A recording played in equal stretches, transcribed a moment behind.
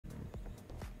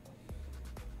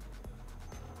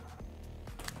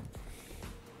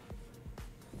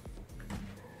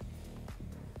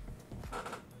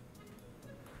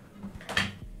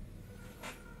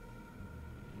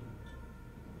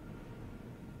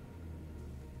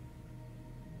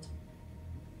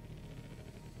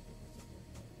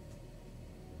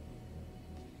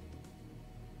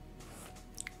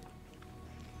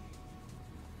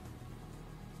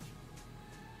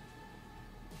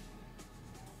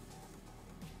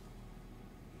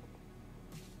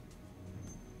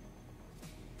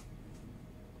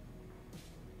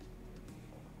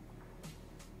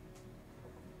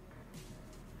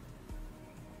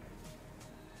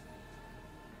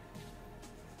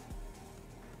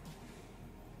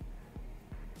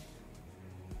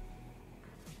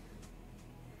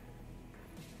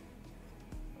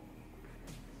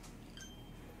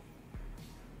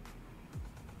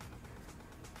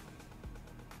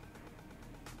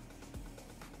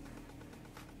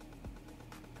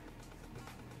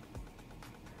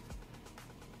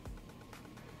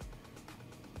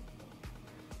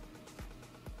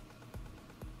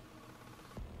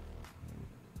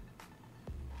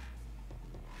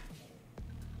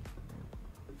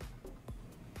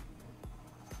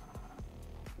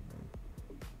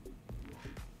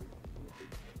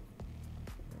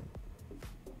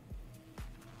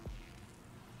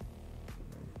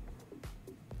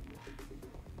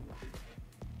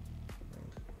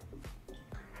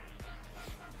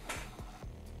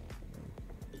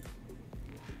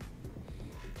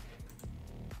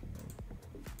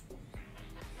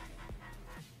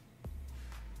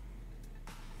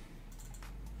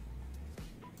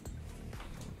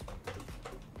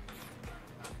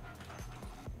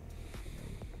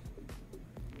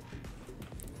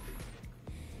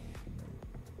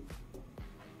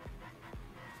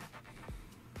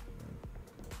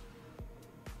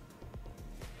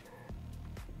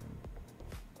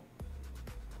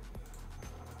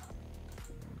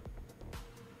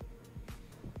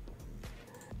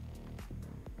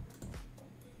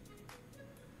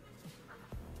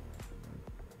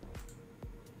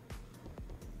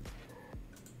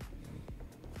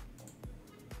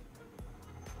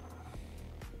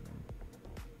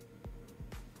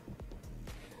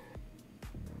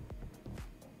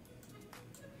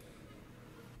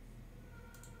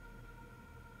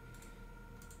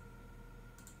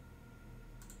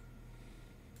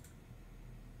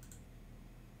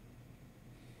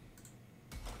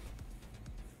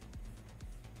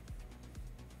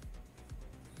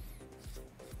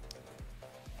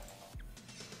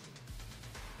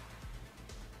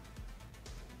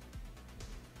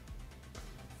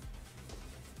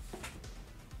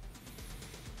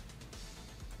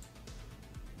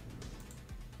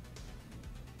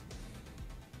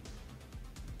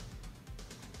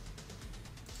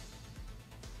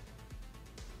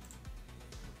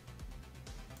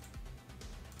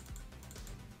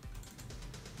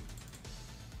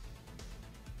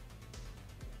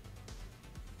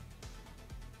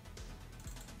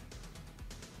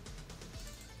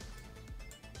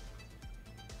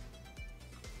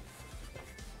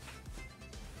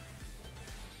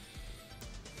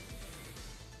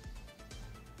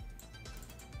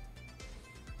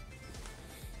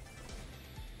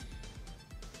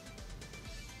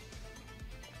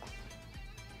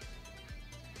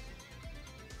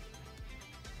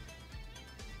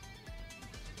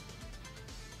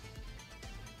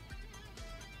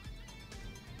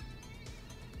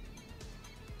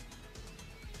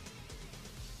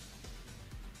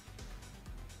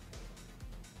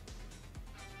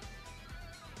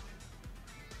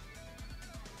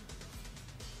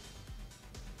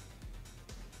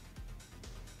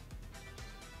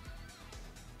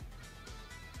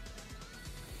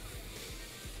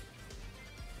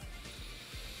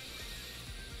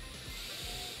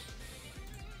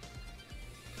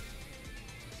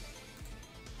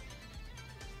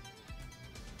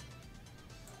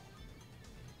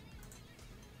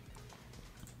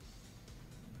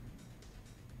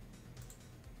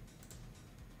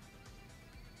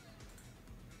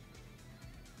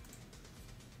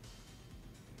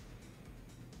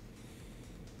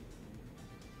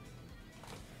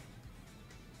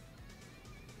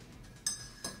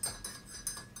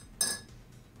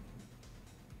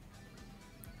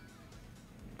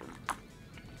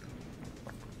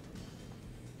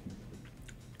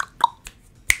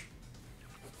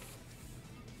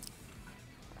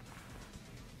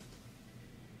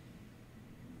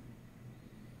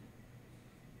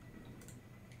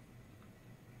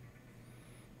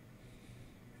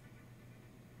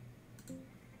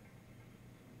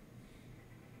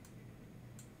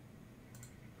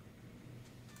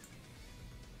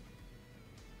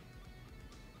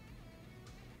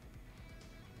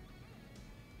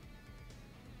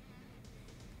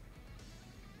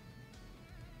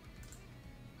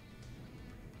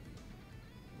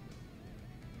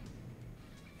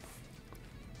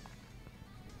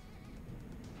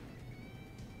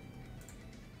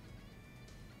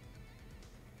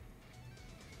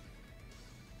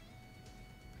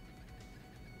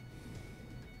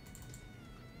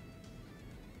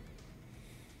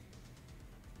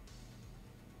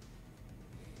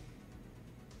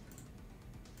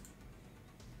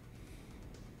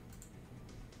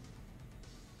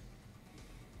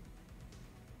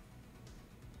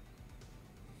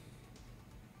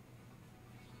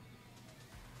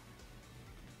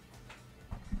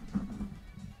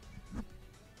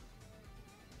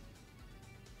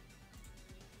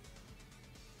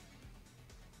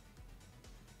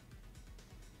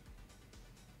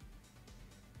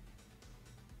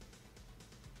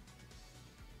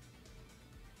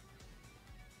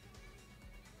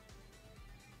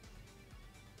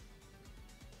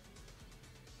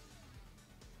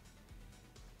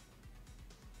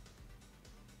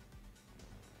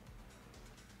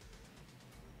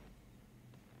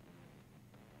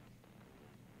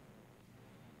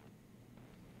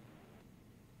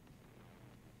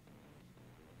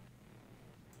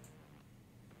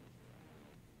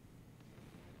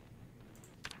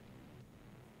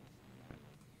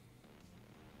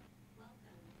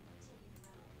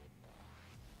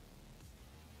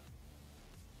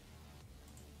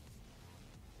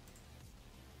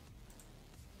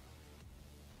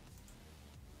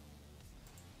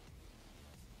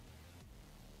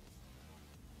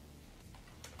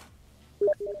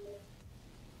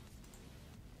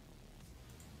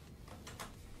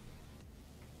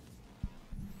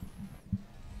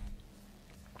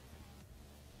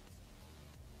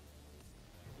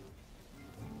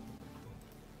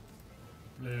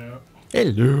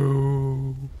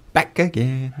Hello. Back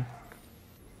again.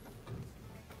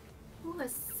 Ooh, a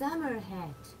summer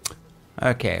hat.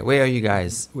 Okay, where are you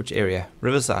guys? Which area?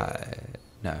 Riverside?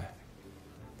 No.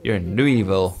 You're in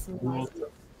Kneevil.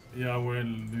 Yeah, we're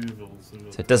in Weevil,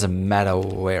 So it doesn't matter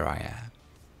where I am.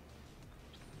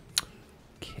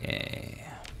 Okay.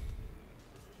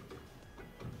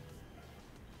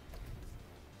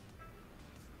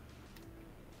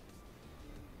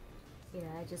 Yeah,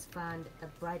 I just found a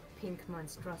bright pink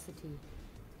monstrosity.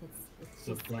 It's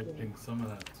a just bright pink summer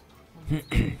hat.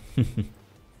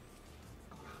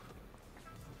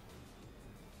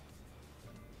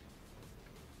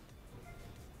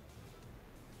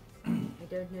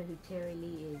 I don't know who Terry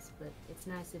Lee is, but it's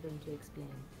nice of him to explain.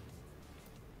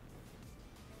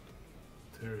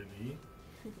 Terry Lee?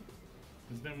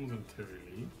 His name wasn't Terry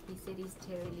Lee. He said he's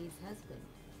Terry Lee's husband.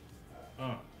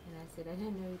 Oh. And I said, I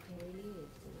don't know who Terry Lee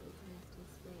is, so it's nice to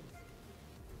explain.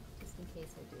 Just in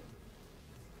case I do.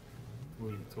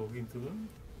 Were you talking to them?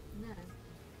 No.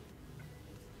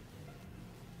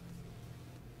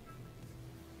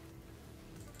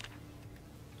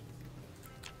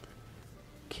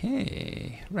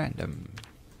 Okay. Random.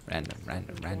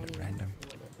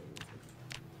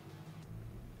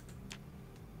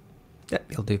 Yep,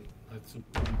 you'll do. Let's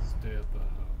stay at the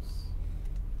house.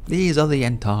 These are the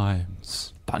end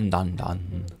times. Dun dun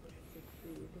dun.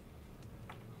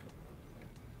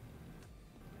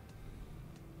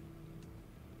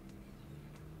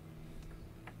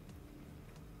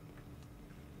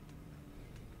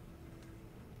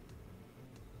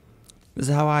 This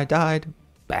is how I died.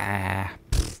 Bah.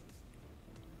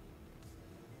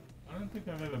 I don't think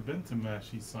I've ever been to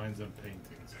Mashy Signs and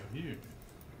Paintings. Have you?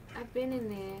 I've been in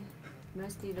there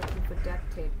mostly looking for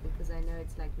duct tape because I know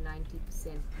it's like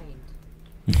 90% paint.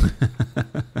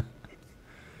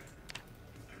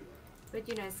 But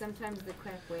you know, sometimes the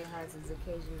crap warehouses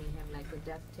occasionally have like a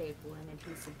duct tape or an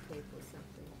adhesive tape or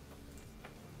something.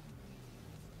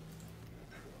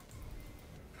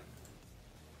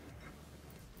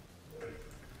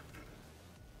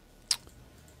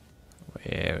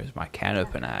 Where is my can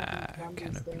opener?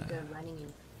 Zombies don't go running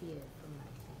in fear from my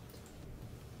hat.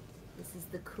 This is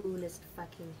the coolest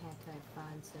fucking hat I've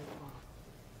found so far.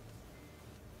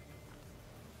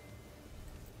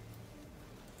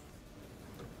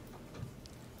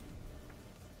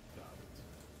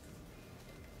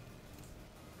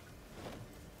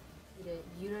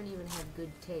 You don't even have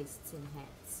good tastes in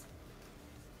hats.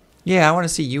 Yeah, I want to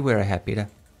see you wear a hat, Peter.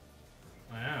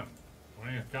 I am.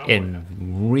 Wearing a cowboy hat.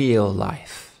 In real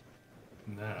life.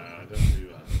 Nah, I don't do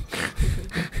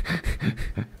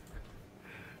that.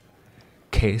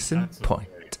 Case in That's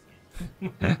point.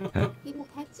 Okay. You know,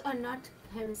 hats are not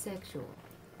homosexual.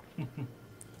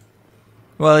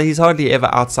 Well, he's hardly ever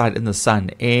outside in the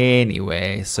sun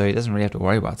anyway, so he doesn't really have to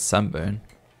worry about sunburn.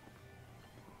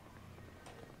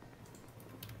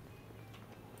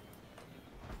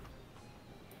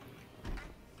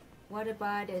 What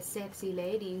about a sexy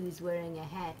lady who's wearing a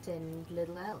hat and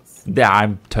little else? Yeah,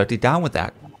 I'm totally down with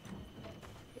that.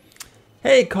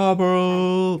 Hey,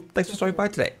 Carl! Thanks for stopping by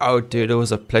today. Oh, dude, it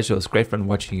was a pleasure. It was great fun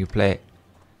watching you play.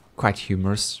 Quite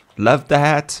humorous. Loved the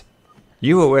hat.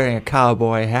 You were wearing a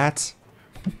cowboy hat.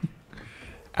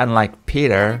 Unlike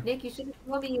Peter. Nick, you should have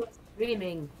told me you were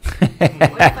streaming. What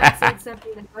if I said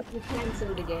something that got you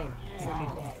cancelled again?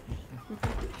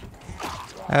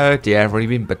 Oh dear, I've already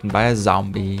been bitten by a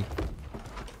zombie.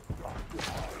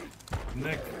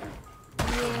 Nick.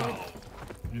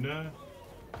 You know?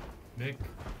 Nick.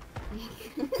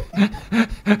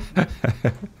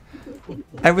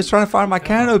 I was trying to find my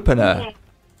can opener.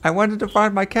 I wanted to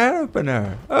find my can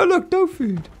opener. Oh look, no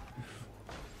food.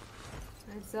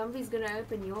 A zombie's gonna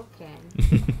open your can.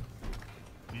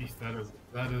 Jeez,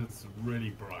 that is really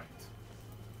bright.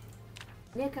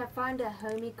 Nick, I found a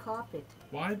homey carpet.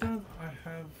 Why don't I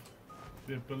have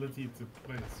the ability to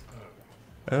place?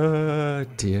 Oh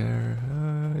dear,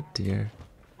 oh dear.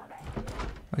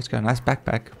 Oh, he's got a nice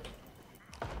backpack.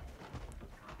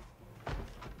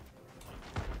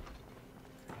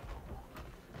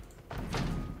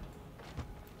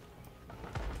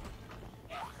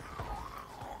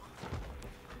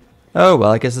 Oh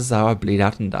well, I guess this is how I bleed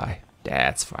out and die.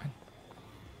 That's fine.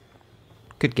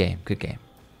 Good game, good game.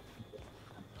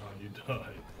 Oh, you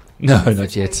died. No, This not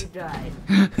is yet. how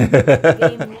you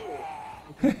died. Game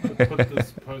Put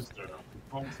this poster up.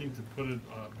 I can't seem to put it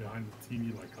behind the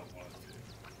TV like I wanted to.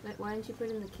 But why don't you put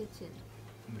it in the kitchen?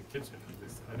 In the kitchen,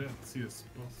 I don't see a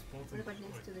spot. What about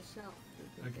next to the shelf?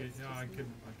 Okay, yeah, I could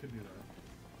do that.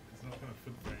 It's not gonna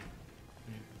fit very.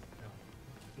 Yeah,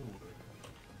 it'll work.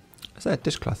 Is that a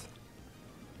dishcloth?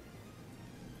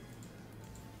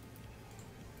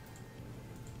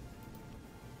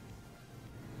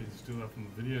 stuff from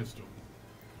the video store.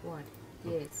 What?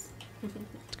 Yes.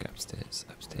 Let's go upstairs,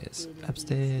 upstairs, Really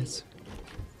upstairs.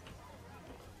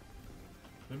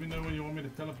 Let me know when you want me to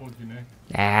teleport you, Nick.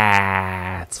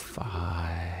 Ah, it's fine.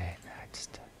 I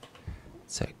just,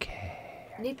 it's okay.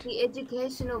 Nick, the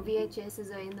educational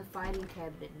VHSs are in the filing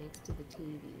cabinet next to the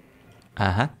TV.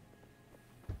 Uh huh.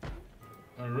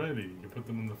 Oh, really? You put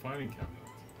them in the filing cabinet?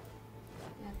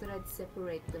 I thought I'd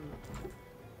separate them.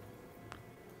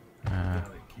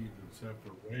 Gotta keep them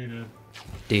separated.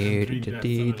 I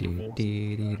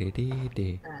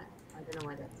don't know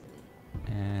why that's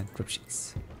in And drip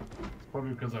sheets.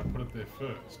 Probably because I put it there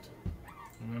first.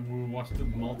 Remember, we watched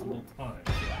it multiple times,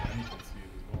 so Annie can see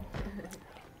it as well.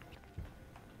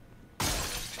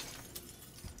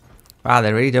 Wow,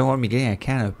 they really don't want me getting a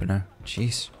can opener.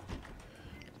 Jeez.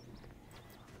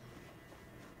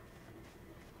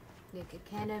 Nick, a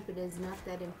can opener is not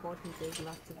that important. There's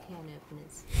lots of can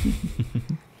openers.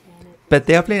 But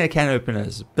they are plenty of can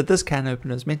openers. But this can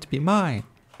opener is meant to be mine.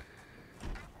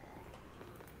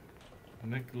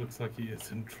 Nick looks like he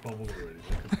is in trouble already.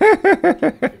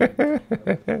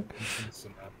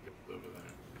 Some napkins over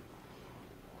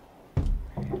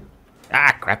there.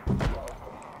 Ah, crap.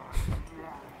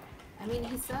 I mean,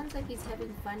 he sounds like he's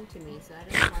having fun to me, so I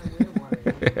don't know why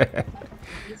we're worried.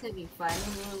 He's having fun,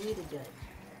 and who are we to judge?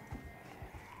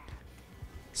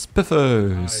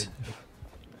 Spiffos.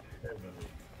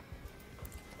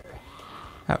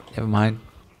 Oh, never mind.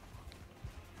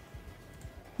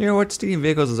 You know what? Stealing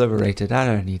vehicles is overrated. I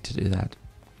don't need to do that.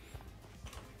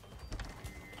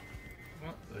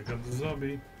 Oh, there comes the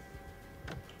zombie.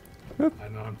 Oop. I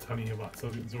know I'm telling you about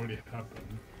something that's already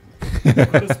happened.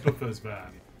 What is Spiffer's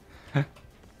van? That's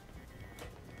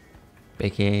the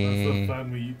Becky.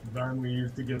 van we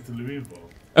used to get to Louisville.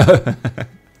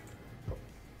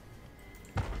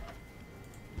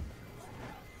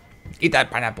 Eat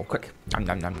that pineapple, quick. Nom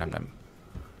nom nom nom nom.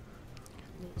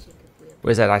 Let me check if we have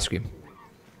Where's that ice cream?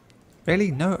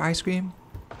 Really? No ice cream?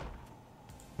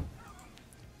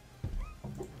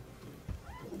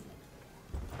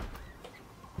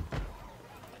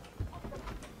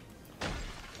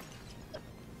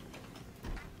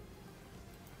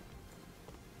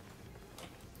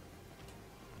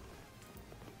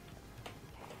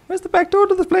 Where's the back door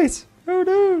to this place? Oh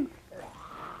no!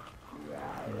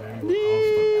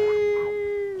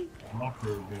 Not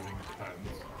removing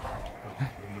pants, but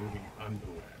removing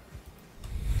underwear.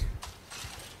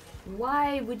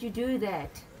 Why would you do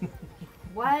that?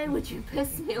 Why would you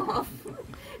piss me off?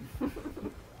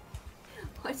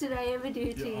 What did I ever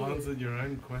do to You you? answered your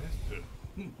own question.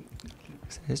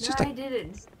 It's No, just I like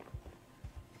didn't.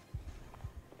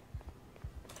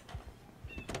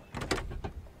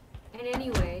 And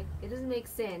anyway, it doesn't make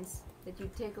sense that you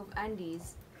take off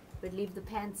undies but leave the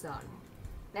pants on.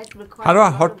 That requires how do I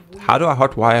a lot of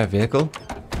hot wire a vehicle?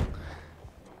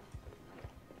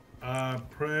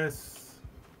 Press.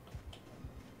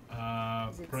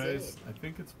 Is it Press. Z? I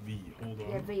think it's V. Hold on.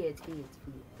 Yeah, V, it's V, it's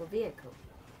V. For vehicle.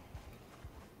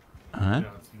 Uh-huh.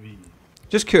 Yeah, it's V.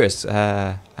 Just curious.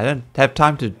 I don't have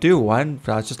time to do one,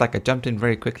 but I was just like I jumped in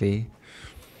very quickly.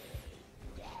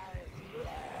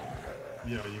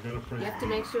 Yeah, you gotta press. You have to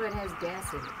make sure it has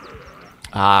gas in it.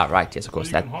 Ah, right. Yes, of course.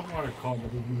 You That. can hotwire a car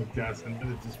with gas and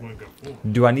then it just won't go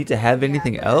forward. Do I need to have Yeah,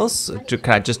 anything but else? it's To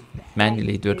can I just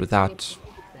manually do it It's without?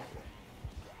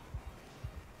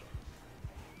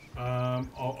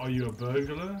 Are you a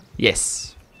burglar?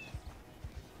 Yes.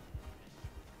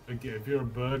 Okay, if you're a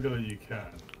burglar, you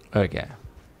can. Okay.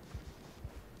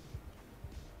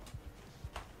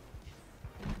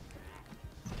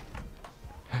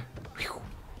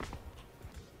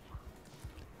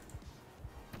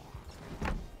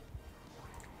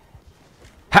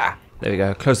 Ha! There we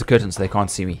go. Close the curtains so they can't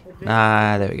see me.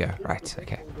 Ah, there we go. Right.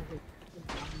 Okay.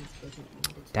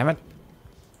 Damn it.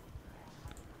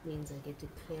 Means I get to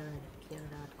clear it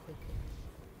out quicker.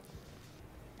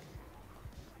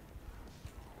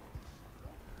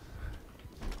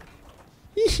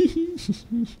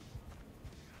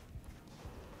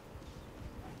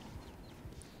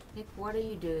 Nick, what are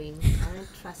you doing? I don't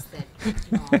trust that.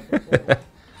 knob at all.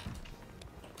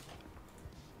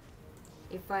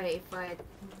 If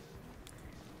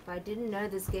I didn't know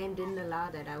this game didn't allow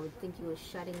that, I would think you were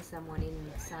shutting someone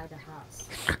inside a house.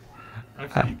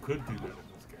 Actually, you could do that in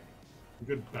this game. You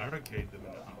could barricade them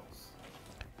in a house.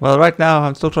 Well, right now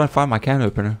I'm still trying to find my can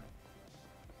opener.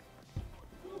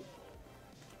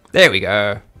 There we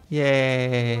go.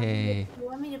 Yay. You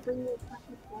want me to bring you a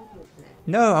fucking can opener?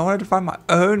 No, I wanted to find my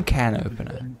own can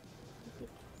opener.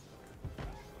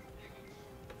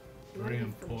 You Very want me to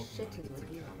important. shit in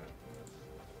with you?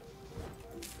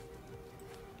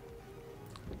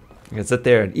 I can sit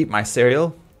there and eat my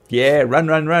cereal. Yeah, run,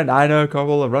 run, run. I know,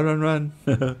 Cobble. Run, run, run.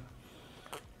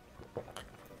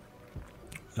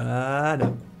 I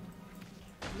know.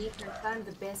 Nick, I found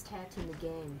the best hat in the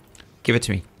game. Give it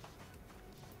to me.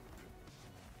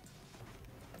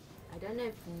 I don't know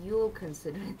if you'll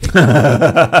consider it.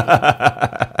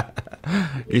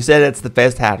 You said it's the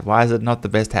best hat. Why is it not the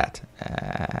best hat?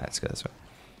 Let's go this way.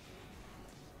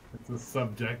 It's a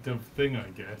subjective thing, I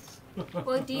guess.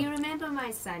 Well, do you remember my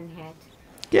sun hat?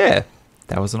 Yeah,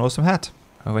 that was an awesome hat.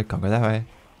 Oh wait, can't go that way.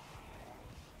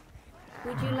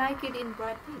 Would you like it in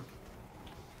bright pink?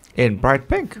 In bright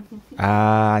pink.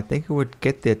 I think it would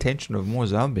get the attention of more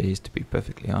zombies, to be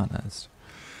perfectly honest.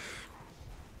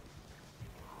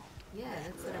 Yeah,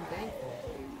 that's what I'm going for.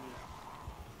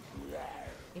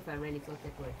 If I really thought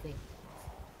that were a thing.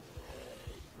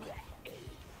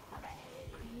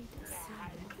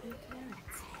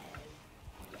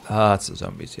 Ah, it's the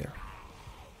zombies here.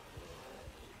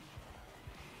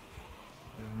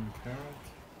 Carrot.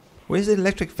 Where's the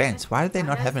electric fence? Why did they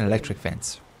not have an electric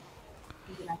fence?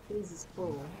 Like, this is full. I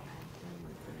don't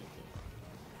want to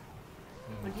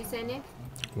make it. What did you say, Nick?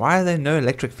 Why are there no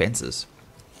electric fences?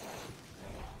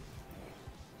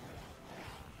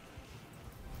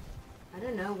 I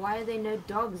don't know. Why are there no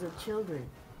dogs or children?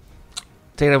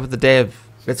 Take it up with the dev.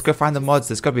 Let's go find the mods.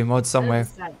 There's got to be mods somewhere.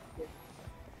 Oversight.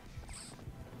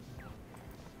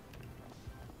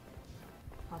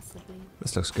 Possibly.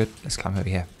 This looks good. Let's climb over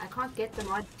here. I can't get the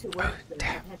mod to work though.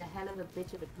 Damn. I've had a hell of a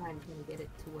bitch of a time trying to get it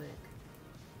to work.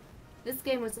 This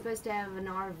game was supposed to have an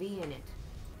RV in it.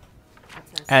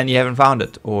 That's how And you haven't found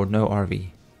it, or no RV.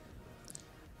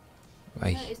 no,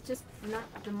 Wait. it's just not.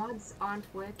 The mods aren't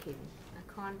working. I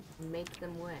can't make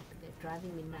them work. They're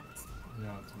driving me nuts.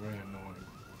 Yeah, it's very annoying.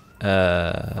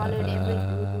 Followed every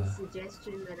Google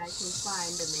suggestion that I can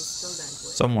find, and they still don't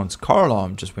work. Someone's car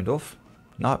alarm just went off.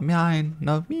 Not mine,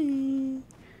 not me.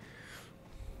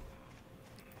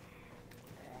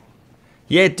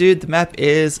 Yeah, dude, the map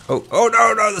is... Oh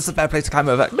no, this is a bad place to climb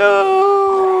over.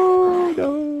 No, Did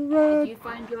run. you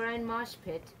find your own marsh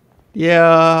pit?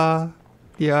 Yeah,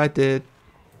 I did.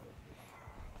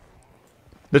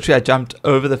 Literally, I jumped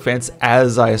over the fence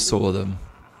as I saw them.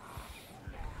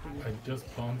 I just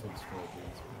planted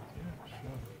strawberries, but yeah,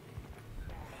 sure.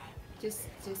 Just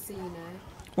so you know,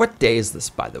 What day is this,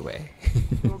 by the way?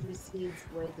 strawberry seeds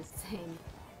were the same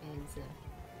as.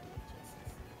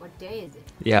 What day is it?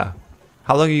 Yeah.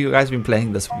 How long have you guys been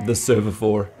playing this server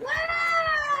for?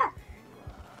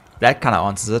 That kind of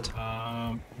answers it.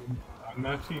 I'm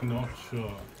actually not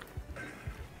sure.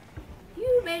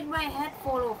 You made my hat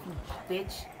fall off, you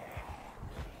bitch.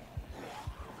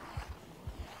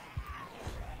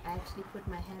 I actually put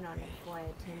my hand on it before I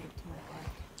attended to my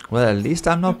hat. Well, at least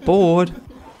I'm not bored. You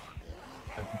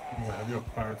have your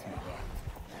priorities right.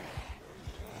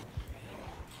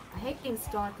 I hate being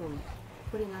startled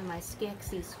putting on my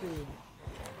Skexy screen.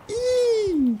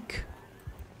 Eek.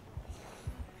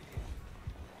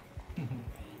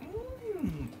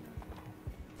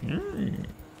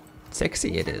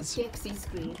 Sexy it is. Skexy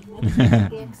screen.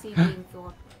 Skexy being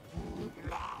thought.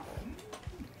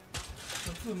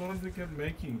 That's the noise they kept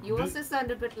making. You also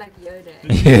sound a bit like Yoda.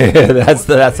 Yeah, that's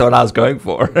what I was going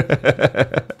for.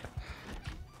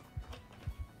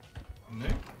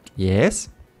 Nick, Yes.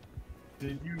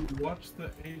 did you watch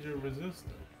the Age of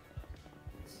Resistance?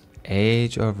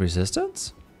 Age of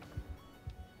Resistance?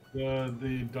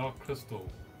 The Dark Crystal.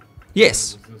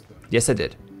 Yes. Resistance. Yes, I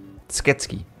did.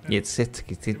 Sketsky. Yes, It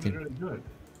was Sketsky. really good.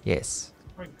 Yes.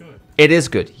 Quite good. It is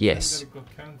good. That Yes. it got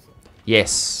cancelled.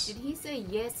 Yes. Did he say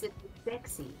yes, it was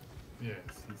sexy? Yes,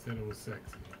 he said it was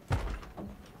sexy.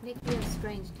 Nick, you have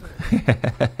strange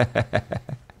taste.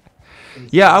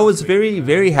 Yeah, I was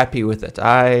very happy with it.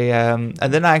 And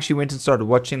then I actually went and started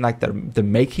watching like the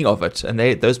making of it, and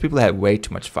those people had way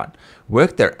too much fun.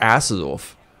 Worked their asses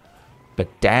off, but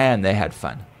damn, they had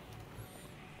fun.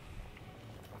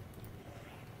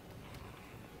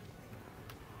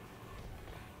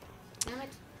 Damn it.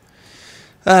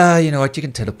 You know what? You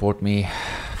can teleport me.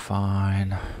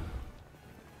 Fine.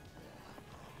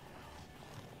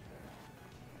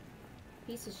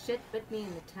 Piece of shit bit me in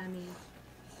the tummy.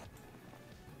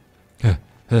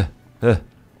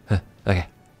 Okay.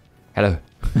 Hello.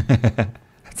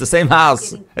 It's the same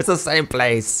house. It's the same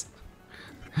place.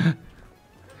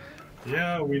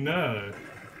 Yeah, we know.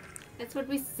 That's what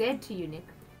we said to you, Nick.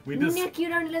 We Nick, you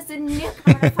don't listen, Nick.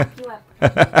 I'm gonna fuck you up.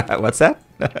 What's that?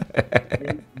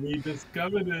 we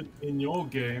discovered it in your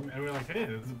game, and we're like, hey,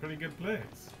 this is a pretty good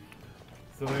place.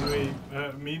 So then we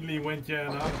immediately went here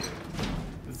and out.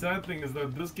 The sad thing is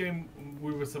that this game,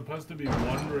 we were supposed to be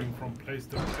wandering from place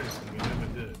to place, and we never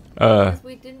did. Because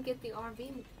we didn't get the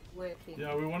RV working.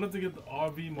 Yeah, we wanted to get the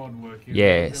RV mod working.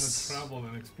 Yes. We were going to travel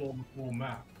and explore the full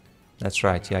map. That's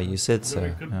right. Yeah, you said So we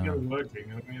so. couldn't get Oh. it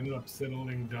working, and we ended up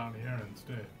settling down here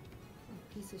instead.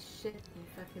 Piece of shit and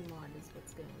fucking mod is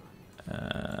what's going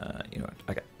on. You know what?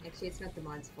 Okay. Actually, it's not the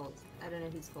mod's fault. I don't know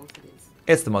whose fault it is.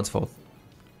 It's the mod's fault.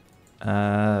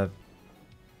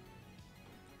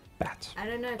 Bat. I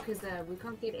don't know, because we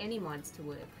can't get any mods to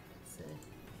work. So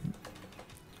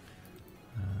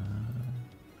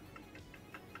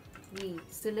we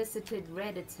solicited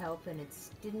Reddit's help, and it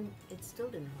still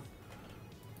didn't help.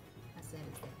 How sad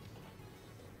is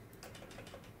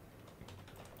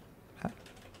that?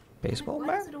 Baseball Why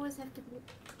bat? does it always have to be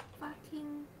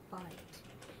fucking bite?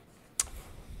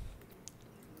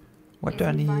 What Yes, do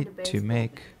I we found a need to baseball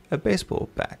make a baseball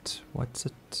bat? What's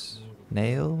it?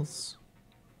 Nails?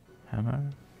 Hammer?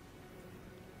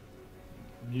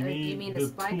 You Oh, you need mean a the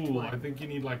spiked tool. one? I think you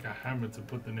need like a hammer to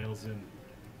put the nails in.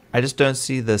 I just don't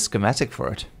see the schematic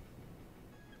for it.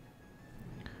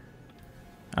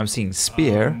 I'm seeing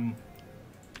spear.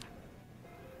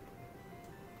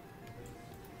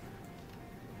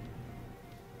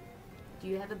 Do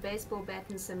you have a baseball bat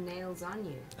and some nails on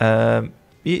you?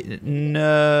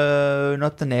 No,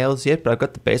 not the nails yet, but I've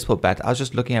got the baseball bat. I was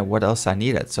just looking at what else I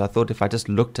needed, so I thought if I just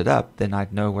looked it up, then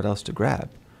I'd know what else to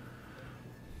grab.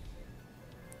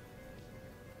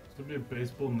 Should be a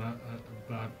baseball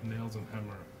bat, nails, and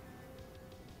hammer.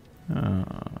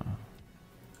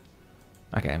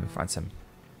 Okay, let me find some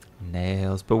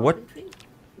nails. But what? Carpentry?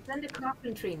 It's under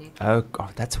carpentry, Nick. Oh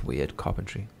god, that's weird.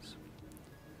 Carpentry.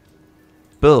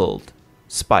 Build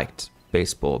spiked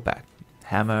baseball bat.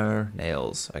 Hammer,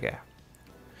 nails. Okay.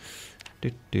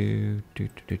 Do do do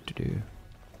do do do.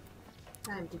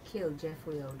 Time to kill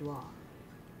Jeffrey O'Dwyer.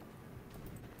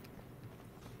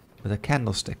 With a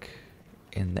candlestick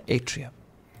in the atrium.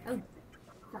 Oh,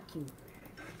 fuck you.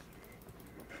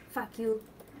 Fuck you.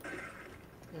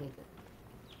 There you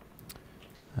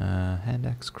go. Hand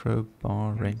axe,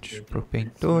 crowbar, wrench, Okay,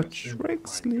 propane so torch, that's rake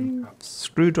fine. sleeve,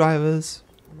 screwdrivers,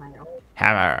 Am I old?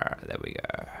 hammer. There we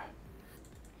go.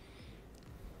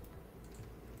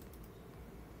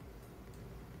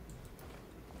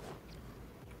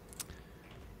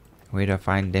 Where do I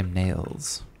find them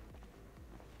nails?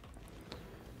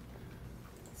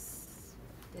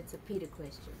 That's a Peter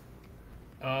question.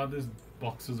 There's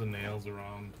boxes of nails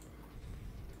around.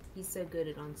 He's so good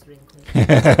at answering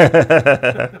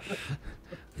questions.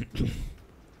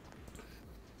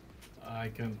 I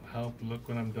can help look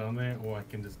when I'm down there, or I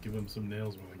can just give him some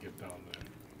nails when I get down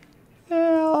there.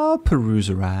 Yeah, I'll peruse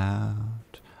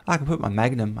around. I can put my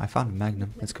magnum. I found a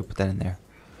magnum. Let's go put that in there.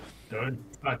 Don't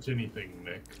touch anything,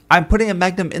 Nick. I'm putting a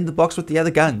magnum in the box with the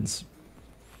other guns.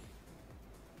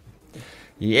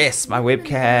 Yes, my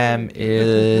webcam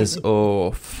is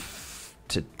off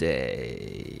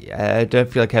today. I don't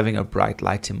feel like having a bright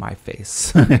light in my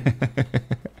face.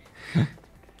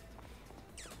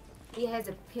 He has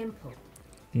a pimple.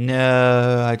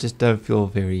 No, I just don't feel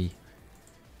very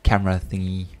camera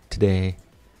thingy today.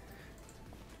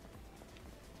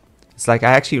 It's like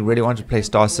I actually really want to play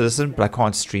Star Citizen, but I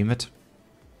can't stream it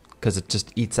because it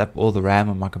just eats up all the RAM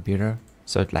on my computer,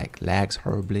 so it like lags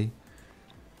horribly.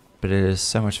 But it is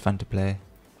so much fun to play.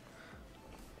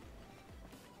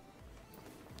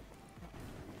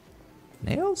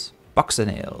 Nails? Boxer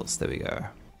nails. There we go.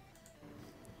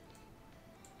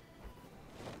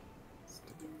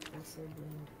 Also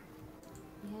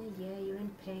wound. Yeah, you're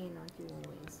in pain, aren't you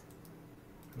always?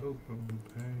 Open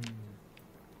pain.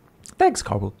 Thanks,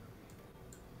 Carl.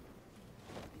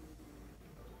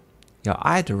 Yeah,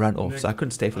 I had to run off, so I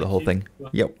couldn't stay for the whole thing.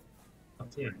 Yep.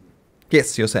 Fluttering.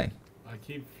 Yes, you're saying. I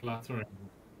keep fluttering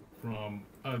from.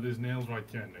 Oh, there's nails right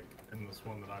here, Nick, in this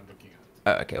one that I'm looking at.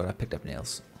 Oh, okay, well, I picked up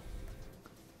nails.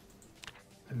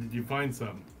 And did you find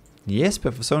some? Yes,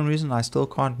 but for some reason I still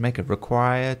can't make it.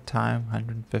 Required time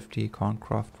 150. Can't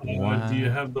craft one. Do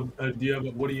you have the?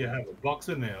 What do you have? A box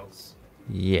of nails.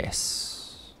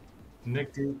 Yes.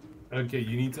 Nick, okay,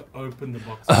 you need to open the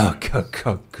box. Oh, of nails.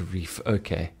 God, grief.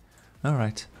 Okay. All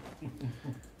right.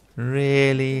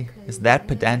 Really? Is that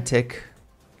pedantic?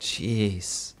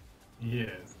 Jeez.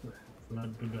 Yes, it's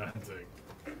not pedantic.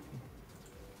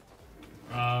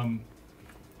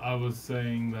 I was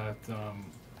saying that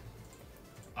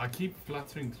I keep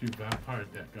fluttering through vampire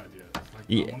deck ideas. Like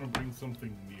Yeah. I want to bring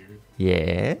something new.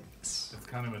 Yes. It's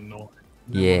kind of annoying.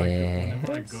 Yes.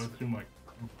 Whenever I go through my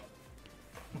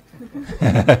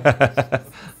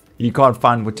You can't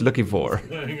find what you're looking for.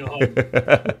 going on.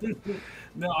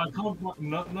 No, I can't.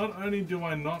 Not only do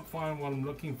I not find what I'm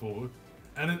looking for,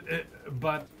 And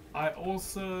but I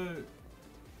also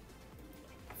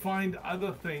find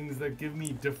other things that give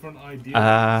me different ideas.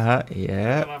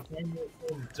 Yeah. And I find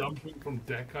myself jumping from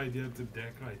deck idea to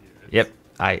deck idea. It's Yep.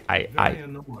 very I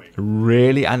annoying.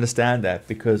 really understand that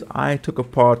because I took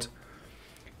apart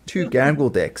 2 Gangrel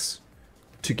decks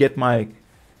to get my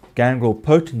Gangrel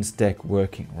Potence deck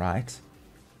working, right?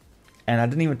 And I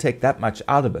didn't even take that much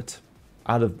out of it.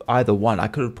 Out of either one. I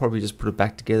could have probably just put it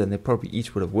back together and they probably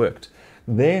each would have worked.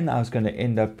 Then I was going to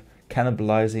end up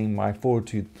cannibalizing my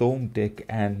forward-tooth Thorn deck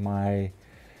and my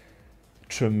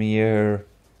Tremere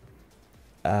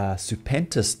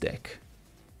Supentus deck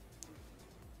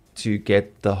to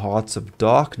get the Hearts of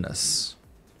Darkness,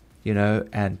 you know,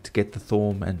 and to get the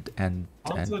Thorn and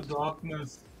Hearts of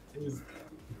Darkness is...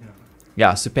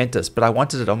 Yeah, Supentus, but I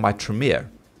wanted it on my Tremere.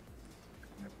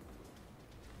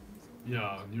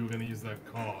 Yeah, you were going to use that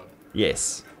card.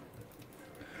 Yes.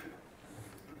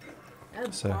 Oh,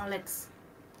 So- bollocks.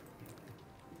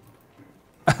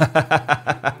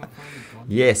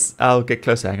 Yes, I'll get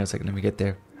closer. Hang on a second, let me get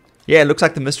there. Yeah, it looks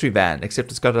like the mystery van,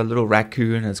 except it's got a little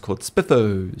raccoon and it's called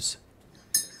Spiffos.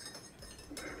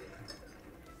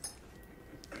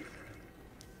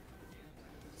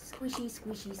 Squishy,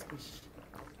 squishy, squish.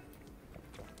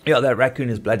 Yeah, that raccoon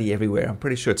is bloody everywhere. I'm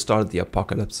pretty sure it started the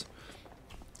apocalypse.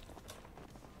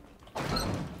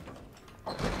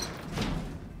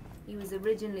 He was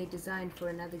originally designed for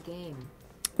another game,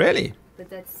 Really? but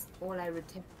that's all I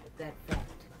retain of that fact.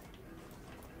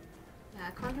 Now,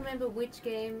 I can't remember which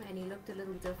game, and he looked a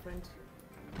little different.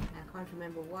 I can't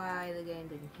remember why the game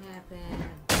didn't happen.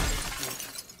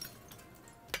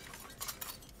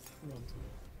 Mental.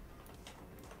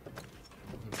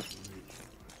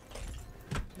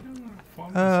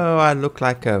 Oh, I look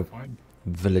like a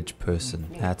village person.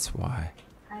 That's why.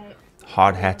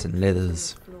 Hard hat and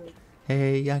leathers.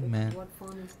 Hey, young man. What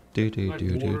font is Do do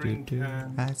do do do do.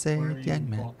 I said, young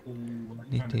man.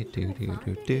 Do do do do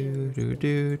do do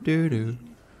do do do.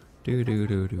 Do do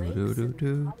do do do do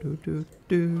do do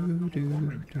do do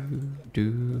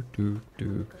do do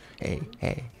do. Hey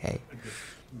hey hey.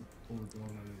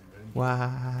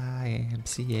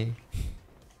 YMCA.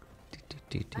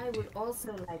 I would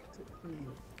also like to be.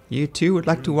 You too would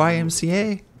like to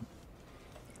YMCA?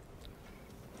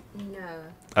 No,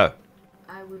 Oh,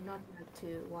 I would not like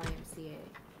to YMCA.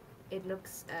 It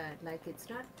looks like it's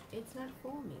not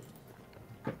for me.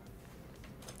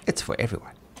 it's for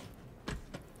everyone.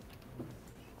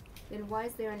 Then why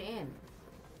is there an M?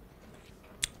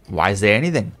 Why is there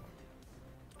anything?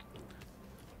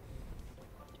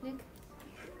 Nick,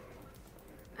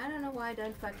 I don't know why I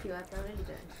don't fuck you up. I really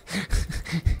don't.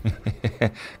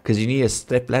 Because you need a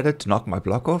step ladder to knock my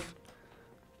block off?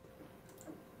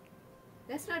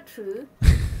 That's not true.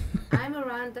 I'm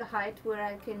around the height where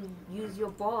I can use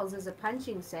your balls as a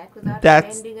punching sack without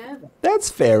That's- bending over. That's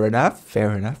fair enough,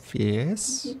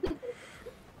 yes.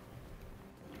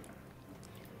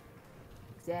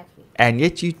 Exactly. And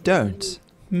yet you don't.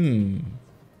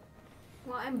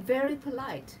 Well, I'm very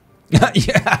polite.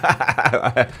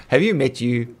 Yeah. Have you met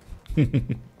you?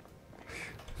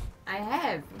 I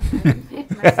have. I've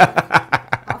met myself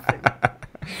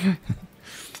often.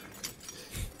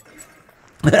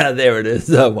 There it is,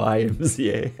 the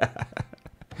YMCA.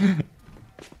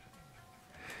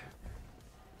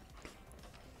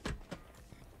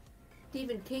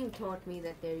 Stephen King taught me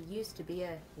that there used to be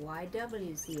a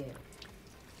YWCA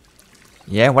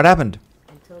Yeah, what happened?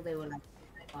 until they were like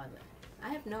my father. I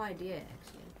have no idea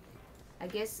actually. I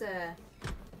guess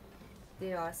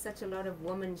there are such a lot of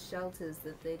women's shelters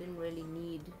that they didn't really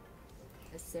need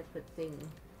a separate thing.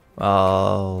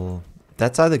 Well,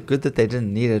 that's either good that they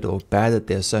didn't need it or bad that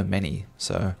there's so many,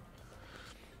 so...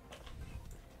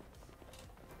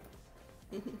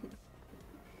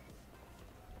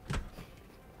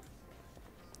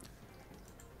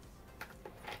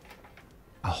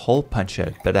 A hole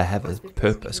puncher better have a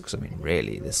purpose, because I mean,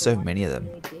 really, there's so many of them.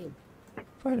 They did.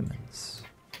 Vitamins.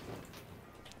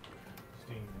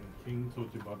 Stephen King taught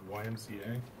you about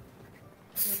YMCA.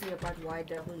 Taught me about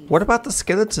YW. What about the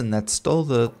skeleton that stole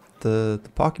the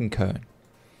parking cone?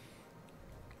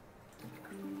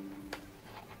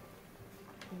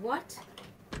 What?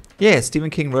 Yeah, Stephen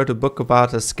King wrote a book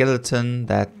about a skeleton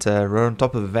that rode on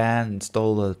top of a van and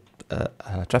stole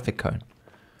a traffic cone.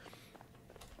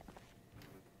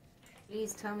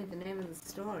 Please tell me the name of the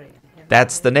story. I haven't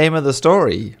That's heard the name of the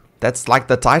story. That's like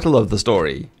the title of the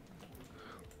story.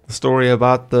 The story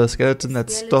about the skeleton that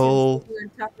Skeletons stole... flew on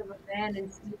top of a van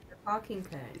and steal the parking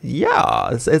cone.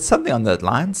 Yeah, it's something on those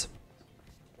lines.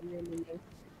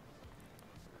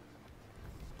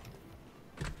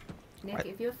 Nick,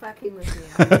 if you're fucking with me,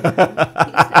 I'm please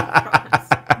don't cross.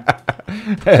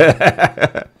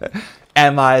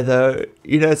 Am I though?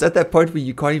 You know, it's at that point where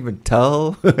you can't even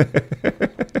tell. I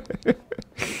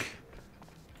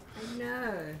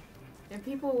know. And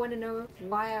people want to know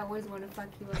why I always want to fuck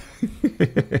you up.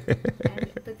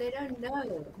 But they don't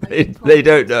know. They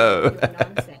don't know.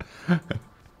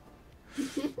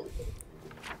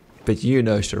 But you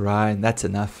know, Shirai, and that's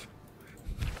enough.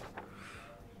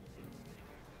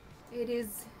 It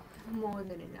is more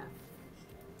than enough.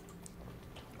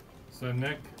 So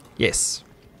Nick, Yes.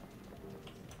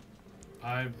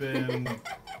 I've been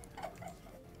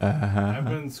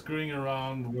screwing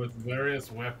around with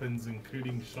various weapons,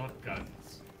 including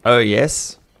shotguns. Oh,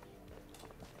 yes.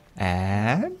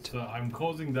 And? So I'm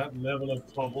causing that level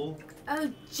of trouble.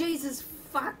 Oh, Jesus,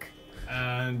 fuck.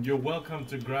 And you're welcome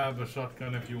to grab a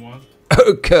shotgun if you want.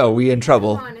 Okay, are we in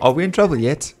trouble? Come on, Are we in trouble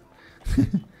yet?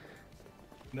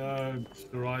 No,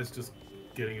 Shirai's just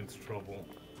getting into trouble.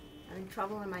 I'm in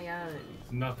trouble on my own.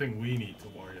 It's nothing we need to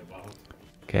worry about.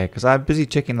 Okay, because I'm busy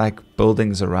checking like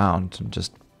buildings around and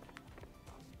just...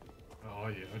 Oh,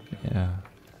 yeah, okay. Yeah.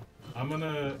 I'm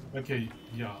gonna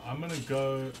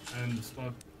go and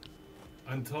start,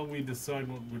 until we decide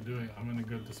what we're doing, I'm gonna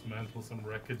go dismantle some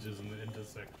wreckages in the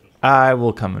intersection. I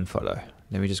will come and follow.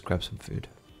 Let me just grab some food.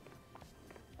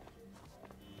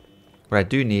 What I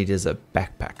do need is a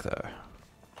backpack though.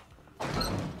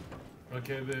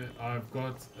 Okay, there, I've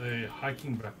got a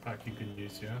hiking backpack you can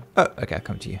use, yeah? Oh, okay, I'll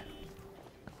come to you.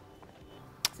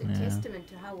 It's a testament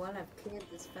to how well I've cleared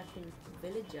this fucking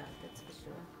village out, that's for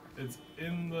sure. It's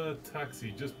in the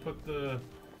taxi. Just put the...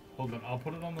 Hold on, I'll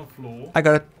put it on the floor. I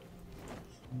got it.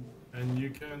 And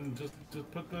you can just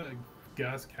put the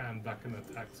gas can back in the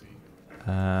taxi.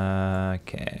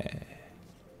 Okay.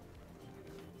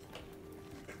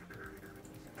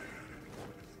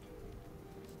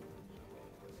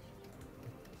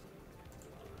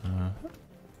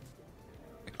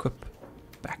 Equip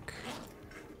back.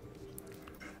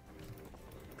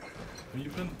 Have you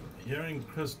been hearing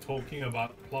Chris talking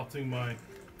about plotting my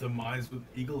demise with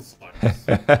eagle spikes?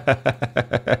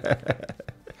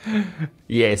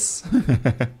 Yes.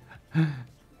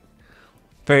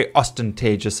 Very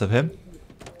ostentatious of him.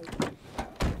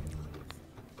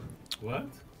 What?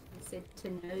 I said to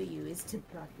know you is to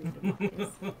plot your demise.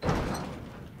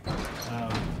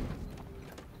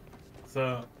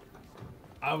 So,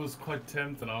 I was quite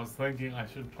tempted. I was thinking I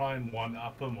should try and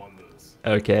one-up him on this.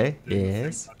 Okay, Do the same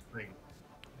yes. kind of thing.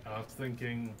 I was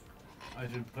thinking I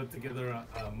should put together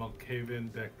a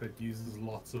Malkavian deck that uses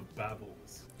lots of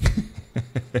babbles.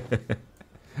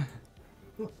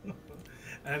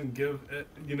 And give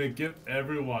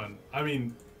everyone, I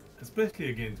mean, especially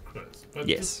against Chris, but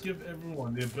Yes. just give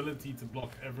everyone the ability to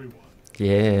block everyone.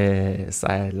 Yes,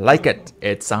 I like it.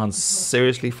 It sounds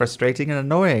seriously frustrating and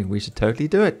annoying. We should totally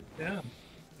do it. Yeah,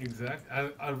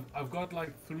 exactly. I've got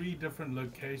like 3 different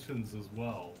locations as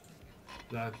well.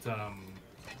 That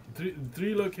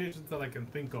three locations that I can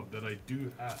think of that I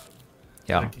do have.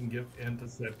 Yeah. I can give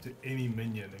intercept to any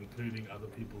minion, including other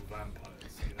people's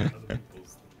vampires. Other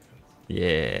people's.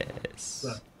 Yes.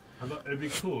 So I thought it'd be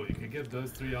cool. You can get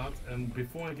those 3 out, and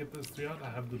before I get those 3 out, I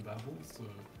have the babbles. So,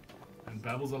 and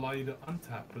babbles allow you to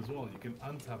untap as well. You can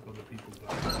untap other people's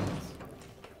vampires.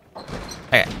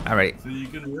 Okay, I'm ready. So you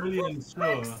can really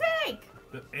ensure Sake!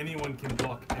 that anyone can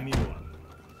block anyone.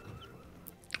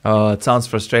 Oh, it sounds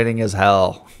frustrating as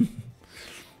hell.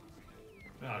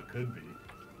 Ah, could be.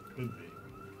 Could be.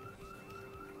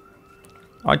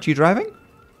 Aren't you driving?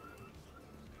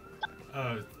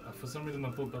 For some reason I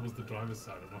thought that was the driver's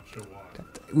side. I'm not sure why.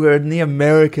 We're in the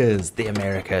Americas. The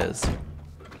Americas.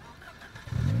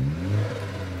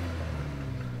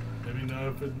 Let me know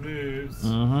if it moves.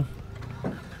 Mm-hmm.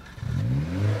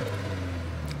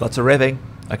 Lots of revving.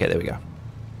 Okay, there we go.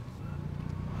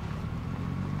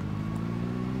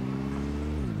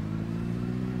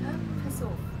 Oh, piss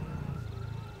off.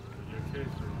 Are you okay,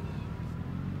 sir?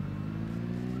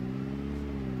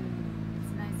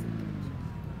 It's nice and good.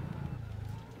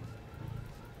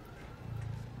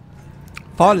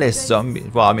 Far less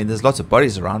zombies. Well, I mean, there's lots of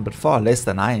bodies around, but far less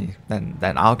than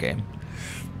than our game.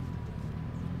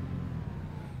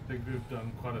 I think we've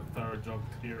done quite a thorough job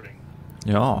clearing.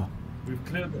 Yeah. We've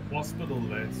cleared the hospital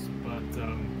less, but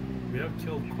we have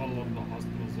killed quite a lot of the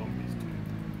hospital zombies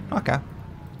too. Okay.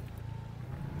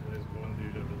 There's one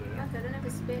dude over there. Fuck, I don't have a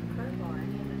spare crowbar. I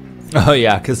need a Oh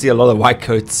yeah, I can see a lot of white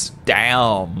coats.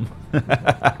 Damn.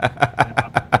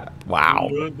 Wow.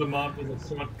 Lured them out with a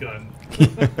shotgun.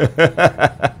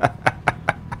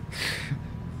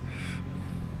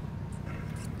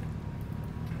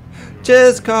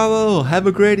 Cheers, Carl. Have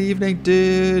a great evening,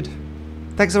 dude.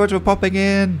 Thanks so much for popping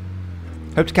in.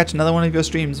 Hope to catch another one of your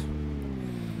streams.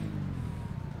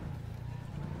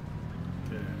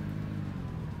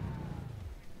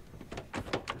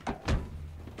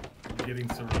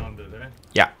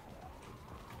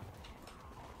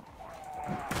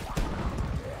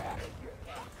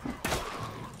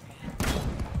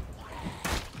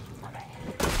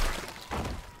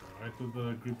 of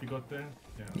the group you got there?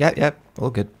 Yeah. Yep, yep, all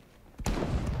good.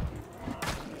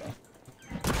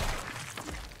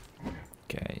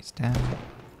 Okay, he's down.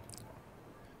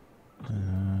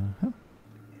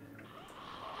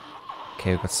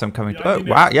 Okay, we've got some coming. Yeah, Oh,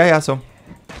 wow, yeah, yeah, I saw him.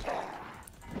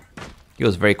 He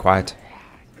was very quiet.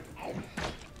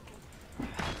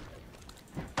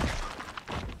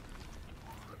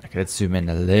 Okay, let's zoom in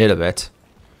a little bit.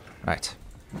 Right.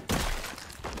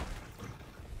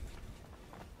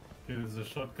 Okay, there's a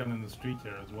shotgun in the street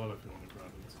here as well if you want to grab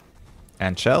it.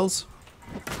 And shells?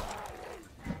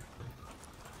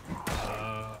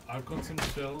 I've got some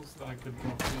shells that I could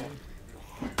drop in.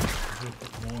 I should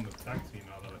put more in the taxi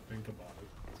now that I think about it.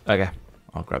 Okay,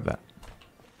 I'll grab that.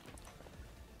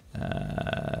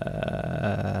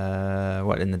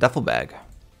 What, in the duffel bag?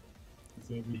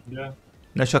 So, yeah.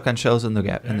 No shotgun shells in the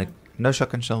gap. No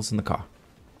shotgun shells in the car.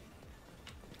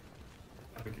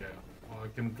 Okay, well, I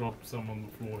can drop some on the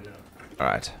floor here. All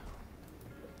right.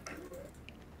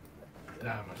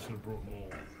 Damn, I should have brought more.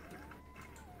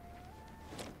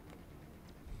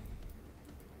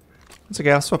 It's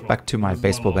okay. I'll swap back to my There's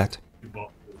baseball one bat.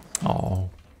 off. Oh,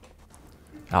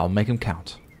 I'll make him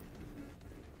count.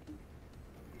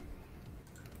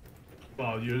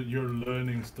 Well, you're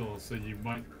learning still, so you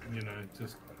might, you know,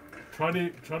 just try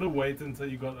to wait until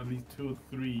you got at least 2 or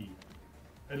 3,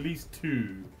 at least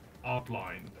 2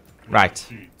 outlined. when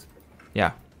Right. you shoot.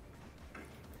 Yeah.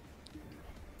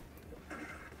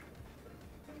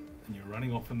 And you're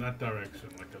running off in that direction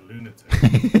like a lunatic.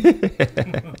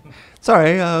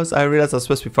 Sorry, I realized I was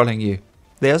supposed to be following you.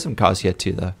 There are some cars here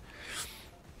too, though.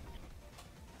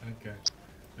 Okay,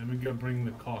 let me go bring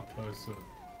the car closer.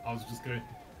 I was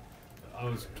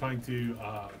trying to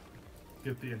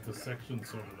get the intersection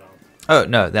sorted out. Oh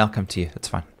no, they'll come to you. That's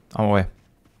fine. I'm away.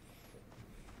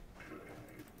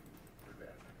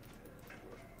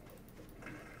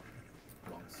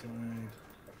 One side.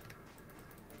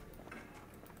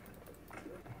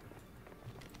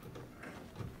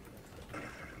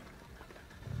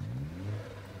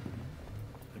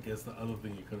 I guess the other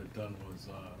thing you could have done was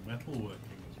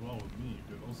metalworking as well with me. You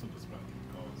could also dismantle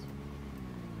cars.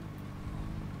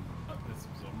 Oh, there's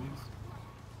some zombies.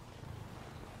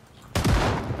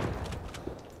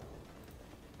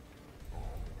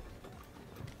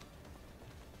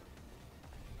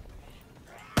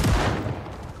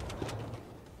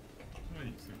 Well,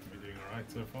 you seem to be doing alright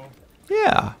so far.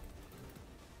 Yeah.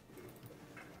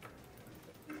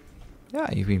 Yeah,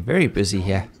 you've been very busy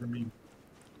here.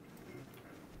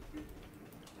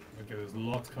 Okay, there's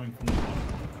lots coming from the bottom.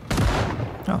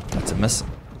 Oh, that's a miss.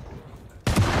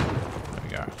 There we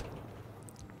go.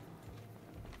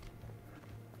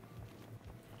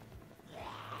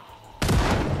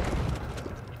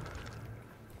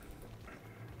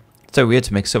 It's so weird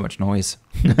to make so much noise.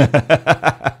 That's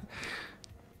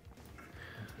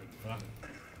good fun.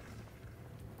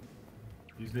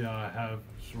 Usually I have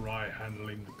Shirai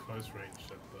handling the close range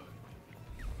shit though.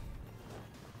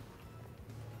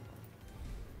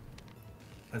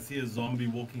 I see a zombie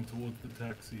walking towards the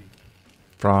taxi.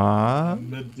 From...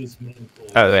 Mid dismantle.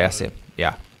 Oh, yeah, I see it.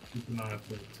 Yeah. Keep an eye out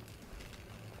for it.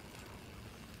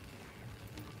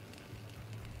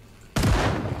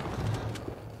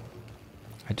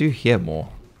 I do hear more.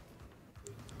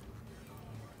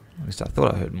 At least I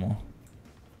thought I heard more.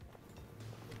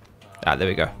 Ah, there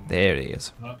we go. There he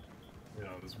is. Yeah,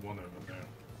 there's one over there.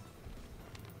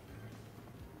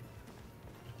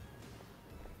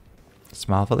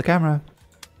 Smile for the camera.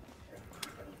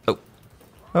 Oh.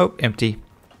 Oh, empty.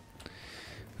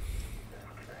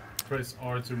 Press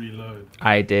R to reload.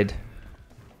 I did.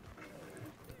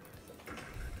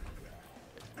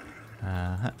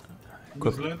 Uh-huh.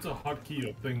 Just learn to hotkey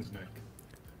your things, Nick.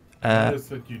 Uh, Notice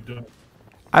that you don't.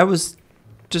 I was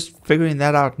just figuring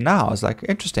that out now. I was like,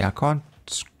 interesting. I can't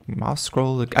mouse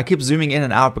scroll. I keep zooming in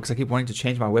and out because I keep wanting to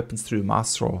change my weapons through mouse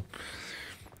scroll.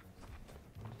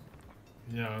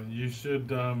 Yeah, you should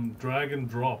drag and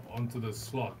drop onto the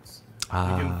slots.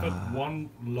 Ah. You can fit one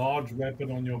large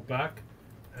weapon on your back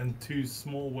and 2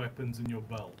 small weapons in your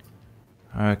belt.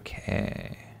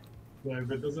 Okay. So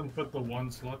if it doesn't fit the one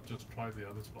slot, just try the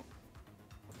other slot.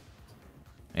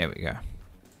 There we go.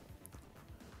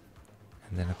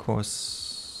 And then, of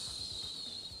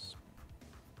course...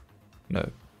 No,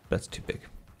 that's too big.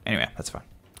 Anyway, that's fine.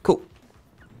 Cool.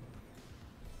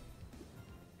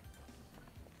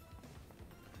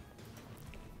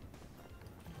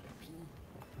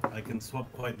 I can swap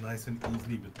quite nice and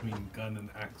easily between gun and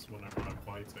axe whenever I'm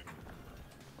fighting.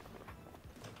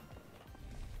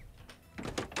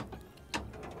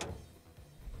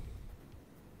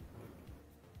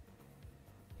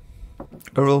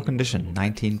 Overall condition,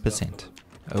 19%.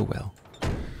 Oh well.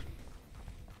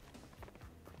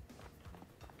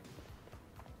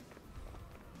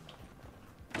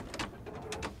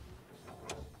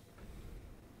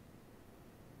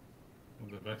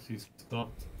 actually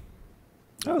stopped.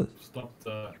 Oh. Stopped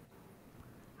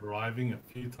arriving a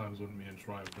few times when me and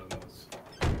Shry have done this.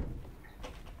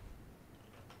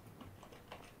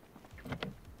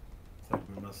 It's like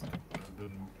we must have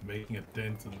been making a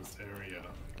dent in this area.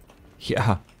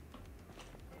 Yeah.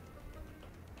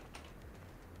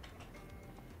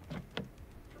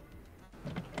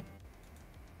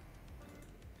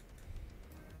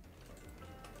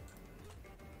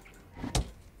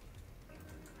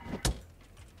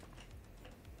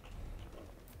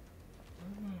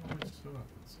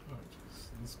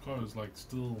 This car is like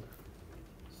still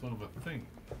sort of a thing.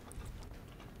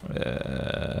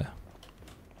 Uh,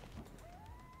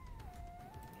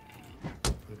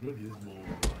 It really is more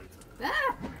right.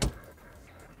 Ah!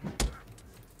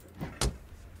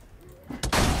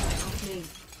 Okay.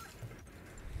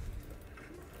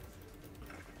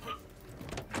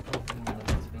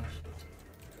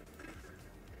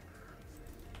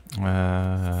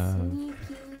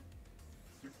 Sneaky.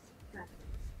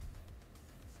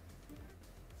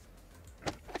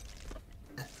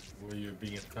 Were you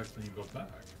being attacked when you got back?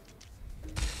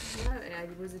 No, I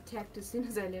was attacked as soon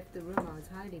as I left the room. I was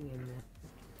hiding in there.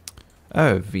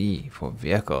 oh, V for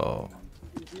vehicle.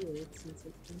 Weird, since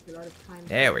it spent a lot of time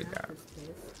There we cleaning up go. this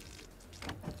place.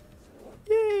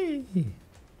 Yay! I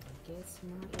guess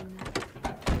not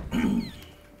enough.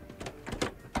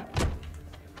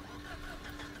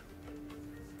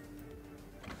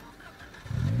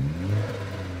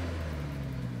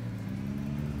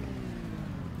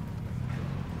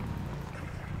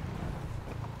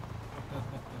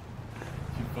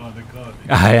 You found a car. did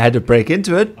you? I had to break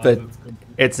into it, Ah, but that's good.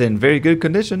 it's in very good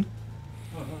condition.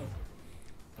 Oh,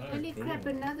 Holy cool. crap,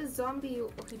 another zombie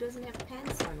who doesn't have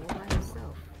pants on all by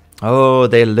himself. Oh,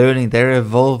 they're learning, they're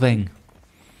evolving.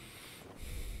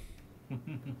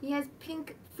 He has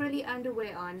pink frilly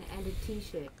underwear on and a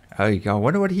t-shirt Oh, I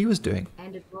wonder what he was doing.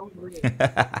 and a gold ring.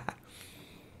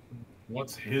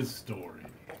 What's his story?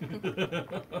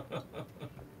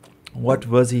 What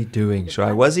was he doing?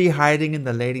 Sure, was he hiding in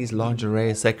the ladies'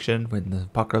 lingerie section when the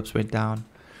apocalypse went down?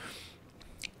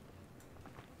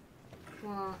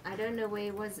 Well, I don't know where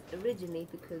he was originally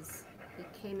because he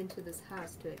came into this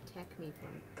house to attack me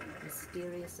from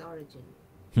mysterious origin.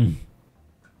 Hmm.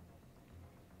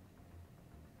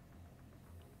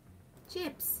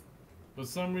 Chips! For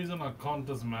some reason, I can't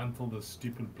dismantle this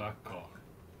stupid black car.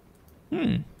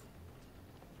 Hmm.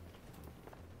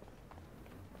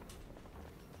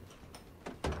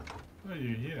 Oh,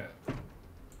 you're here. Oh,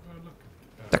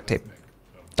 look. Duct tape. Nick.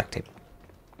 Oh. Duct tape.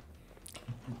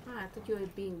 Oh, I thought you were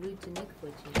being rude to Nick for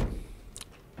a change.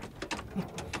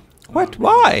 What? Oh,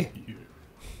 Why? you.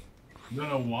 Don't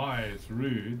know why it's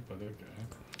rude, but okay.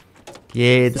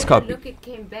 Yeah, this So car. look, it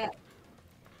came back.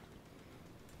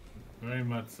 Very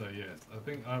much so, yes. I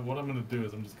think what I'm going to do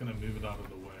is I'm just going to move it out of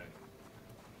the way.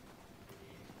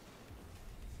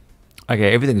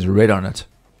 Okay, everything's red on it.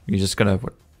 You're just gonna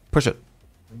push it.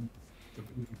 The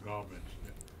piece of garbage.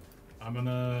 Yeah. I'm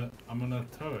gonna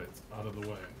tow it out of the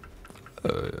way.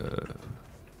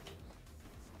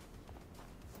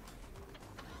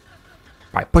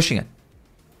 By pushing it.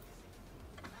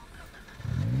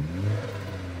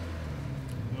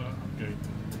 Well, I'm going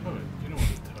to tow it. You know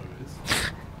what a tow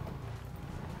is.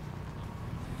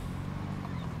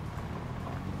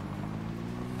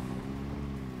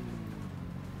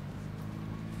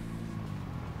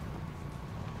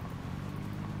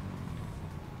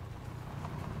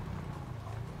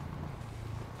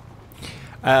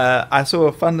 I saw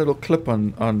a fun little clip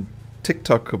on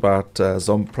TikTok about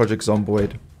Project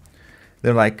Zomboid.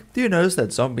 They're like, do you notice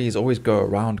that zombies always go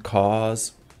around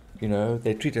cars? You know,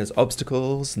 they're treated as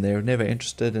obstacles, and they're never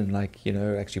interested in, like, you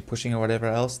know, actually pushing or whatever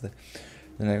else. But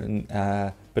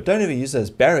don't ever use it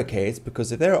as barricades,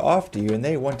 because if they're after you and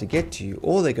they want to get to you,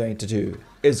 all they're going to do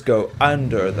is go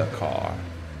under the car.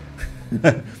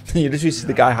 You literally see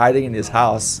the guy hiding in his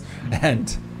house, and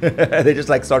they just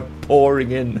like start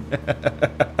pouring in.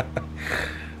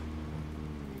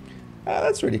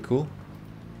 That's really cool.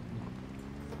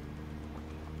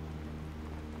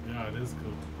 Yeah, it is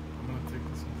cool. I'm gonna take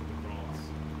this into the grass.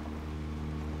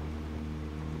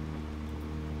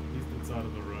 At least it's out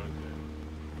of the road there.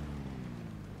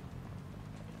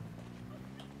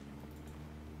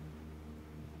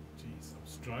 Jeez, I'm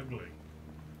struggling.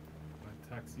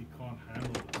 My taxi can't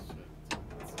handle this shit,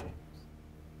 it seems.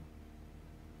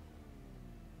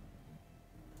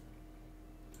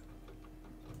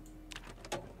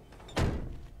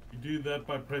 You do that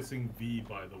by pressing V,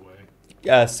 by the way.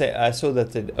 I saw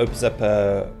that it opens up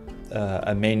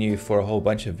a menu for a whole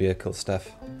bunch of vehicle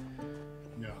stuff.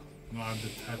 Yeah, now I'm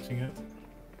detaching it.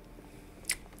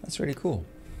 That's really cool.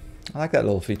 I like that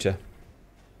little feature.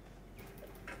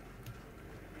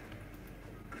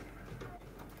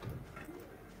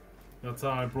 That's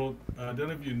how I brought. I don't know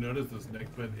if you noticed this, Nick,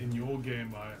 but in your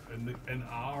game, in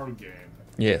our game,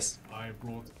 Yes. I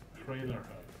brought trailer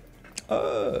hub.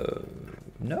 Oh,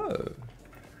 no.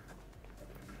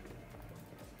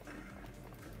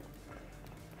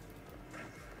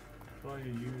 Why are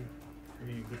you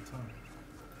having a good time?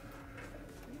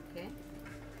 Okay.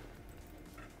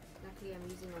 Luckily, I'm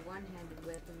using a one-handed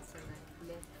weapon, so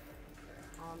my left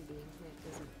arm being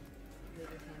hurt doesn't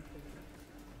really hamper me.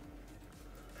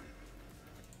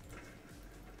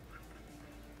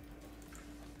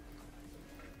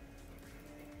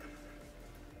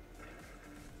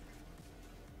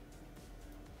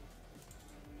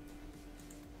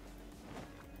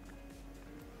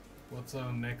 What's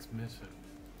our next mission?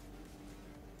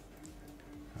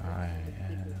 I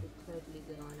Could totally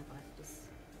go on about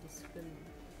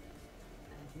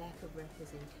lack of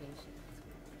representation.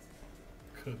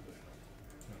 Could be.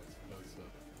 I suppose so.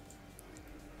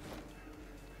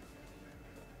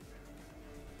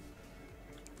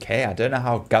 Okay, I don't know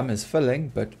how gum is filling,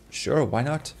 but sure, why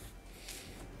not?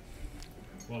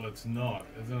 Well, it's not.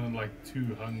 Isn't it like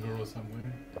too hunger or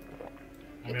something?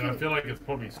 I mean, I feel like it's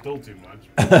probably still too much.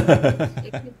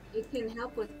 It can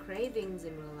help with cravings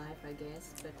in real life, I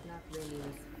guess, but not really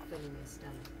with filling your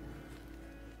stomach.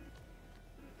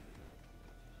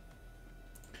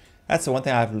 That's the one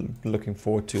thing I'm looking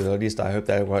forward to. At least I hope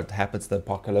that what happens to the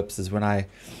apocalypse is when I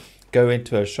go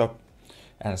into a shop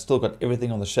and I've still got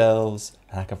everything on the shelves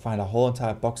and I can find a whole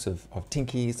entire box of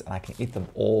Tinkies and I can eat them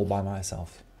all by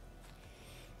myself.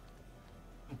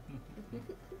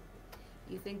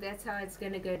 You think that's how it's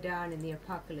going to go down in the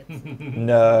apocalypse?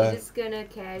 No. You're just going to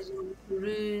casually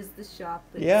peruse the shop.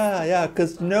 Yeah,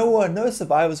 because no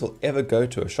survivors will ever go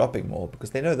to a shopping mall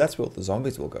because they know that's where the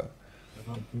zombies will go.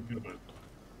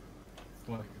 It's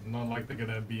like not like they're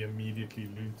gonna be immediately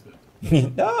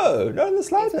looted. No, not in the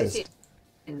slightest.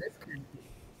 In this country.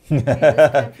 In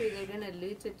this country, they're gonna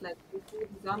loot it like before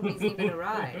the zombies even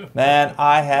arrive. Man,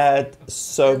 I had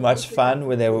so much fun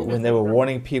when they were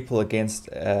warning people against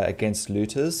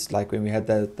looters, like when we had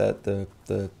the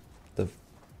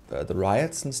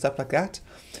riots and stuff like that.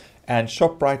 And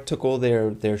ShopRite took all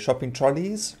their shopping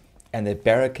trolleys and they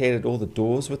barricaded all the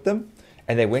doors with them,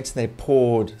 and they went and they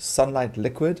poured sunlight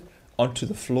liquid onto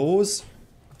the floors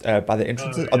by the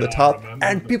entrances on the tile,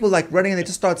 and people like running and they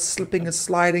just start slipping and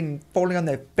sliding, falling on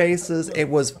their faces. It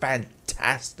was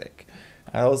fantastic.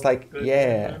 I was like,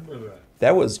 yeah,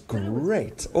 that was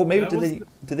great. Or maybe did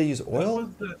they use oil?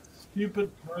 That was that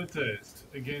stupid protest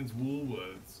against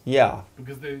Woolworths. Yeah.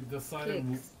 Because they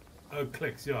decided.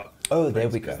 Clicks, yeah. Oh, there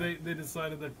we go. Because they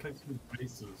decided that Clicks was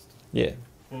racist. Yeah.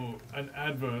 For an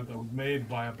advert that was made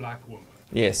by a black woman.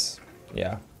 Yes.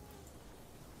 Yeah.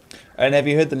 And have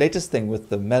you heard the latest thing with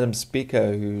the Madam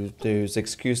Speaker who's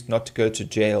excused not to go to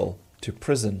jail, to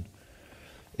prison,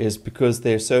 is because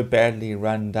they're so badly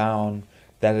run down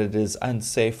that it is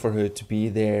unsafe for her to be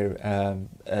there,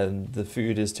 and the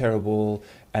food is terrible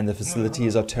and the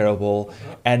facilities are terrible.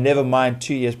 And never mind,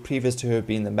 2 years previous to her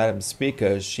being the Madam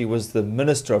Speaker, she was the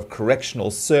Minister of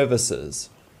Correctional Services.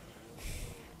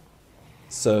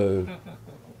 So,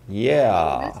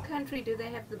 yeah. In this country, do they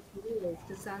have the balls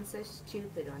to sound so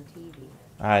stupid on TV?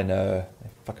 I know.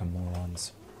 They're fucking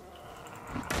morons.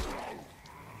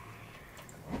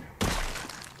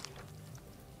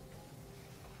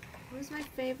 What was my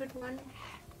favorite one?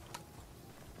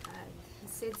 He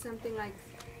said something like,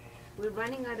 we're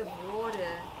running out of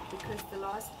water because the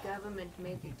last government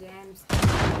made the dams.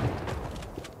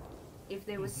 If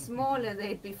they were smaller,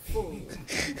 they'd be full.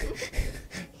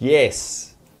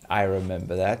 Yes, I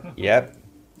remember that. Yep.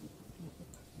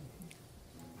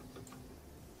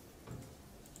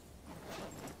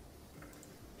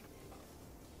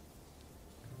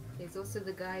 There's also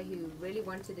the guy who really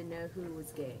wanted to know who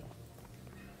was gay.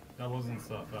 That wasn't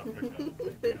South Africa.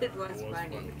 It was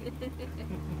funny.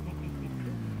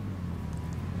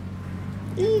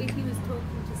 I think he was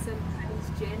talking to some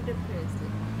transgender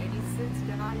person, and he sits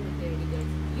down with her and he goes,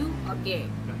 "You are gay."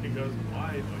 And he goes,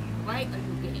 "Why are you? Why are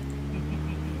you gay?"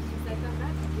 She's like, "I'm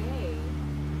not gay."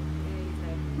 And he's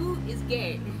like, "Who is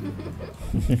gay?"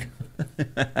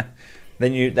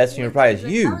 Then that's your reply is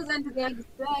you. I was under the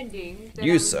understanding that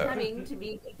You, I was sir. coming to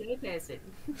be a gay person.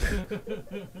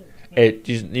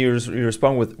 You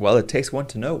respond with, well, it takes one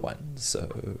to know one, so...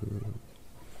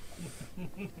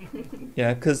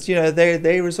 Yeah, because,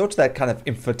 they resort to that kind of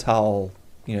infantile,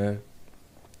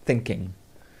 thinking.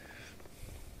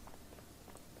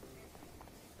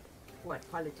 What,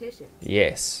 politicians?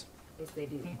 Yes. Yes, they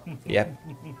do. Yep.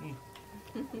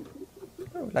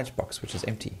 Oh, lunchbox, which is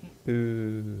empty.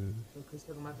 Boo. Focus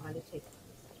on my politics.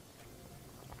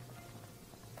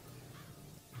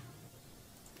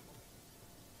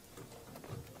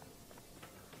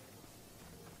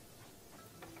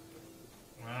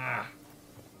 Ah.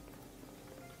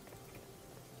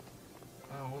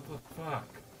 Oh, what the fuck?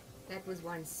 That was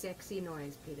one sexy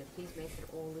noise, Peter. Please make it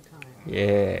all the time.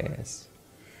 Yes.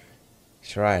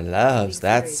 Shirai loves Big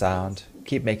that serious sound.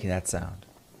 Keep making that sound.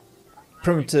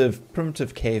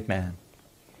 Primitive caveman.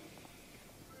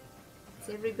 It's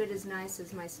every bit as nice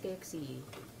as my Skeksis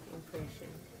impression.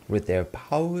 With their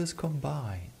powers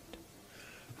combined.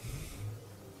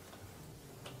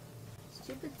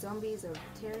 Stupid zombies are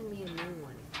tearing me a new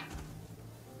one.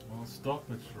 Well, stop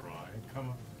it, Shirai.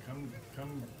 Come,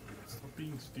 stop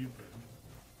being stupid.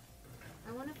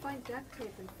 I want to find duct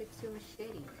tape and fix your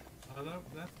machete.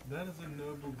 That is a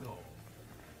noble goal.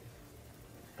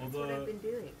 That's what I've been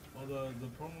doing. Although the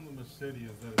problem with the machete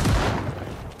is that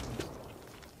it's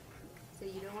So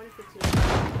you don't want to fix your I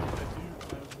machete?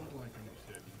 would like a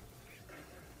machete.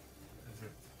 Is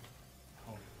it?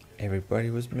 Oh, Everybody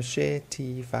was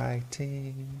machete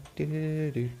fighting. Do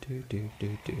do do do do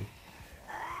do do.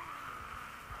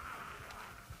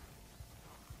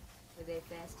 Are they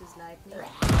fast as lightning?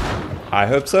 I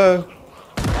hope so.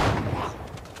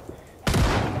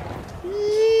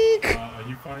 are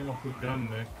you firing off the gun,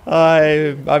 Nick?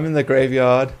 I'm in the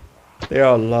graveyard. There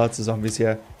are lots of zombies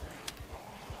here.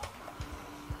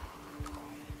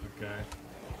 Okay.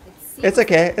 It's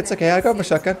okay. It's okay. I got my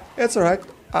shotgun. It's all right.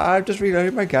 I've just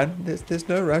reloaded my gun. There's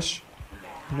no rush.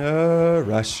 No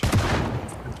rush.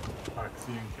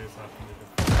 Taxi in case I have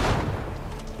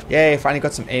to. Yay! Finally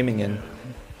got some aiming in.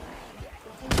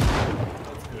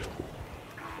 That's good.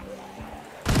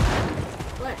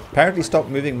 What? Apparently, stop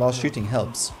moving while shooting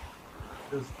helps.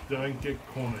 Just don't get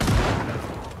cornered.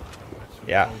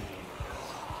 Yeah.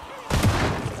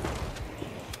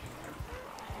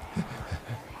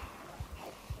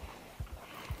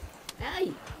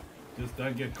 Hey! Just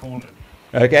don't get cornered.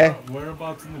 Okay.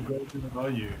 Whereabouts in the graveyard are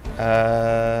you?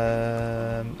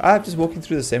 I'm just walking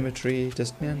through the cemetery.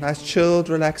 Just nice, chilled,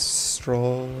 relaxed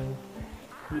stroll.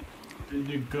 Did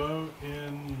you go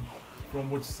in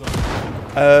from which side?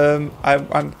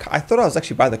 I thought I was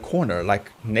actually by the corner,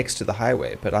 like next to the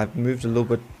highway, but I've moved a little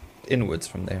bit inwards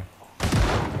from there.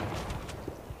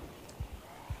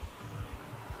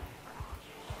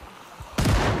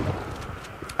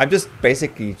 I'm just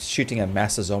basically shooting at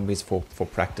mass of zombies for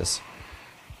practice.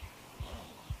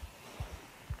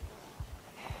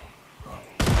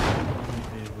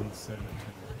 Haven Cemetery.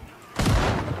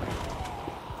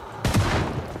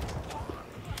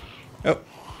 Oh,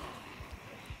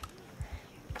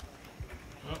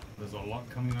 Oh, there's a lot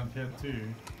coming up here too.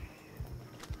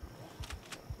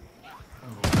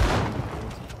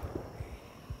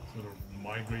 Sort of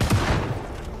migrate.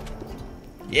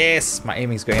 yes, my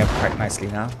aiming's going up quite nicely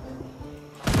now.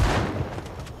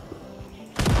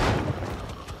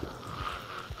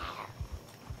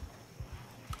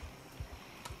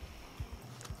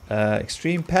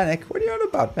 Extreme panic. What are you on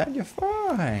about, man? You're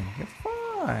fine. You're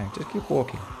fine. Just keep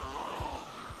walking.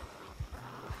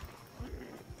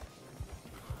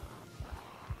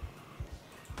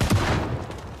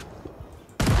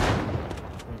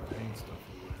 Paint stuff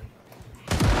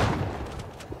away.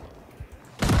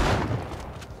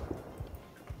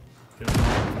 Get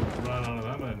run out of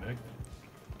ammo, Nick.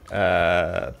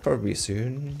 Probably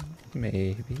soon.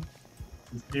 Maybe.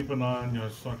 Just keep an eye on your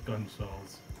shotgun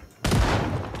shells.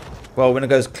 Well, when it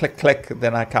goes click click,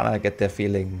 then I kind of get the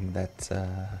feeling that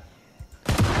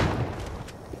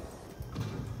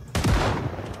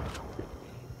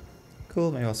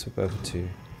cool. Maybe I'll swap over to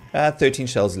 13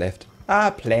 shells left.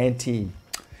 Plenty.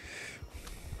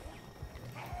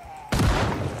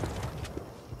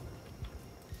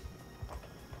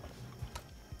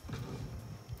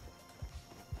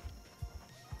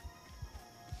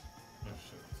 Oh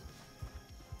shit.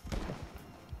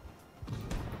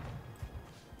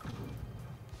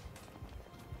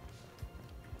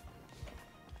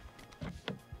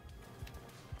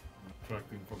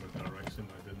 Tracking from a direction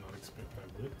I did not expect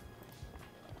I would.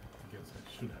 I guess I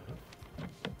should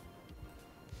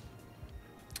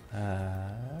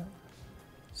have.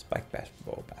 Spike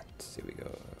basketball bats. Here we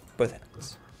go. Both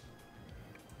hands.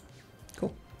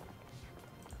 Cool.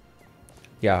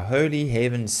 Yeah, Holy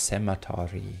Haven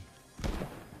Cemetery.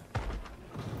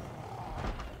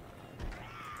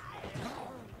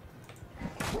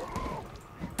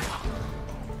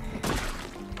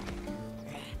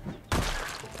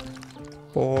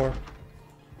 Four.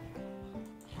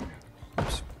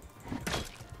 Oops.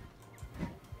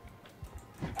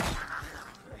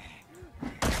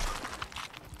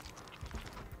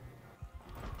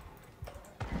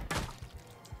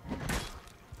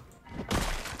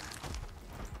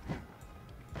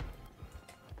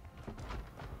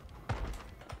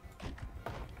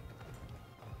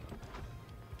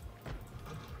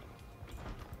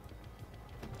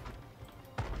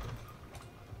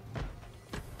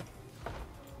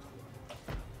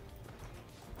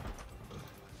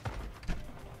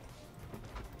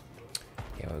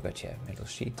 we got here? Metal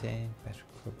sheeting, battery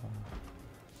crowbar.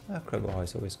 Oh, crowbar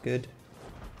is always good.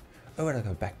 Oh, where'd I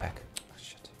go? Backpack. Oh,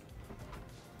 shit.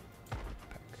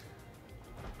 Backpack.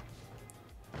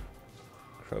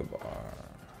 Crowbar.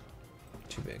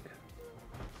 Too big.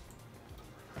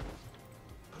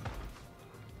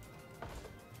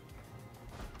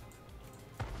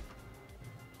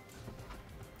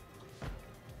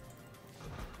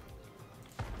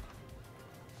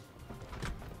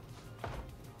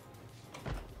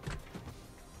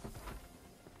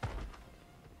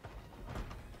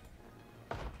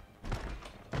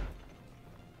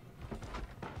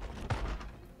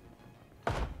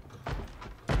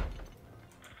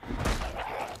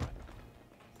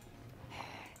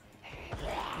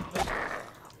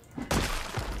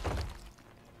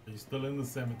 Are you still in the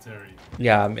cemetery?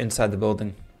 Yeah, I'm inside the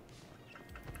building.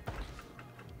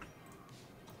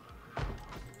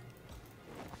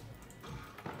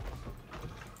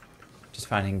 Just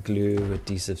finding glue,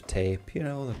 adhesive tape, you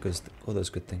know, all those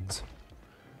good things.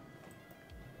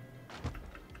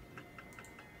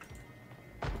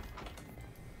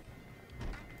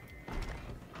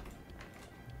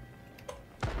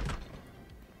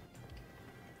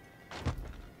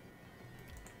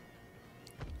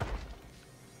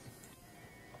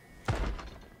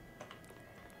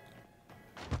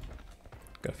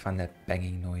 Gotta find that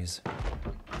banging noise.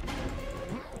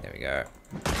 There we go.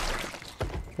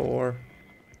 4.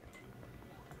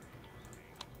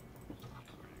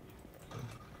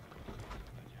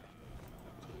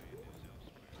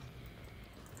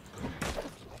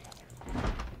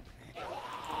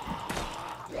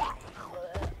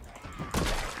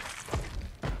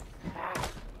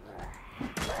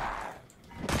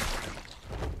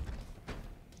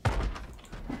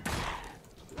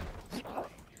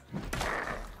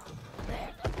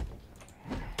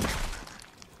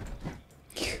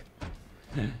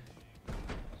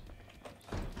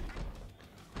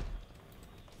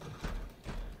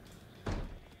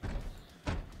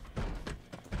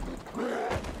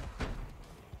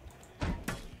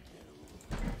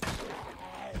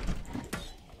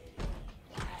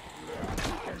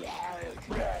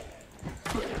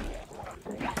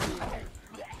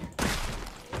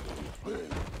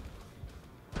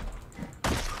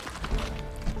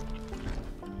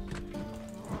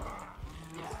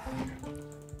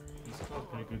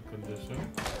 Good condition.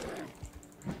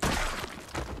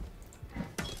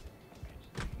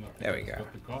 No, There we it's go.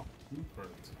 got the cop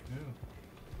blueprint.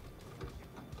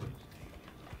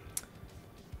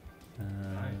 Yeah.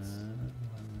 Nice.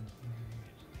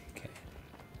 Okay.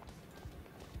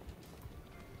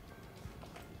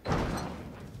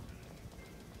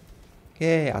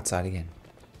 Yay, outside again.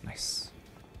 Nice.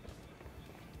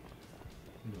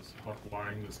 I'm just hot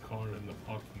wiring this car in the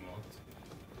parking lot.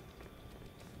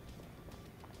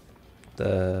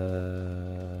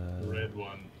 The red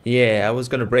one. Yeah, I was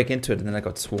gonna break into it and then I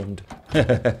got swarmed.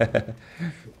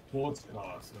 Sports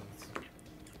car, so it's gonna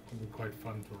be quite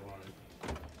fun to ride.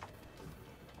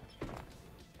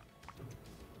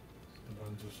 A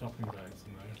bunch of shopping bags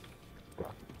in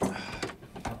there.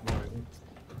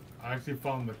 I actually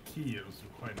found the key, it was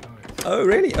quite nice. Oh,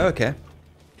 really? Oh, okay.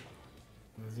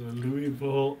 There's a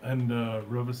Louisville and a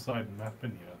Riverside map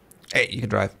in here. Hey, you can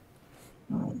drive.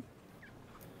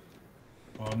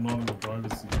 Oh, I'm not in the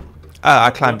driver's seat. Ah,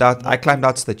 I climbed out. I climbed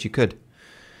out so that you could.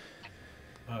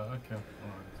 Okay,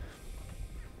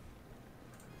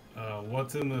 alright.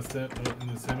 What's in the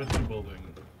cemetery building?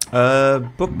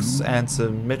 Books and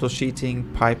some metal sheeting,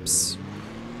 pipes.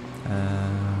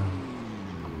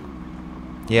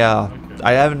 Yeah, Okay.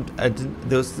 I haven't.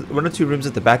 There was 1 or 2 rooms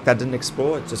at the back that I didn't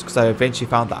explore, just because I eventually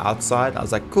found the outside. I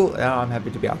was like, cool. Yeah, I'm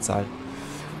happy to be outside.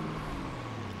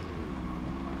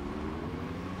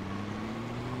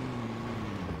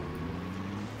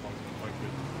 Quite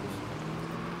good.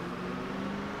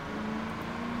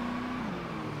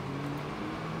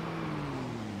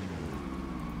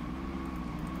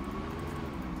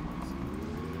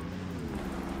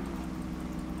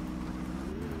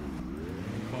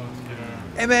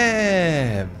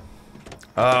 MM!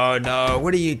 Oh no,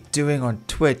 what are you doing on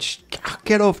Twitch?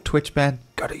 Get off Twitch, man.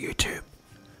 Go to YouTube.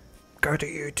 Go to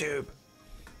YouTube.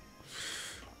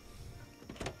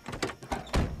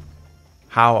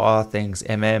 How are things,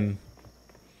 MM?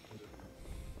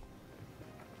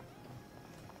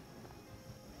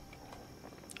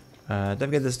 Don't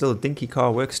forget this little dinky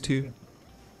car works too.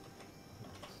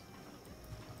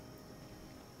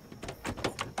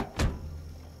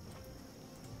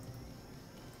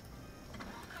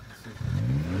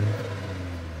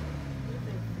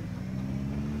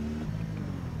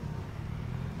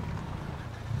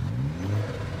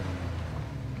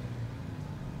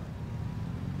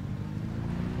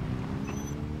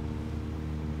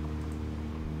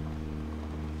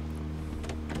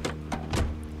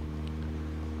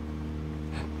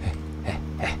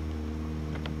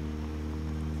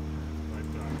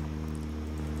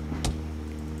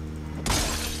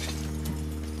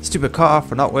 Stupid car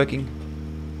for not working.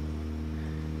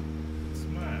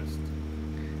 Smashed.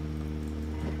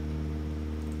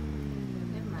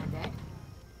 Never mind that.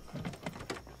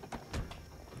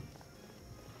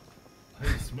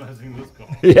 I'm smashing this car.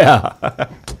 Yeah.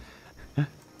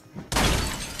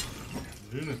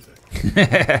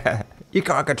 Lunatic. You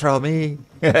can't control me.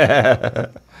 Like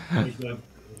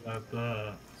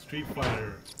that Street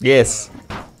Fighter. Yes.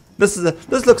 This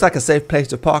looks like a safe place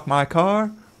to park my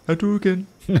car. Hadouken.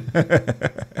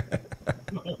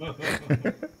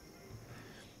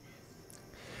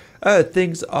 Oh,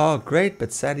 things are great,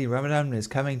 but sadly Ramadan is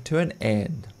coming to an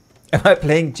end. Am I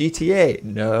playing GTA?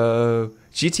 No.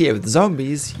 GTA with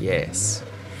zombies? Yes.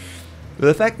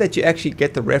 The fact that you actually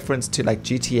get the reference to like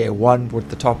GTA 1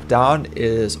 with the top down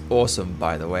is awesome,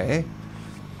 by the way.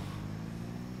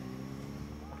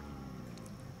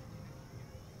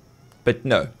 But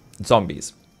no,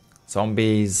 zombies.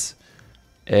 Zombies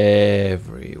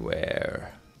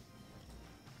everywhere.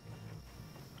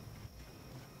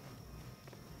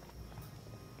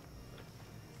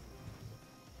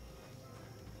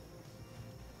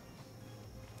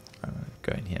 I'm gonna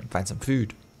go in here and find some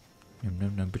food.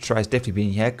 No, Butcher is definitely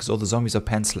being here because all the zombies are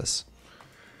pantsless.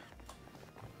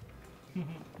 Yep.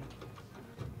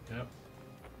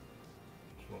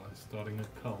 Well, I'm starting a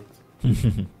cult.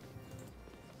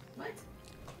 What?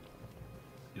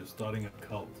 You're starting a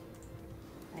cult.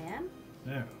 I am?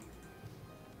 Yeah.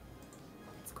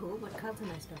 It's cool. What cult am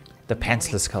I starting? The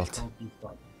pantsless cult. Cult you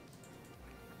start.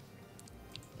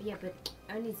 Yeah, but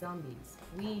only zombies.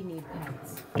 We need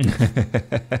pants.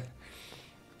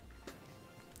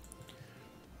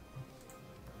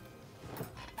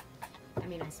 I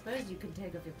mean, I suppose you can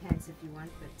take off your pants if you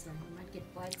want, but you might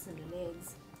get bites on your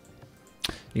legs.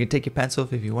 You can take your pants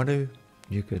off if you want to.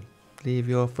 You could leave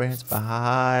your friends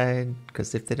behind.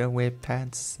 Because if they don't wear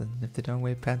pants, and if they don't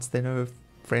wear pants, they're no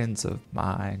friends of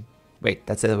mine. Wait,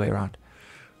 that's the other way around.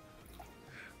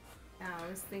 Oh, I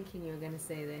was thinking you were going to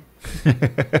say that.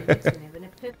 I'm actually having a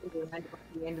epiphany right at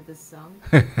the end of this song.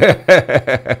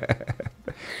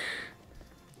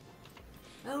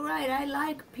 Oh, right, I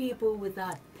like people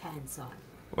without pants on.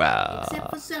 Well, Except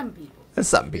for some people.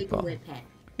 some They people. can wear pants.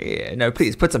 Yeah, no,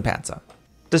 please put some pants on.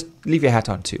 Just leave your hat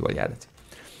on too while you're at it.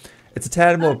 It's a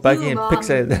tad more buggy and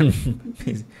pixelated than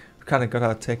we kind of got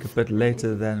our take a bit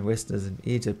later than Westerners in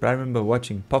Egypt. But I remember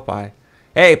watching Popeye.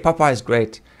 Hey, Popeye's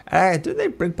great. Do they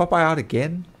bring Popeye out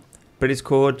again? But it's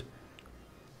called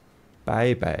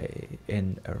Bye Bye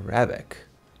in Arabic.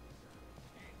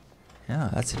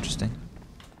 Yeah, that's interesting.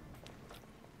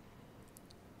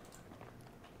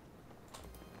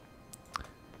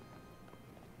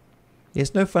 Yeah,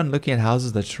 it's no fun looking at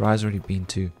houses that Shirai's already been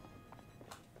to.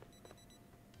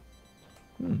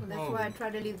 Well, that's why I try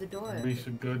to leave the door open. We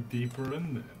should go deeper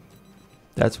in then.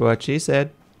 That's what she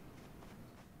said.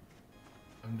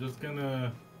 I'm just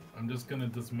gonna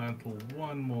dismantle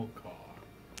one more car.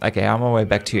 Okay, I'm on my way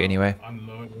back to you anyway.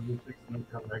 Unload everything we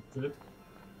collected,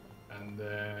 and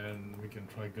then we can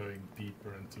try going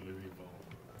deeper into Louisville.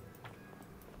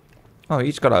 Oh,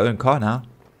 each got our own car now.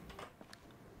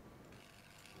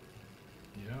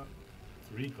 Yeah,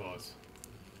 3 cars.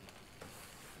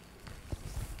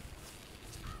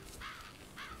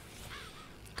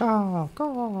 Go.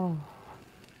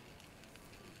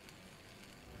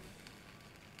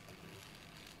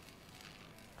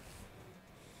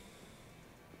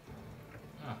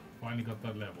 Ah, finally got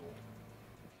that level.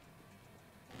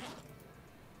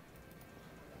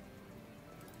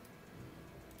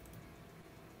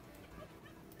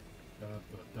 The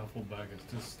duffel bag is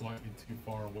just slightly too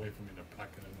far away for me to pack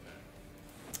it in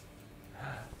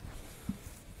there.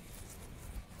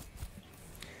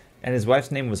 And his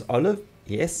wife's name was Olive?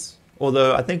 Yes.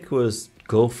 Although I think it was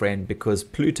girlfriend because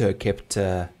Pluto kept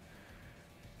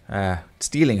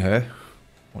stealing her.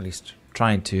 Or at least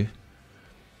trying to.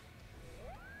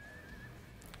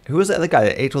 Who was the other guy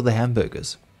that ate all the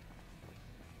hamburgers?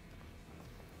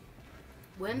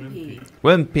 Wimpy.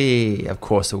 Wimpy. Of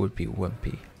course it would be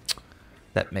Wimpy.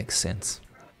 That makes sense.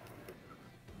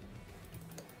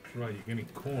 Right, you're getting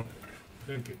cornered.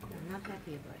 Don't get cornered. I'm not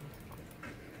happy about it.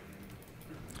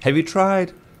 Have you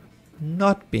tried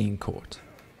not being caught?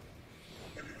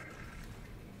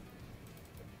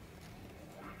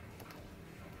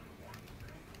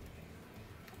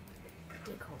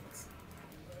 Dickholes.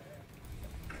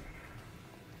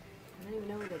 I don't even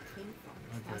know where they came from.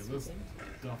 Okay, House this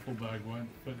weekend. duffel bag won't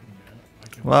fit in here. I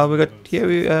can Well, we put got those-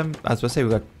 here. I was about to say we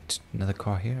got another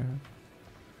car here.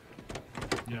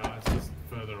 Yeah, it's just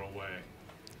further away.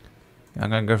 I'm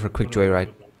gonna go for a quick Put it on joyride.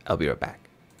 the back. I'll be right back.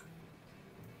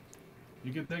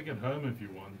 You can take it home if you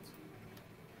want.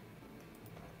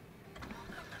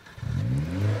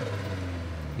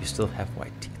 You still have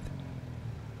white teeth.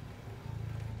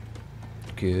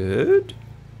 Good.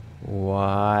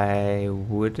 Why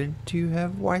wouldn't you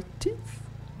have white teeth?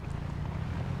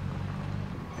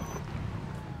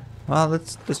 Well,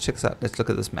 let's check this out. Let's look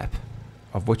at this map,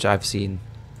 of which I've seen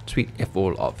sweet F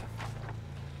all of.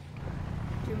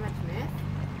 Too much meth?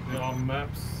 There are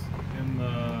maps in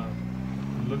the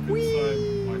look inside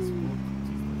my sport.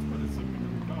 What is it?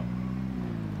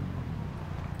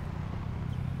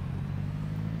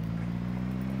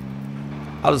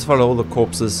 I'll just follow all the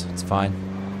corpses. It's fine.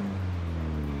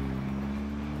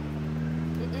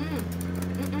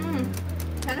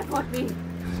 Teleport me.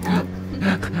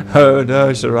 Oh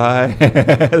no, Shirai.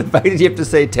 The fact that you have to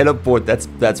say teleport,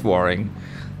 that's worrying.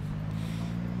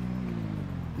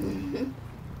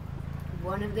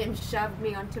 One of them shoved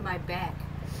me onto my back.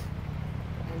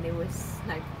 And there was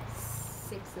like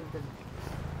 6 of them.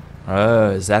 Oh,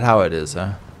 is that how it is,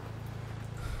 huh?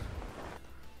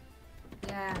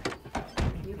 Yeah.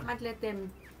 You can't let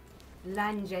them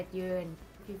lunge at you, and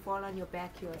if you fall on your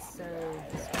back, you are so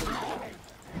screwed.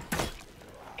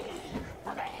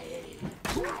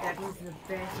 That was the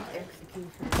best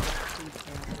execution of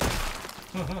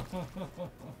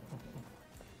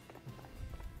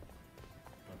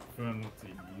I prefer not to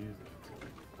use it.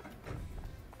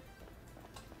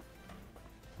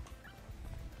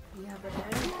 Yeah, but I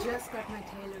only just got my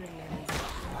tailoring levels.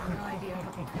 I have no idea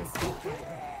how to test it.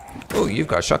 Oh, you've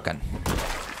got a shotgun.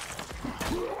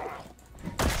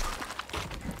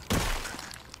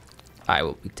 I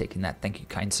will be taking that. Thank you,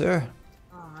 kind sir.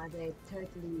 Oh, they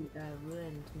totally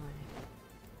ruined my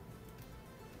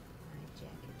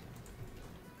jacket.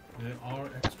 There are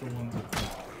extra ones at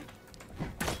home.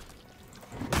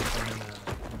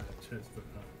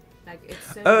 Like,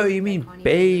 it's so Oh, good you they mean can't even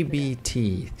baby look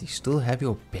teeth. You still have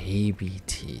your baby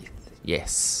teeth. Did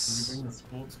Yes. you bring the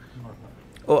sports?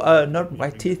 Oh, not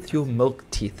white teeth, your milk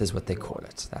teeth is what they call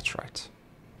it. That's right.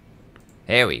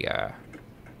 There we go.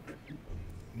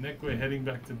 Nick, we're heading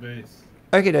back to base.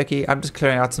 Okie dokie, I'm just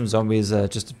clearing out some zombies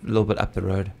just a little bit up the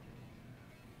road.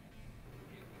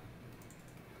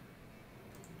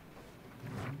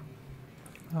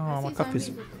 at. Oh, I my see coffee's...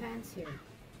 zombies with pants here.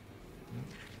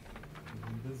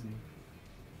 I'm busy.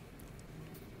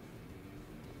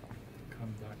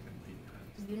 Come back and beat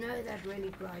that. You know that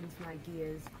really grinds my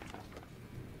gears.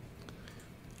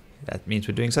 That means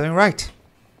we're doing something right.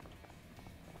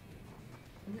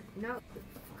 No, it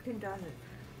fucking doesn't.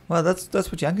 Well, that's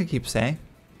what Yanka keeps saying.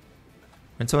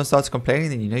 When someone starts complaining,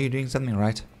 then you know you're doing something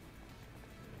right.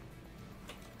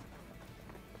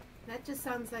 That just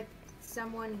sounds like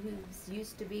someone who's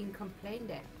used to being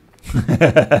complained at.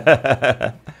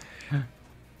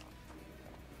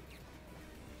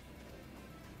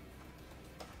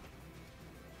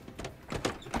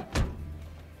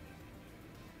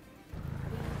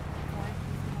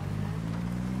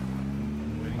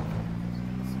 I'm waiting for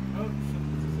this. Oh, shit,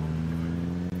 this is on.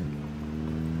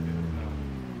 Get it now.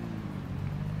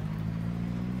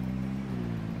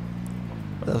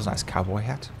 Well, that was a nice cowboy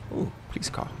hat. Ooh, police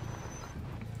car.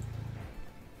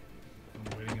 I'm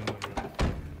waiting on the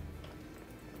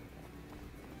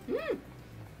road.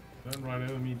 Don't ride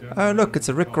over me, don't Oh, ride look, over it's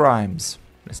a me. Rick Oh, Grimes.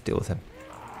 Let's deal with him.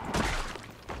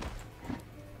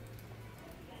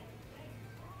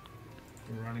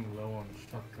 We're running low on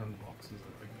shotgun boxes,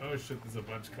 I think. Oh shit, there's a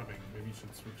bunch coming. Maybe you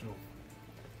should switch off.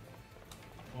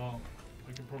 Well,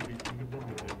 we can probably do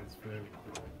this fairly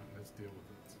quick. Let's deal with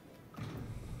it.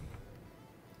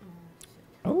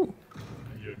 Oh,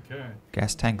 Are you okay?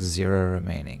 gas tank 0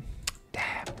 remaining.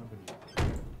 Damn. Nobody. No,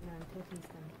 I'm taking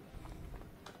some.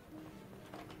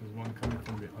 There's one coming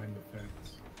from behind the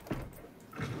fence.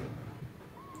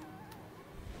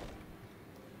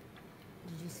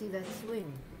 Did you see that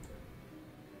swing?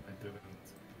 I didn't.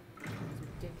 It's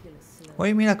ridiculous slow. What do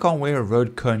you mean I can't wear a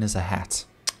road cone as a hat?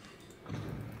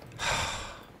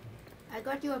 I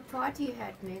got you a party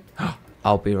hat, Nick.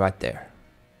 I'll be right there.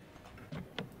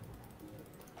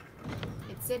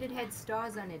 It said it had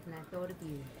stars on it, and I thought of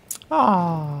you.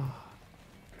 Ah.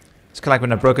 It's kind of like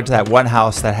when I broke into that one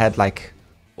house that had like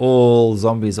all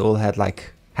zombies all had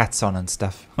like hats on and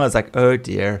stuff. I was like, oh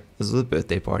dear, this was a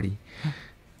birthday party.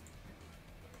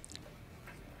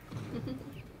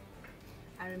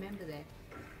 I remember that.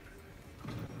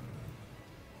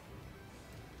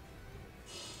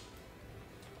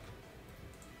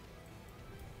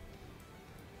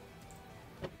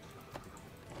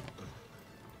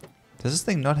 Does this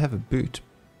thing not have a boot?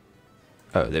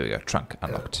 Oh, there we go. Trunk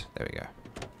unlocked. There we go.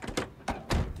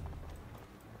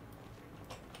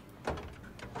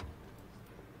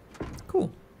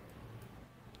 Cool.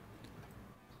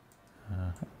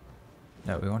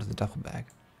 No, we wanted the duffel bag.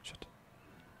 Shit.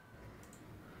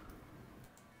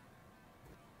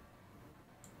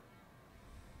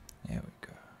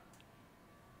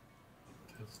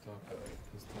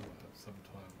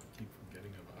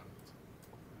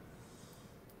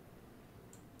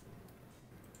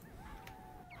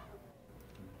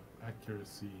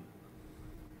 accuracy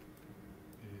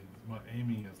is my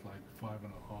aiming is like 5.5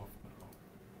 now.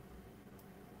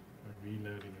 My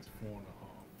reloading is 4.5.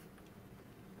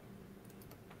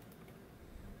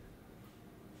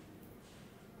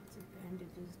 Some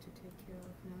bandages to take care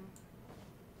of now.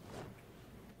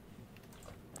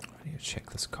 I need to check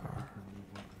this car.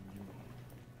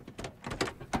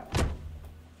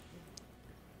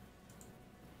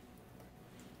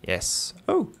 Yes.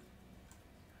 Oh.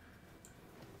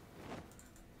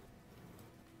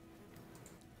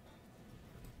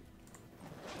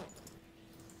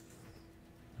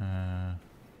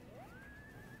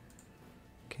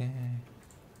 Okay.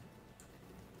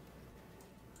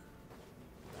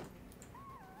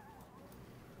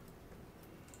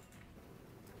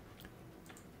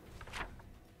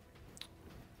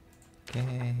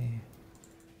 Okay.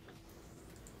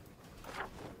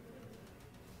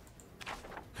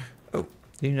 Oh,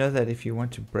 do you know that if you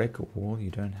want to break a wall, you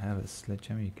don't have a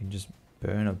sledgehammer, you can just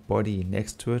burn a body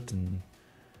next to it and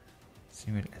see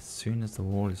it as soon as the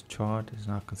wall is charred, it's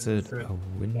now considered a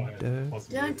window.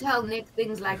 Don't tell Nick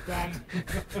things like that.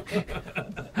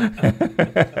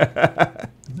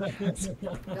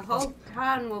 The whole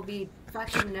town will be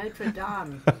fucking Notre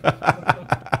Dame.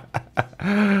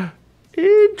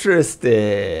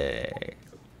 Interesting.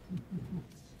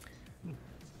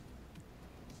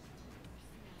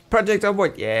 Project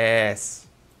Zomboid, yes.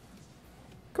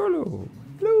 Cool.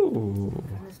 Blue.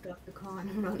 I'm gonna stop the car and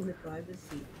I'm on the driver's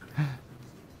seat.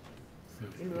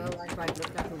 In real life, I'd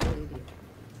look like a real idiot.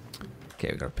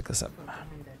 Okay, we gotta pick this up. From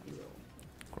behind that wheel.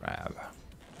 Grab.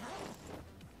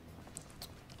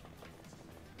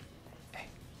 Hey.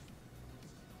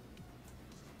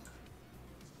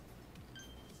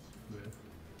 Left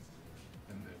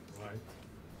and then right.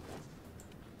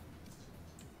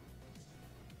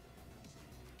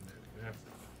 And then left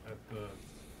at the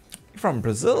From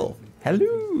Brazil.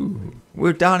 Hello.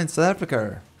 We're down in South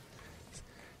Africa.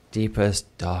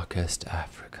 Deepest, darkest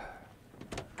Africa.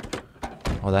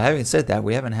 Although having said that,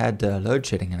 we haven't had load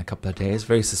shedding in a couple of days.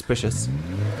 Very suspicious.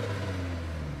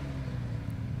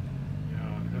 yeah,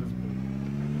 it has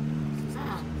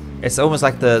been. It's almost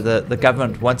like the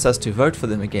government wants us to vote for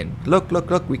them again. Look, look,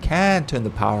 look, we can turn the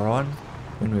power on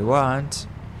when we want.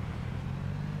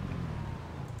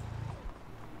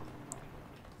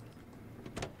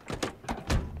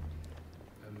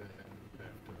 And then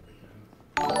left again.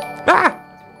 Ah!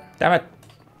 Damn it.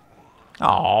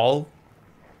 Oh.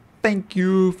 Thank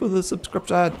you for the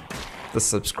subscription. The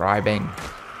subscribing.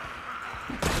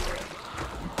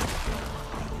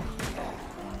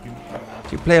 Do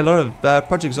you play a lot of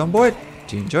Project Zomboid?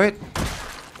 Do you enjoy it?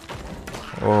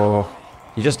 Or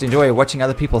you just enjoy watching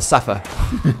other people suffer?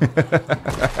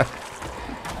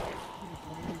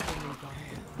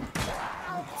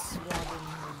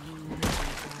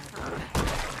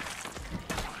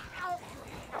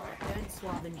 Don't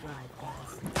swab and drive,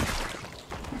 guys.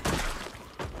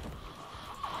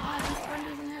 Oh, this one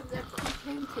doesn't have that cool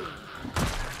painting.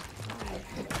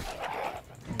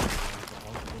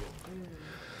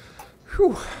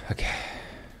 Whew. Okay.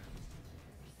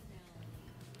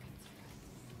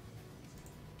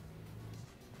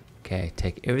 Okay,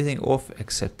 take everything off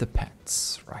except the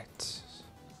pants. Right.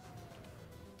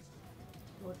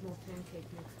 What more pancake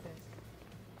you expect?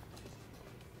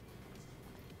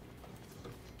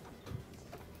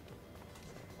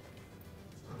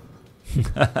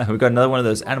 We got another one of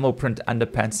those animal print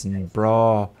underpants and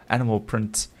bra, animal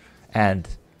print, and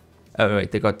oh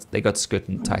wait, they got skirt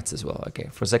and tights as well. Okay,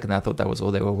 for a second I thought that was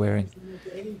all they were wearing.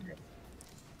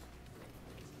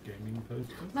 Gaming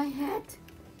poster? My hat!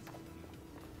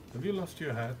 Have you lost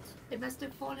your hat? It must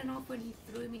have fallen off when he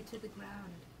threw me to the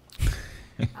ground.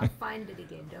 I'll find it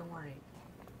again, don't worry.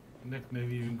 Nick never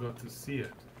even got to see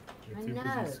it. You're I too know.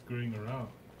 busy screwing around.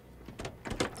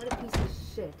 What a piece of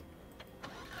shit.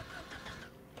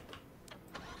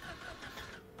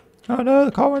 Oh no,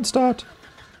 the car won't start.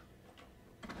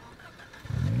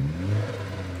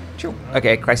 Choo.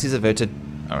 Okay, crisis averted.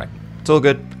 Alright, it's all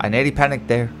good. I nearly panicked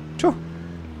there. Choo.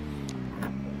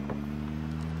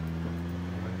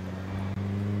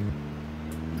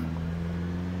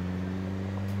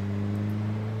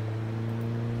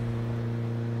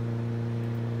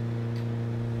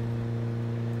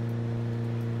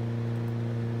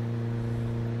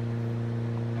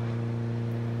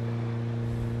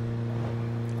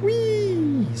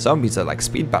 Whee! Zombies are like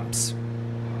speed bumps.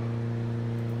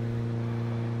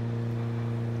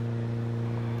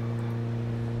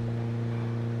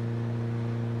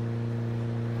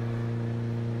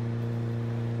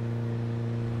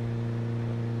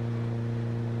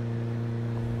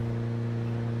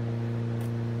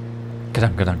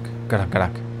 Gadunk, gadunk, gadunk,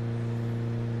 gadunk.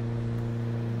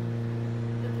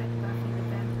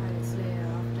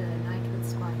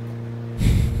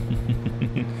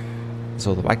 There's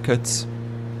all the white coats.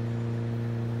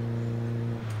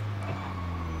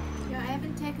 Yeah, I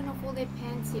haven't taken off all their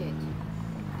pants yet.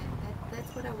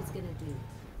 That's what I was gonna do.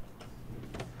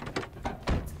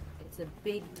 It's a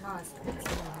big task that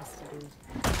someone has to do.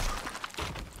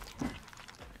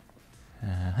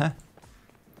 Uh-huh.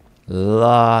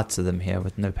 Lots of them here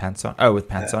with no pants on. Oh, with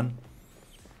pants on.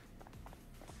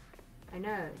 I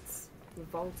know, it's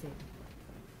revolting.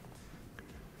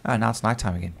 Oh, now it's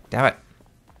nighttime again. Damn it.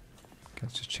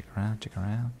 Let's just check around, check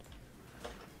around.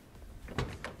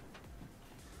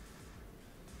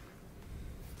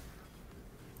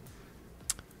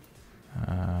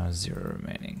 Zero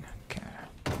remaining. Okay.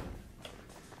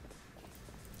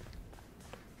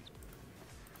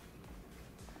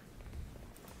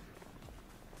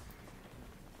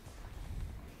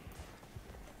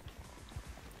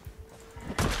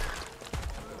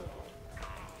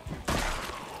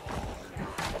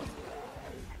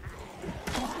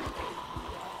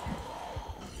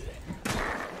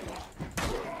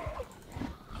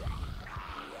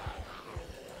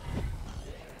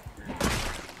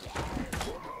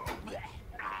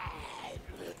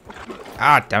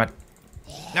 Ah, damn it.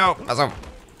 No, also.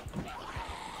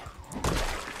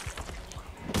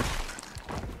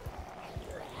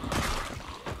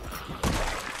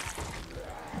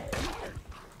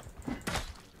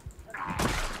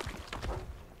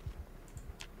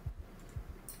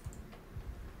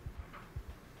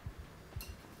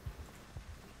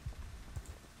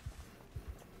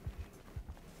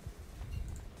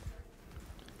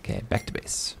 Okay, back to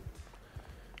base.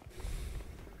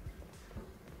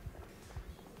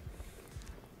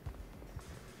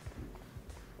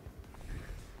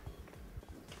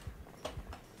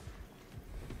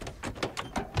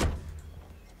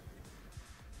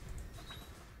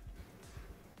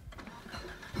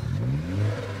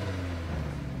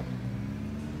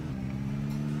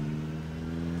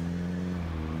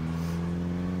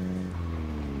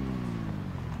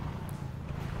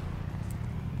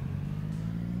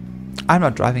 I'm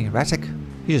not driving erratic.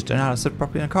 You just don't know how to sit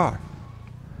properly in a car.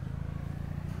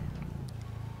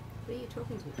 Who are you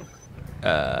talking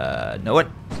to? Know it.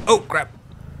 Oh, crap.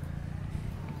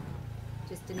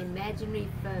 Just an imaginary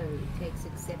foe who takes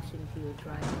exception to your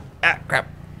driving. Ah, crap.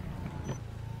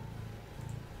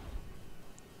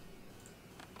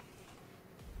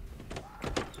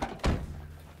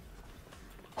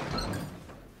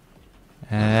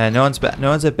 No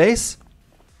one's at base?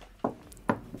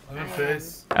 I'm at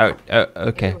base. Oh,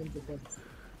 okay. Everyone's a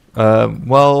bit-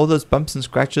 Well, all those bumps and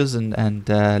scratches and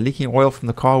leaking oil from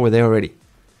the car were there already.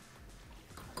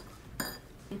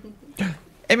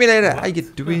 Emulator, how you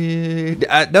doing?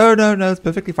 No, it's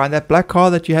perfectly fine. That black car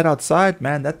that you had outside,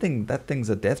 man, that thing's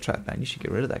a death trap, man. You should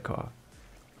get rid of that car.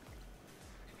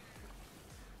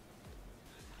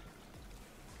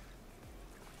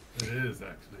 It is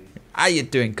actually. How you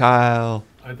doing, Kyle?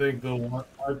 I think the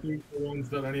ones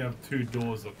that only have 2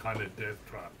 doors are kind of death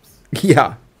traps.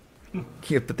 Yeah.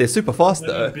 Yeah, but they're super fast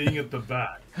Instead though. of being at the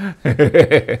back.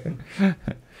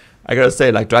 I gotta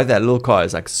say, like, drive that little car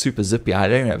is like super zippy. I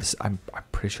don't have. I'm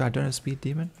pretty sure I don't have speed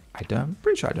demon. I'm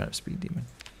pretty sure I don't have speed demon.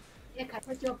 Nick, I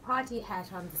put your party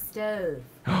hat on the stove.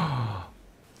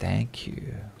 Thank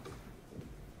you.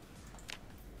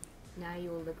 Now you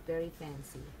will look very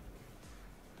fancy.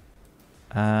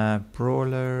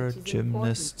 Brawler, Which is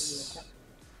important to gymnast, you.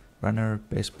 runner,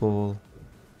 baseball,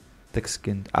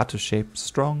 thick-skinned, out of shape,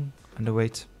 strong,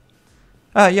 underweight.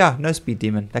 Yeah, no speed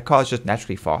demon. That car is just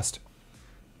naturally fast.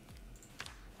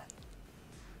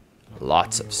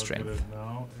 Lots of strength.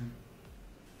 Now.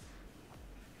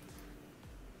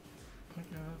 Okay,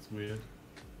 that's weird.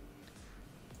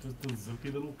 Just a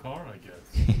zippy little car, I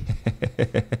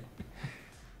guess.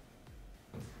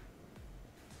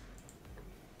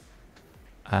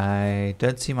 I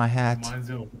don't see my hat. Mine's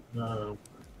no.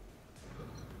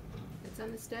 It's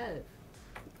on the stove,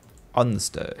 On the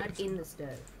stove, not in the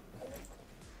stove.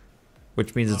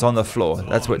 which means it's on the floor.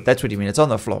 That's what you mean. It's on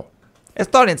the floor.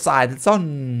 It's not inside. It's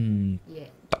on. Yeah.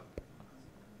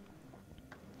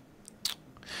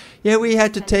 Yeah, we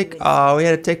had to take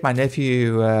my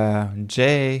nephew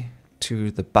Jay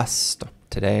to the bus stop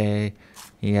today.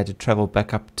 He had to travel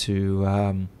back up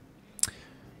to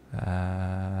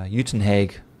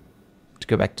Utenhage to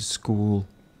go back to school.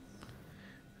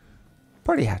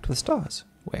 Party hat with stars.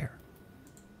 Where?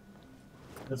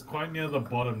 It's quite near the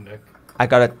bottom, Nick. I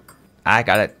got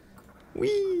it.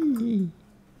 Whee!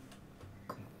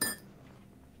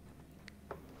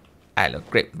 I look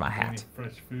great with my Any hat.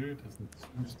 fresh food? Is the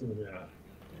stew still there?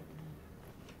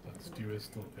 That stew is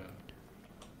still there.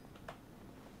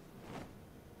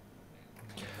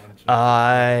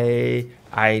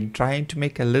 I'm trying to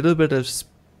make a little bit of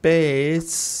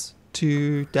space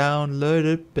to download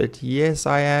it, but yes,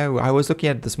 I am. I was looking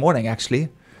at it this morning actually.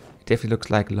 It definitely looks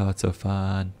like lots of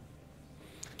fun.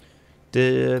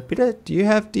 Peter, do you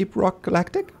have Deep Rock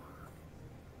Galactic?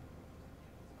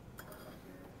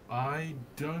 I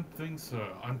don't think so.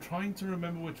 I'm trying to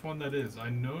remember which one that is. I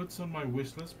know it's on my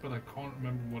wish list, but I can't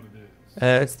remember what it is.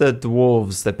 It's the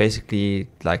dwarves that basically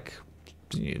like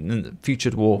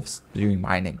future dwarves doing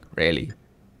mining, really.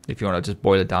 If you want to just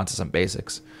boil it down to some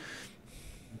basics.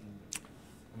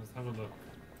 Let's have a look.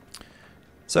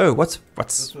 So what's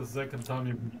That's the second time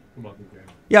you've been talking about the game.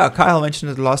 Yeah, Kyle mentioned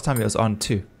it the last time he was on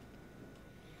too.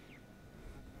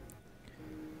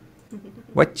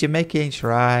 What you making,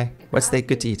 Shirai? What's there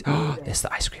good to eat? Oh, there's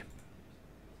the ice cream.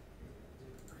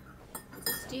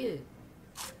 Stew.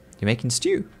 You're making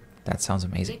stew? That sounds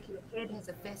amazing. Nick, your head has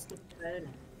a festive tone.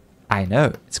 I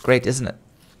know. It's great, isn't it?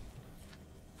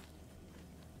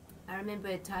 I remember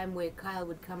a time where Kyle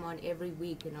would come on every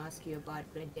week and ask you about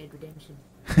Red Dead Redemption.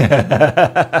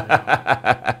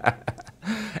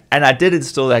 And I did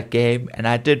install that game, and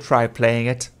I did try playing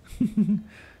it. And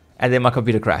then my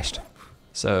computer crashed.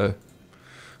 So...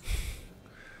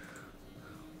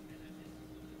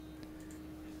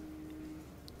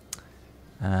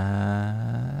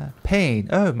 pain.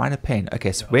 Oh, minor pain.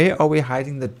 Okay, so where are we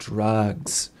hiding the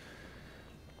drugs?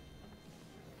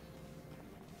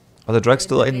 Are the drugs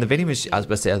still in the vending machine? I was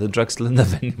about to say, are the drugs still in the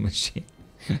vending machine?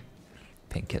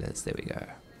 Painkillers, there we go.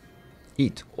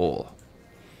 Eat all.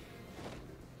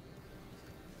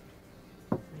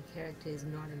 My character is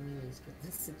not amused with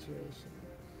this situation.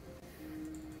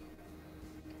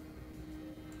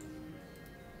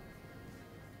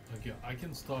 Okay, I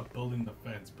can start building the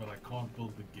fence, but I can't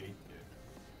build the gate yet.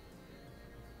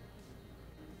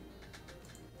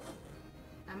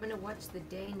 I'm gonna watch the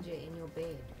danger in your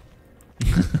bed.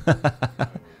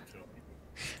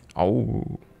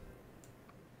 Oh.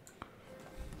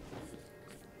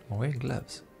 I'm wearing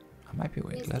gloves. I might be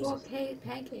wearing Yes, gloves. your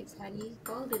pancakes, honey.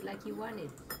 Folded like you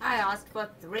wanted. I asked for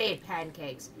 3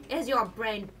 pancakes. Is your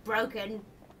brain broken?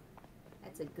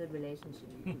 That's a good relationship.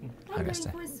 I'm going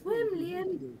understand. for a swim,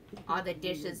 Liam. Are the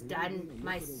dishes done?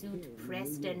 My suit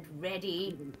pressed and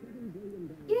ready?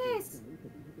 Yes.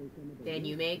 Then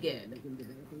you may go.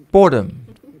 Boredom.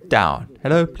 Down.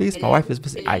 Hello, please. My wife is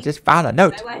busy. I just found a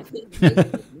note. My wife is busy.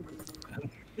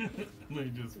 I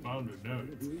just found a note.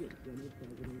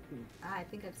 I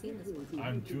think I've seen this one.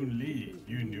 I'm Jun Lee.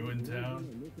 You new in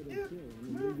town? Yeah,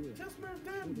 just moved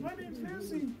in. My name's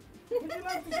Lucy. Would you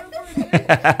like to go for a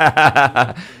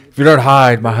date? If you don't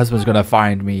hide, my husband's gonna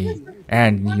find me,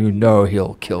 and you know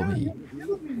he'll kill me.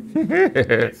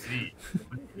 I see.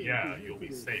 Yeah, you'll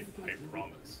be safe, I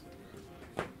promise.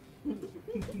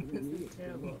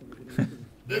 Terrible.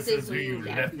 This is who you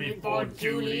left me for,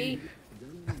 Julie.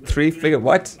 3-figure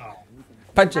what? Oh,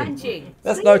 Punching. Punching.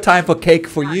 There's no time for cake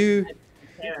for you.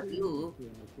 Care of you.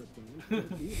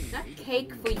 Not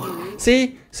cake for you.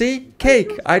 See?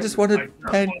 Cake. I just wanted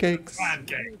pancakes.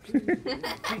 Pancakes.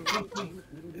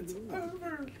 It's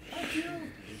over. Adieu.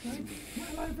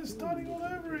 My life is starting all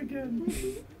over again.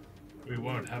 We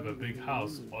won't have a big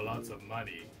house or lots of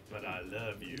money, but I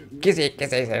love you. Kissy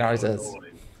noises.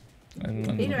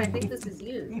 Peter, I think this is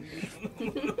you.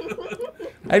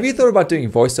 Have you thought about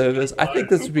doing voiceovers? I think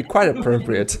this would be quite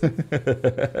appropriate.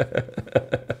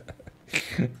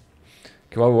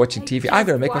 While we're watching TV, I'm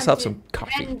gonna make myself some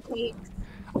coffee.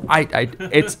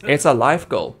 Pancakes. It's a life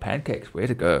goal. Pancakes, way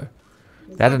to go.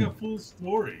 It's That like and a full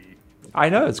story. I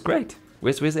know it's great.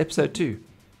 Where's episode 2?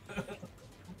 I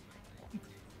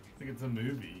think it's a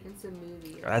movie. It's a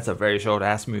movie. That's a very short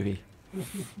ass movie.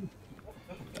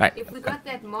 Right. If we got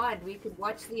that mod, we could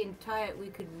watch the entire. We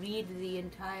could read the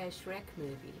entire Shrek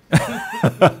movie.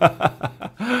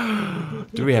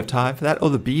 Do we have time for that? Oh,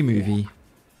 the B movie.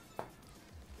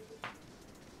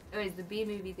 Oh, is the B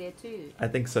movie there too? I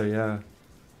think so, yeah.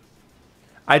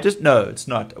 No, it's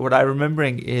not. What I'm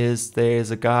remembering is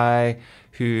there's a guy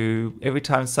who, every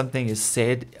time something is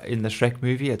said in the Shrek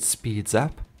movie, it speeds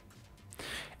up.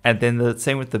 And then the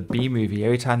same with the B movie.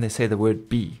 Every time they say the word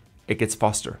B, it gets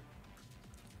faster.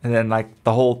 And then like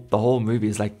the whole movie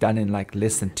is like done in like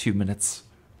less than 2 minutes.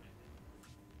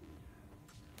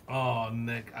 Oh,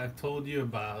 Nick, I've told you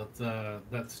about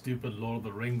that stupid Lord of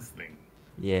the Rings thing.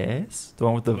 Yes, the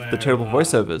one with the Where, terrible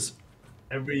voiceovers.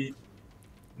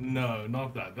 No,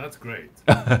 not that. That's great.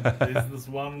 There's this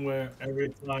one where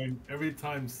every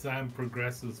time Sam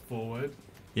progresses forward,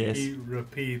 Yes. he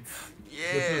repeats.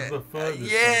 Yeah. This is the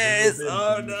furthest Yes. I've ever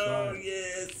Oh been no.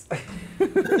 from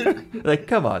the Yes. Like,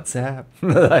 come on, Sam.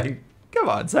 Like, come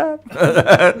on, Sam.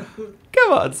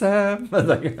 Come on, Sam. I was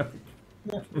like, It's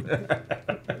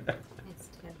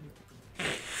terrible.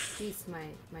 Jeez,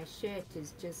 my shirt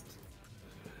is just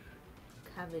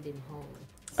covered in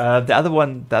holes. the other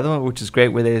one, which is great,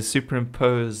 where they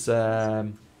superimpose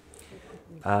the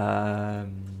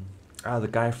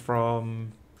guy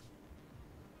from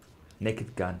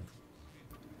Naked Gun,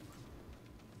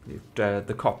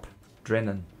 the cop,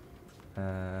 Drennan.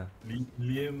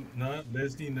 Liam, no,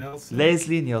 Leslie Nelson.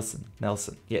 Leslie Nielsen,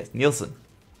 yes, Nielsen,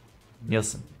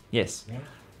 yes. Yeah.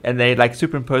 And they like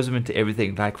superimpose him into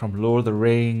everything, like from Lord of the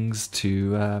Rings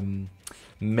to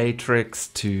Matrix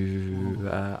to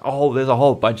there's a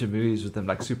whole bunch of movies with them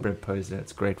like superimposed.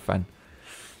 It's great fun.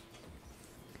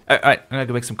 All right, I'm gonna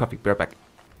go make some coffee. Be right back.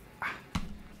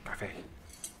 Coffee.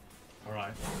 All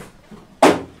right.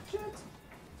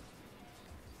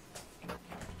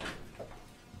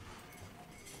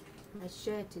 My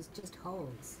shirt is just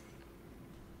holes.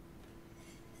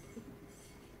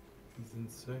 He's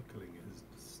encircling his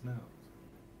snout.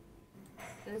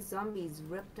 Those zombies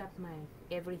ripped up my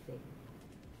everything.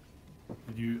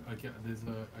 Did you? Okay, there's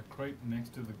a crate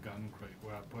next to the gun crate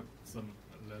where I put some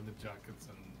leather jackets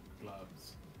and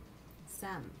gloves.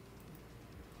 Some,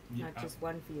 Yeah, not just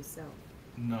one for yourself.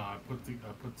 no, I put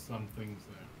some things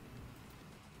there.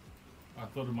 I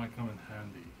thought it might come in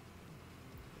handy.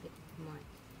 It might.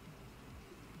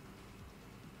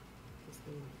 Just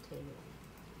need my tailor.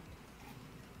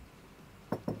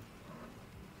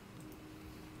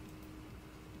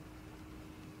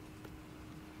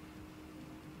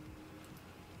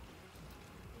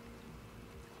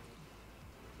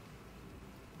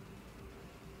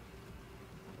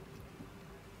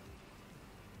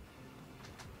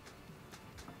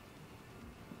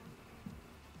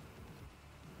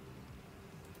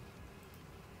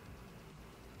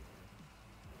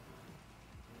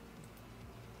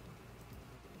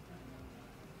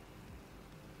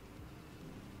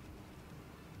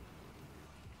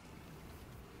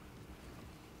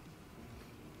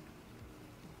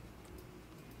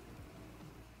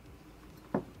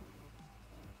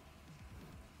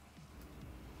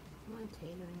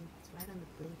 Tailoring, it's right on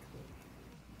the blink there.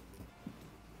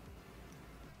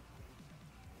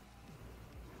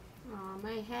 Oh,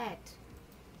 my hat.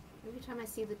 Every time I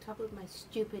see the top of my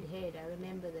stupid head, I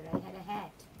remember that I had a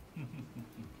hat. And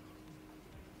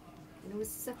it was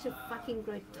such a fucking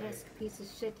grotesque piece of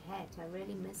shit hat. I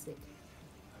really miss it.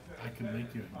 I can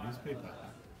make you a newspaper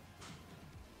hat.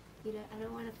 You know, I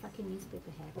don't want a fucking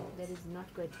newspaper hat. That is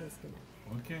not grotesque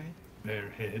enough. Okay. Bare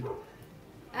head.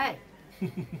 Hey!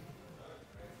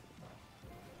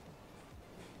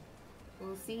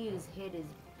 We'll see whose head is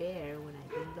bare when I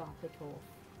lop it off.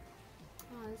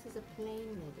 Oh, this is a plain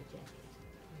leather jacket.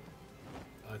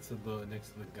 It's next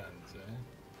to the guns, eh?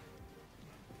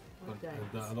 What But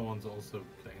guns? the other one's also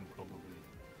plain, probably.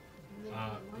 No,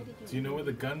 why did Do you know where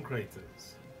the gun crate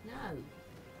is? No.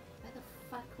 Why the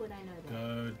fuck would I know that?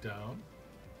 Go down.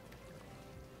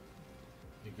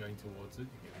 You're going towards it.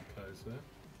 You're getting closer.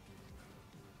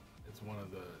 It's one of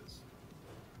those.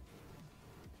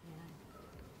 Yeah.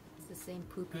 It's the same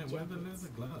poopy Hey, where are the jackets.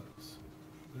 leather gloves?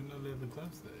 There are no leather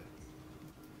gloves there.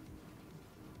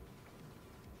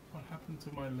 What happened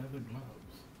to my leather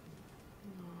gloves?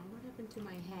 Oh, what happened to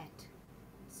my hat?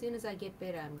 As soon as I get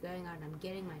better, I'm going out and I'm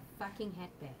getting my fucking hat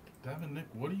back. Damn it, Nick,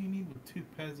 what do you need with 2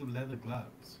 pairs of leather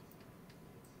gloves?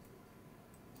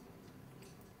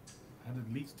 I had at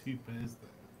least 2 pairs there.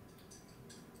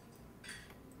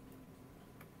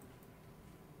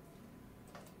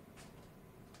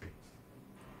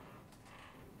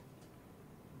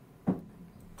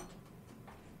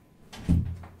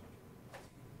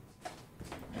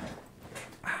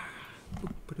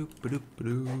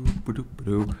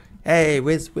 Hey,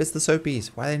 where's the soapies?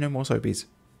 Why are there no more soapies?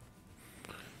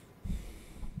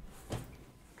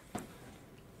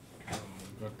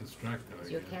 Got distracted, I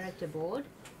Is your guess. character bored?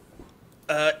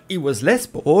 He was less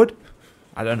bored.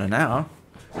 I don't know now.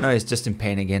 No, he's just in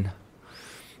pain again.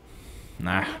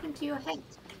 Nah, What happened to your hat?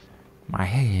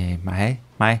 my.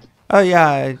 Oh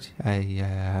yeah,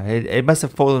 it must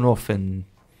have fallen off in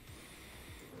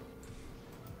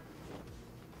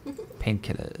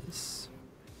painkillers,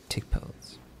 tick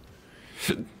pills. Is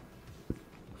it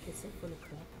full of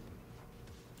crap?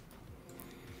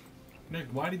 Nick,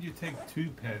 why did you take 2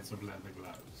 pairs of leather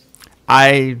gloves?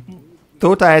 I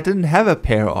thought I didn't have a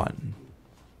pair on.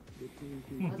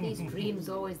 Are these dreams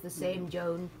always the same,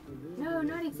 Joan? No,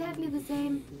 not exactly the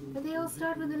same. But they all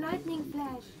start with a lightning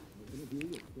flash.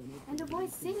 And a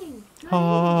voice singing.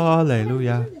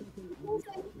 Hallelujah. It's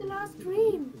like the last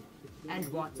dream. And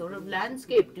what sort of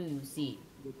landscape do you see?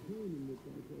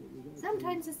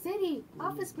 Sometimes a city,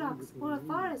 office blocks, or a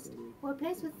forest, or a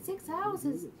place with 6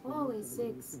 houses. Always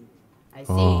 6. I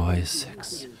see. Always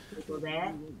 6. People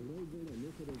there?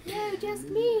 No, just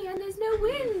me, and there's no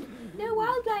wind, no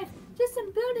wildlife, just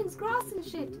some buildings, grass and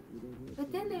shit.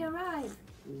 But then they arrive.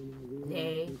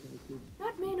 They?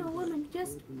 Not men or women,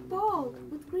 just bald,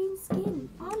 with green skin,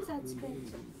 arms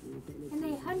outstretched. And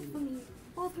they hunt for me,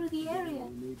 all through the area.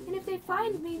 And if they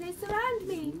find me, they surround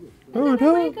me. And then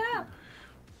I wake up.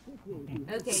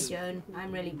 Okay, Joan,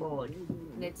 I'm really bored.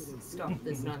 Let's stop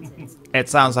this nonsense. It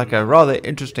sounds like a rather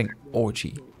interesting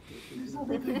orgy.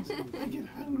 I get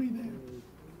hungry there.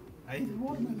 I ate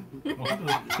watermelon.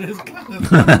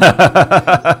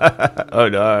 Oh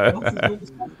no.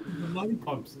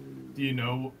 Lollipops. Do you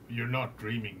know you're not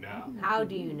dreaming now? How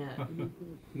do you know?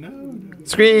 No.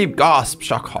 Scream, gasp,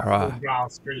 shock, horror.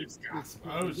 Gasp.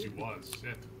 Oh, she was.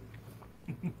 Shit.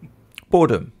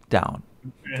 Boredom, down.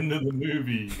 End of the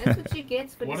movie. That's what she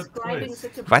gets for What a describing twist.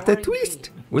 such a What a boring twist!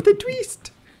 thing. With a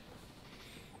twist!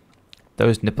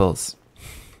 Those nipples.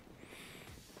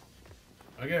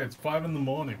 Okay, it's 5 in the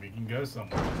morning. We can go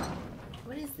somewhere.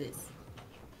 What is this?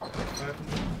 Boo.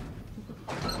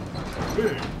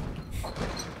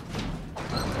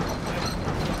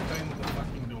 Playing with the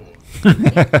fucking door. You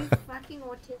fucking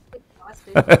autistic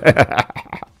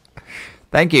bastard.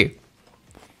 Thank you.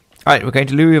 Alright, we're going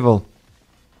to Louisville.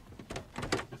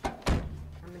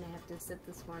 I'm gonna have to sit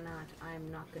this one out.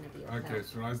 I'm not gonna be okay. Okay,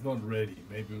 so I's not ready.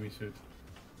 Maybe we should.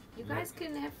 You guys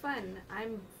can have fun.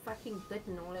 I'm fucking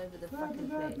bitten all over the fucking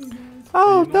place.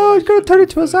 Oh You know no, what it's I going should to turn do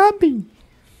into a first? zombie.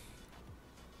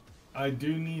 I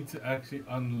do need to actually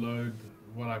unload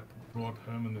what I brought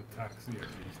home in the taxi at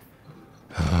least.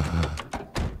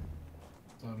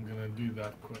 So I'm gonna do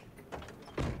that quick.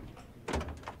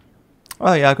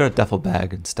 Oh yeah, I got a duffel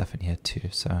bag and stuff in here too,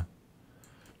 so.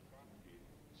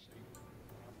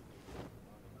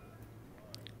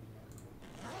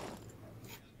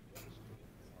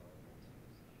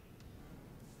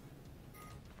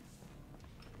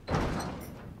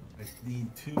 I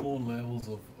need 2 more levels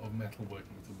of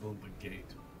metalworking to build the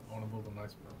gate. I want to build a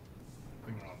nice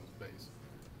thing around this base.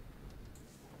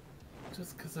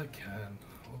 Just because I can.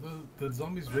 Although the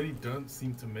zombies really don't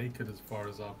seem to make it as far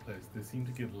as our place. They seem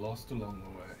to get lost along the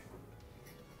way.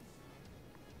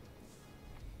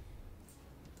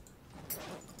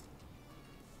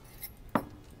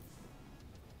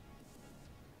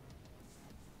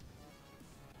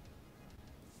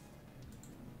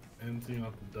 Emptying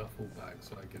out the duffel bag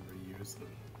so I can reuse them.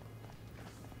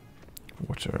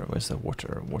 Water, where's the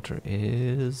water? Water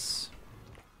is...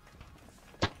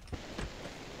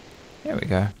 There we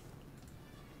go.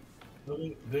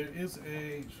 There is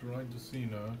a shrine, just so you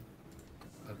know.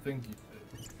 I think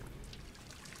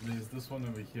there's this one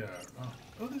over here.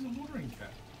 Oh, there's a watering can.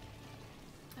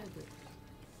 Oh, good.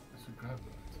 I should grab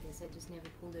that. I guess I just never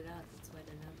pulled it out. That's why I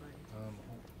don't know about it.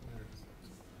 Where is it?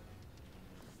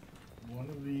 One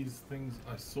of these things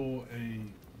I saw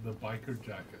the biker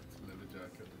jacket, leather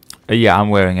jacket. Yeah, I'm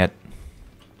wearing it.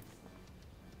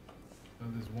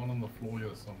 There's one on the floor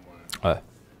here somewhere. Oh.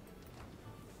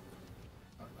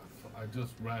 I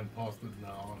just ran past it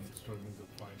now. I'm struggling to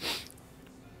find it.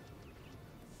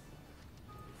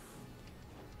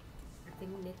 I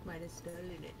think Nick might have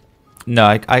stolen it. No,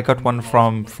 I got one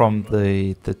from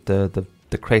the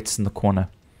crates in the corner.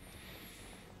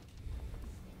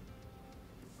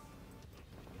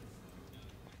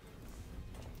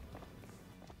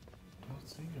 I'm not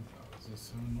seeing it now. This is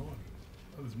so annoying.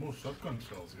 Oh, there's more shotgun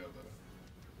shells here though.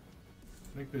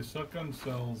 I think there's shotgun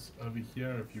shells over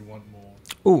here if you want more.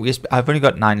 Oh, yes, I've only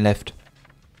got 9 left.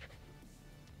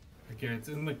 Okay, it's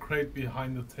in the crate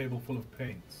behind the table full of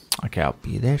paints. Okay, I'll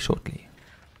be there shortly.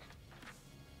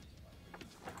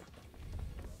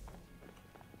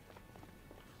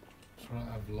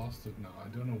 I've lost it now. I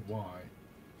don't know why.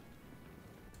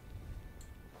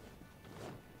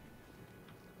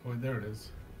 Oh, there it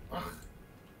is. Ugh.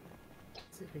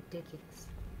 This is ridiculous.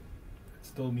 It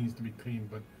still needs to be cleaned,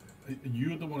 but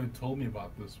you're the one who told me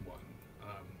about this one.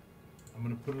 I'm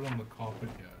gonna put it on the carpet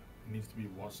here. It needs to be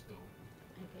washed still.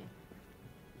 Okay.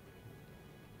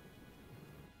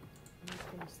 Let me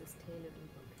finish this tailoring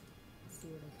book. See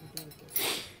what I can do with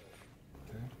this.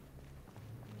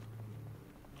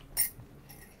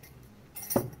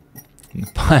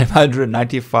 Okay.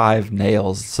 595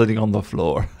 nails sitting on the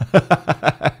floor.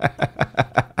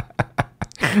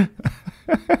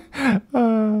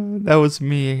 That was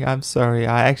me. I'm sorry.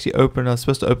 I was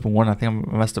supposed to open one. I think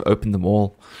I must have opened them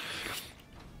all.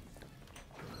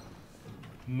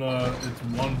 No, it's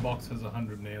one box has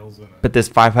 100 nails in it. But there's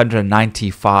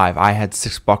 595. I had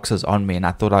 6 boxes on me and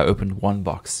I thought I opened one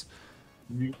box.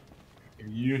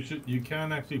 You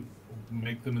can actually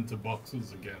make them into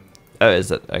boxes again. Oh,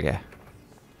 is it? Okay.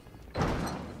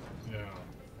 Yeah.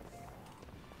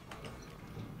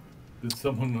 Did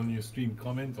someone on your stream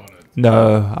comment on it?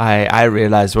 No, I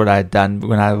realized what I'd done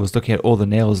when I was looking at all the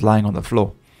nails lying on the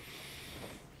floor.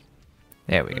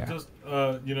 There we go. Just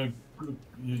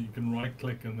you can right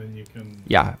click and then you can.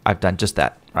 Yeah, I've done just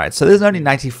that. Right, so there's only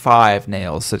 95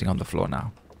 nails sitting on the floor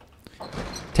now.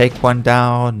 Take one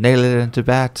down, nail it into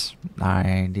bat.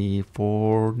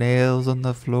 94 nails on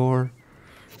the floor.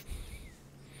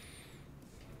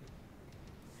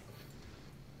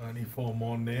 94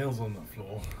 more nails on the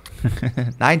floor.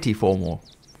 94 more.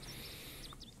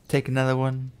 Take another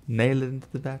one, nail it into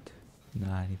the bat.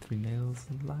 93 nails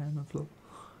lie on the floor.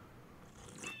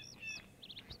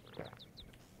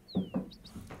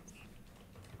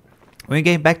 We're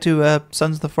getting back to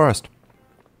Sons of the Forest.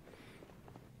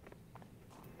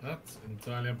 That's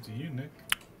entirely up to you, Nick.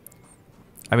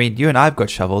 I mean, you and I've got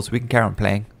shovels. We can carry on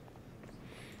playing.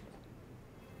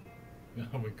 Yeah,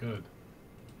 we could.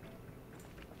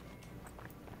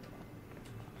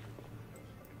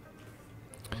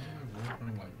 Why am I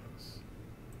watering like this?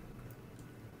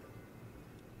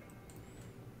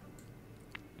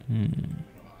 Why?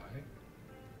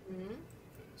 Hmm?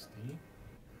 Thirsty.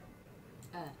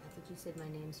 I thought you said my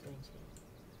name strangely.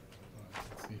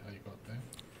 Let's see how you got there.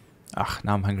 Ah,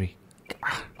 now I'm hungry.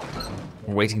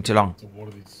 We're waiting too long. So what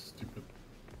are these stupid...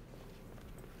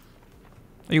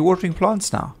 Are you watering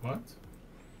plants now? What?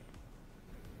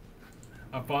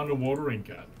 I found a watering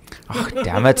can. Oh,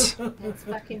 damn it. It's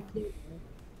fucking cute.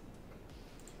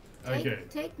 Okay.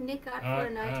 Take Nick out for a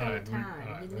night at a time.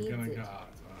 He needs we're gonna it. go out.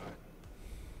 Alright.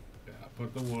 Yeah,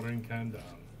 put the watering can down.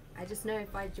 I just know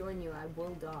if I join you, I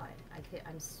will die. I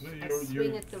No,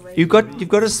 swing at the radio. You've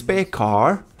got a spare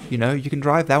car. You know, you can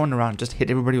drive that one around. Just hit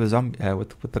everybody with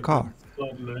with the car.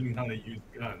 Start learning how to use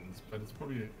guns, but it's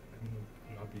probably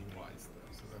not being wise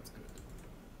though, so that's good.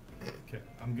 Okay,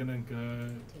 I'm gonna go.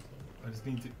 I just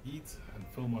need to eat and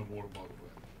fill my water bottle then.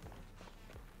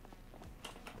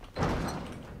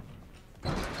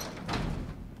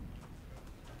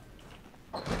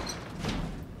 Why are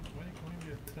you calling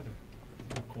me a tenor?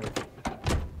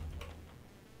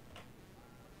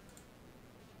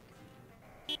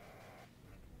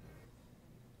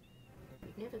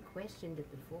 You've never questioned it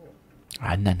before.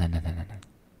 Ah, no.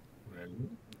 Really?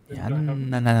 Yeah,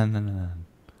 no.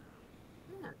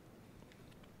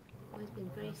 Always been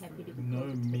very happy to be No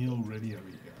called a meal ticket. ready over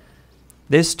here.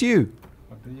 There's stew.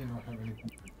 But do you not have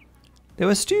anything? There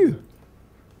was stew.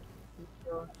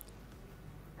 Sure.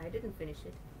 I didn't finish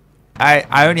it.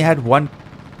 I only had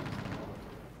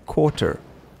 1/4.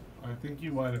 I think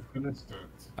you might have finished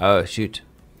it. Oh, shoot.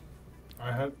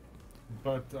 I had,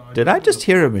 but Did I just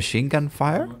hear a machine gun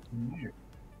fire?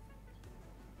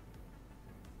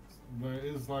 There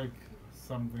is like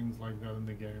some things like that in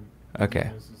the game. Okay.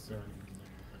 Not necessarily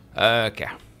negative. Okay.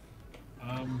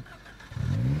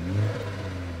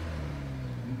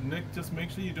 Nick, just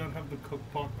make sure you don't have the cook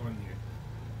pot on you.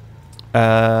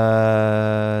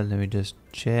 Let me just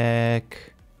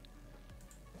check.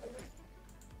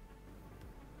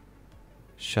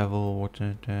 Shovel,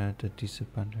 water,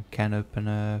 disabouncer, can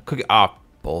opener, cookie. Ah,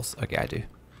 balls. Okay, I do.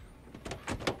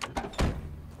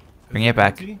 Bring it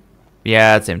back. Empty?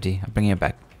 Yeah, it's empty. I'm bringing it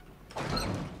back.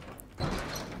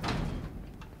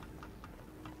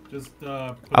 Just put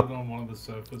Up. it on one of the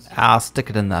surfaces. I'll stick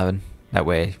it in the oven. That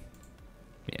way.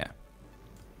 Yeah.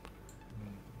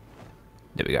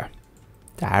 There we go.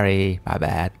 Sorry, my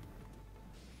bad.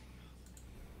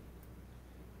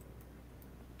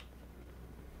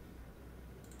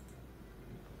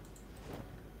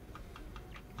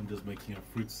 I'm just making a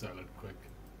fruit salad quick.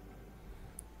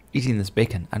 Eating this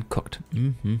bacon uncooked.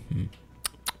 Adding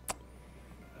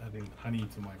honey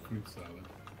to my fruit salad.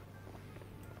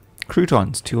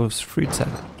 Croutons to your fruit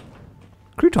salad.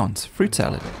 Croutons, fruit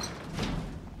salad.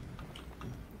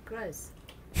 Gross.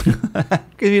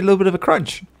 Give you a little bit of a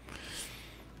crunch.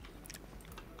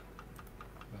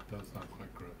 That does sound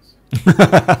quite gross.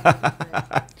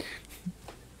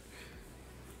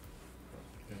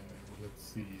 Okay, let's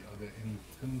see. Are there any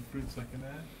tin fruits I can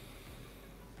add?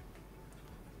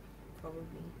 Probably.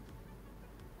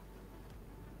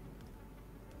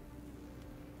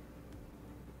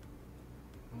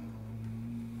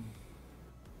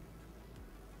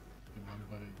 You mind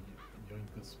if I yoink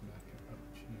this back out?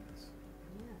 Cheers.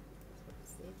 Yeah, that's what it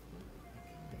said.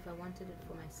 If I wanted it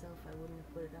for myself, I wouldn't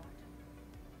have put it out.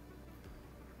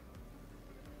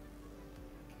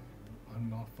 I'm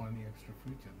not finding extra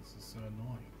fruit yet. This is so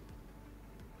annoying.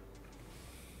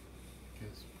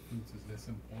 Because fruit is less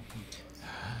important to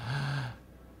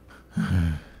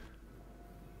us.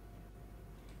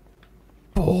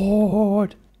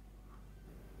 bored.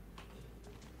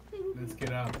 Let's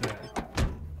get out there.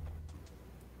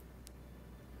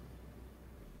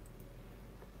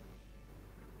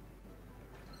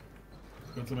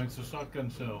 Got some extra shotgun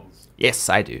shells. Yes,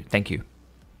 I do. Thank you.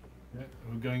 Yeah,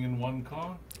 we're going in one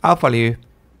car. I'll follow you.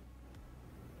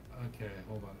 Okay,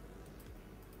 hold on.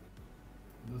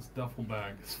 This duffel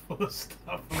bag is full of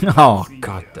stuff. Oh,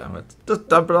 god damn it. Just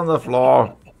dump it on the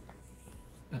floor.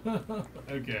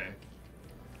 Okay.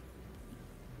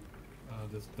 I'll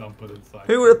just dump it inside.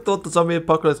 Who would have thought the zombie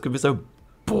apocalypse could be so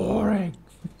boring?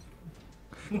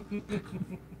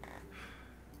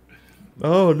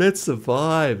 Oh, let's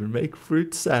survive and make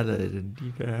fruit salad and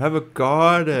you can have a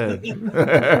garden.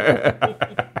 I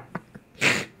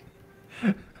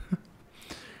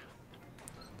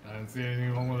don't see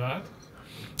anything wrong with that.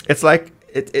 It's like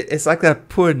it's like that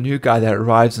poor new guy that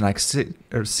arrives in like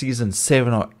season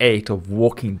 7 or 8 of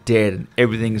Walking Dead and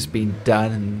everything's been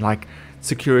done and like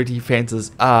security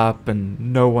fences up and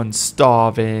no one's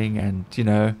starving and you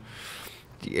know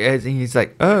and he's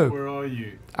like, oh, Where are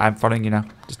you? I'm following you now.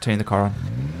 Just turning the car on.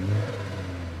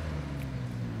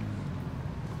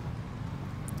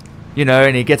 You know,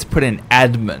 and he gets put in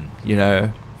admin, you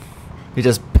know. He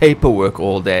does paperwork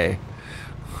all day.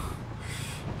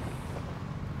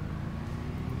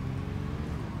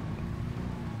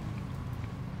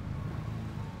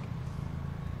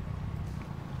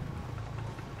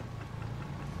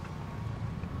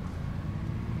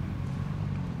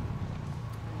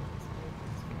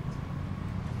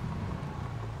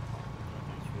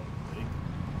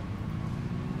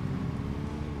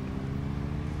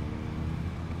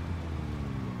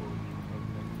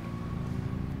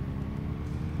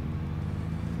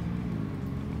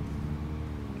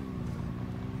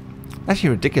 Actually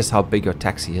ridiculous how big your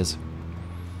taxi is.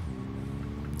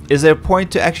 Is there a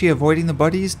point to actually avoiding the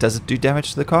bodies? Does it do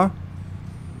damage to the car?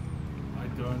 I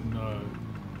don't know.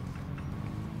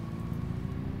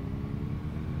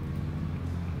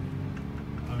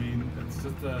 I mean, it's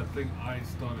just a thing I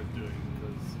started doing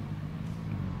because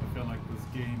I feel like this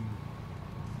game...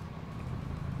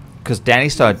 Because Danny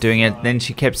started doing it, then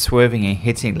she kept swerving and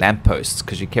hitting lampposts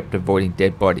because she kept avoiding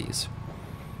dead bodies.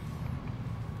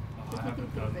 I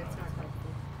haven't done that.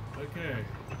 Okay,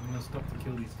 I'm gonna stop to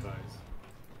kill these guys.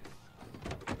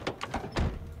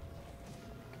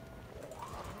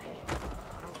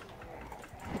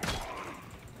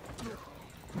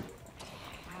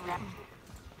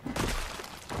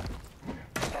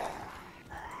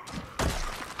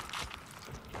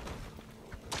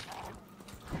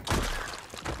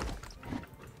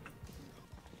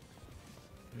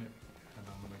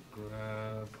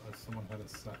 Someone had a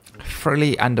sack.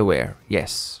 Frilly underwear,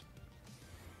 yes.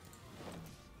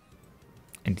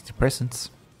 Antidepressants.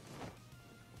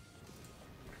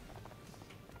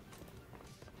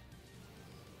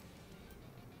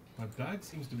 My bag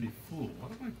seems to be full. What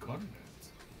have I got in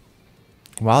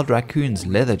it? Wild raccoon's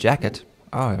leather jacket.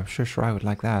 Oh, I'm sure I would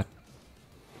like that.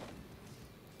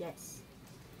 Yes.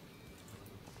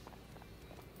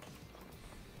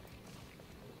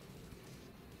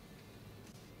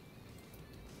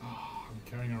 I'm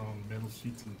carrying around metal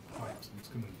sheets and pipes. I'm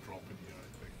just gonna drop it here, I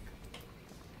think.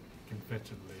 Can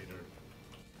fetch it later.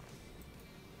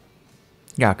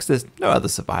 Yeah, because there's no other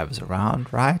survivors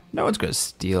around, right? No one's going to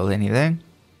steal anything.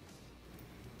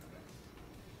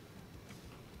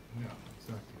 Yeah,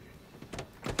 exactly.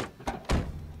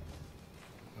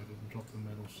 I didn't drop the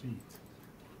metal sheet.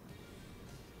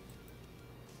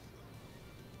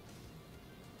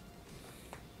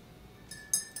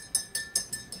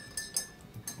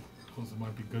 Of course, it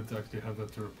might be good to actually have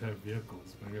that to repair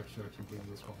vehicles. Maybe I should actually bring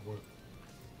this one with.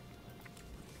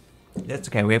 That's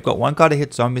okay. We've got one car to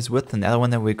hit zombies with and the other one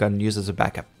that we're going to use as a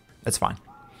backup. That's fine.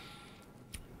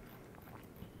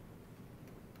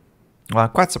 Well, I'm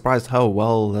quite surprised how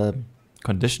well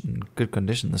good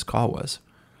condition this car was.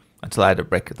 Until I had to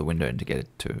break the window in to get it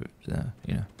to,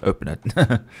 you know, open it.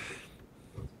 Yeah,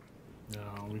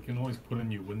 we can always put a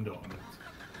new window on it.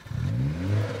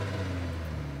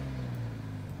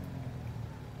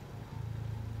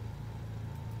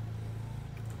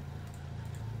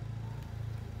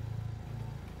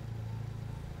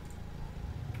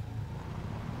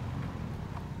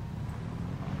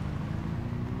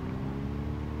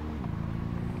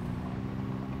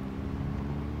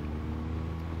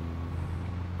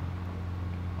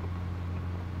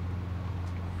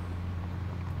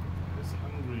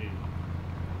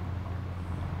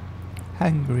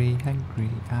 Hungry, hungry,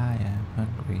 I am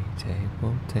hungry.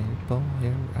 Table, table,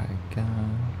 here I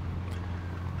come.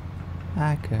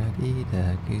 I could eat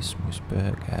a goose moose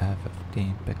burger,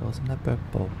 15 pickles and a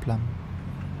purple plum.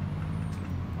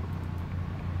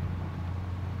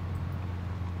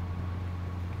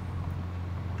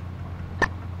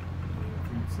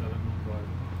 so they're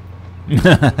not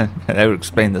driving. That would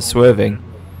explain the swerving.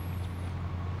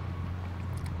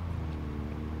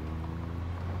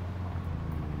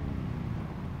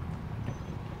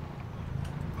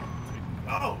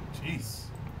 Oh, jeez.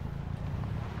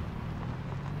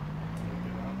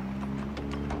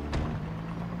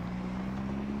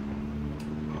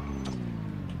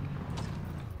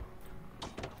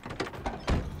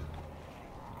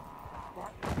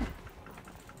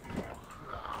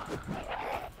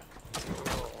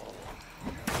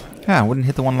 Yeah, I wouldn't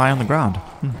hit the one lying on the ground.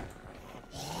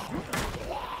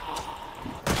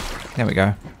 There we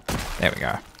go. There we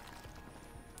go.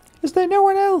 Is there no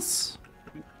one else?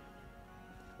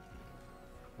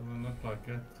 Doesn't look like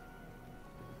it.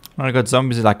 Oh, I got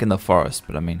zombies like in the forest,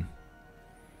 but I mean...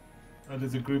 Oh,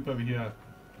 there's a group over here.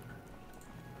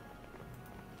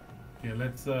 Yeah,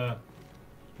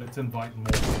 let's invite more.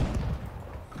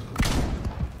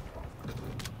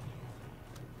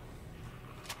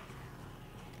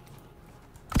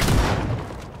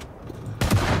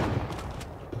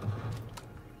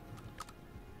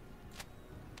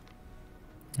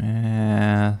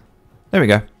 There we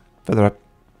go. Further up.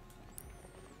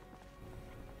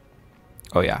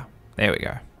 Oh yeah. There we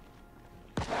go.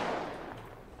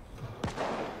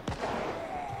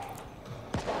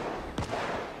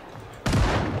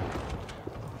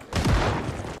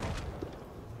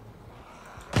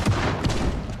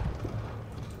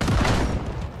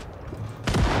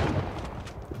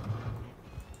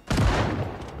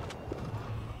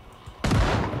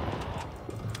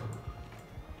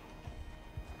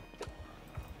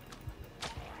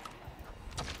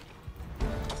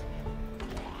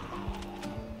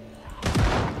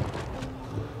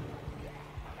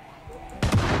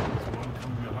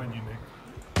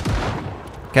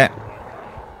 Okay.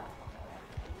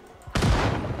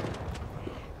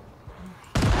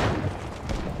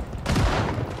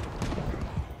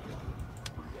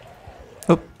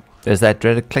 Oh, there's that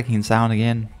dreaded clicking sound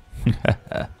again.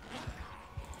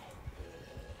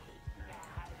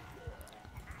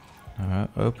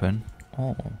 Open.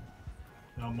 Oh.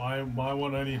 Now my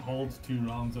one only holds 2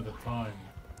 rounds at a time.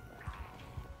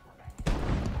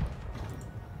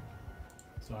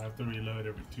 So I have to reload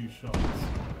every 2 shots.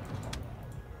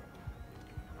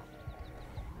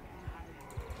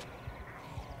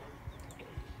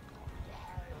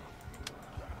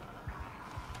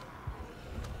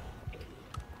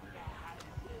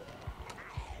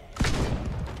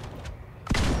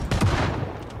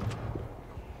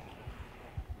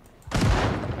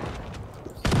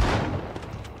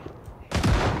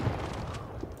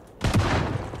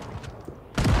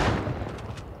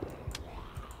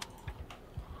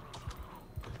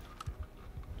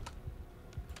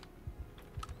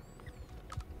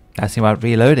 That's what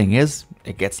reloading is.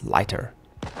 It gets lighter.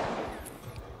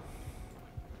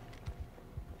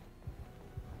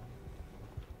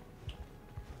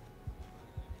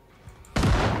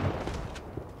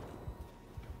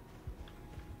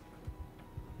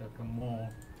 There come more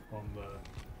from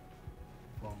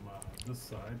this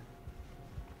side.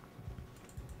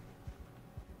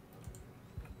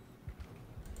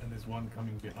 And there's one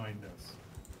coming behind us.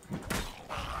 I'll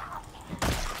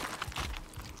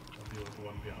deal with the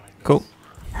one behind Cool. us.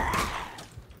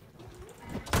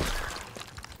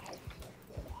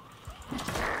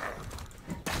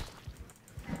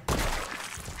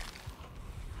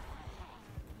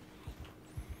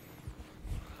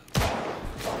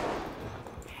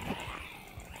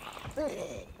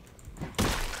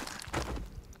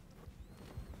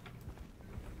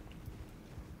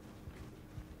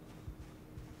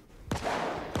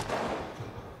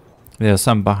 There are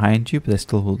some behind you, but they're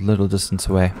still a little distance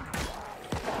away.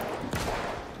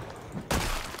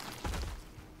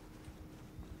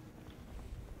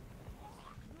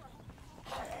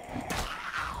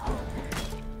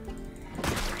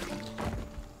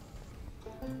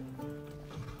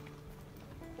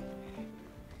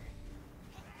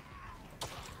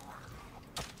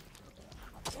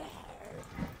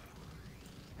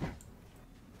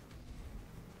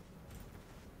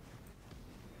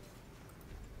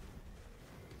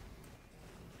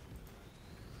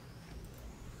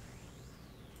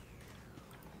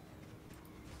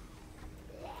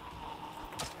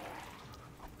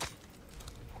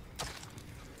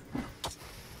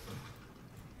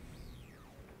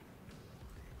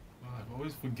 I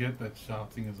always forget that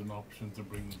shouting is an option to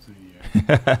bring to you.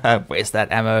 Where's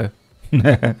that ammo?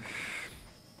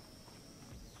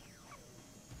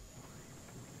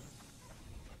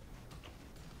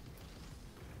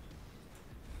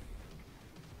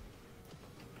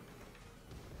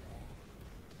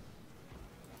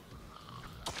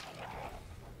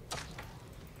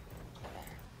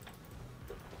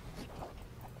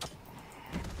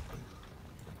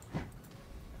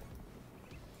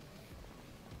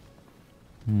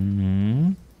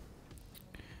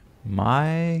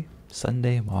 My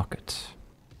Sunday market.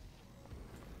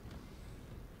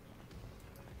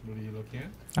 What are you looking at?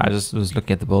 I just was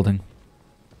looking at the building.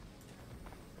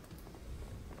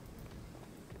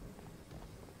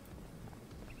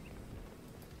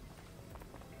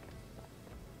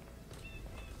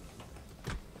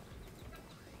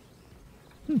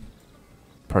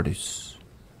 Produce.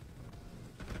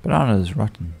 Bananas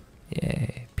rotten.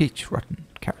 Yeah. Peach rotten.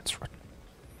 Carrots rotten.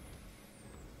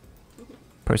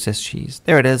 Processed cheese.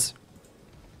 There it is.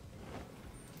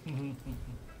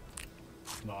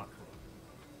 Not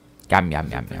Yum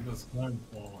yum yum take yum. this home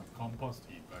for compost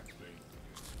heap, actually.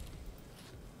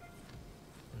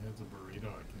 Here's a burrito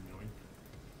I can join.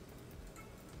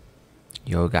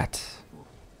 Yogurt.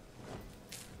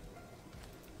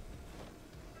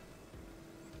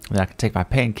 Then I can take my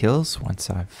painkills once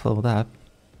I've filled up.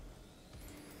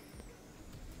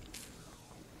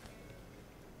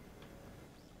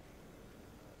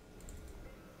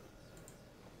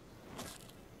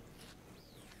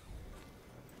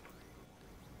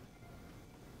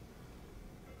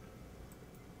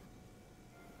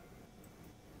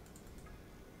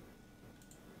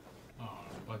 Oh,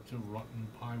 a bunch of rotten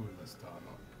pie with a start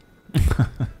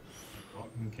on.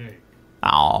 Rotten cake.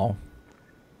 Oh.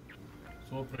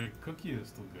 Shortbread cookie is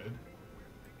still good.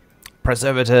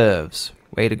 Preservatives.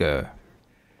 Way to go.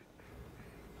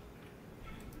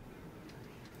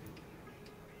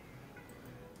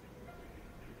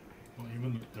 Well,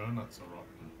 even the donuts are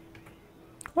rotten.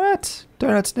 What?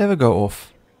 Donuts never go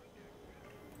off.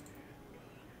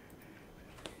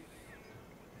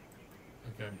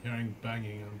 Okay, I'm hearing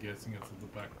banging. I'm guessing it's at the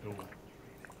back door.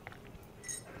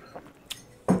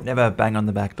 Never bang on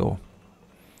the back door.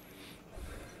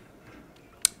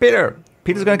 Peter!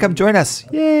 Peter's gonna come join us.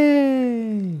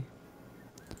 Yay!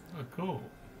 Oh, cool.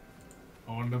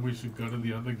 I wonder if we should go to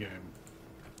the other game.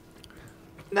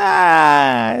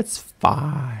 Nah, it's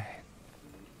fine.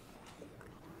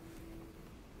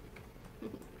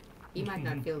 You might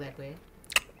not feel that way.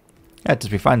 It'd just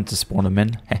be fun to spawn him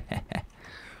in.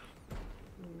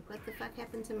 What the fuck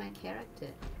happened to my character?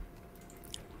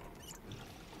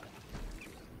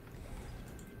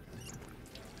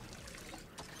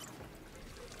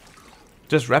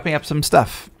 Just wrapping up some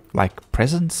stuff. Like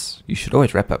presents. You should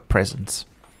always wrap up presents.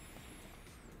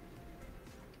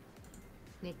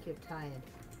 Nick, you're tired.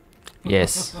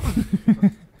 Yes.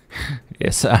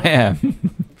 Yes, I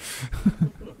am.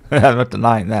 I'm not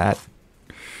denying that.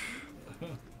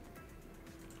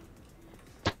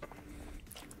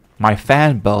 My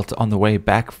fan belt on the way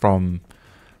back from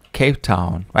Cape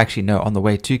Town, actually no, on the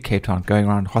way to Cape Town, going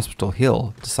around Hospital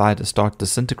Hill, decided to start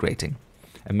disintegrating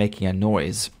and making a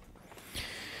noise.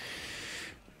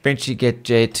 Eventually get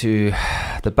Jay to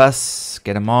the bus,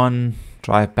 get him on,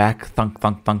 drive back, thunk,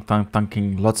 thunk, thunk, thunk,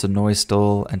 thunking, lots of noise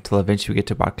still, until eventually we get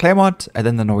to about Claremont, and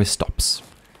then the noise stops.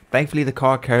 Thankfully the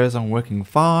car carries on working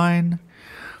fine,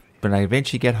 but I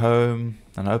eventually get home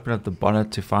and open up the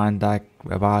bonnet to find like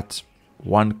about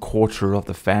 1/4 of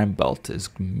the fan belt is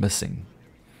missing.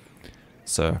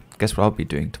 So guess what I'll be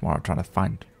doing tomorrow, trying to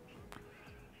find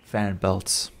fan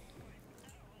belts,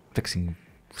 fixing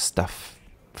stuff,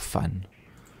 fun.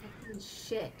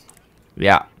 Shit.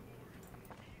 Yeah.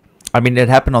 I mean, it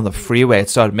happened on the freeway. It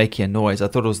started making a noise. I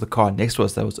thought it was the car next to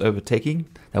us that was overtaking,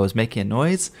 that was making a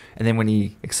noise. And then when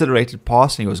he accelerated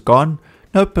past and he was gone,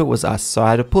 nope, it was us. So I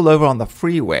had to pull over on the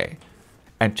freeway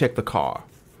and check the car.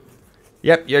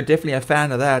 Yep, you're definitely a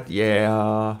fan of that.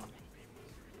 Yeah.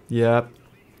 Yep.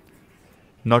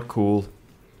 Not cool.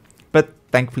 But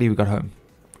thankfully we got home.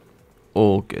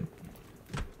 All good.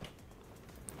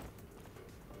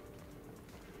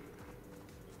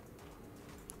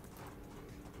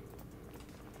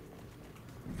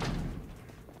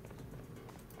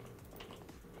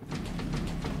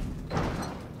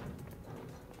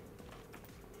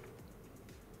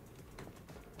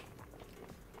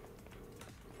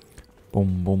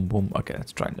 Boom, boom, boom. Okay,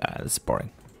 let's try. Nah, that's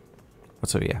boring.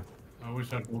 What's over here? I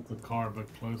wish I'd brought the car a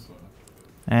bit closer.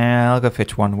 I'll go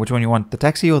fetch one. Which one you want? The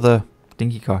taxi or the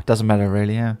dinky car? Doesn't matter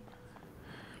really, yeah.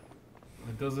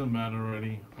 It doesn't matter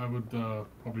really. I would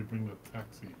probably bring the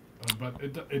taxi, but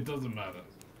it doesn't matter.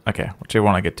 Okay, whichever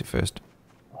one I get to first.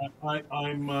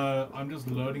 I'm just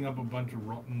loading up a bunch of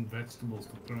rotten vegetables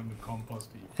to put in the compost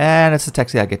heap. And it's the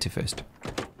taxi I get to first.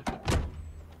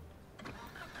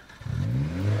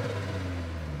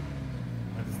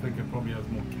 I just think it probably has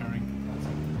more carrying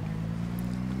capacity.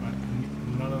 But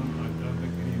none of them, I don't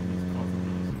think any of these cars are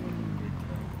really good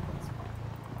carrying capacity.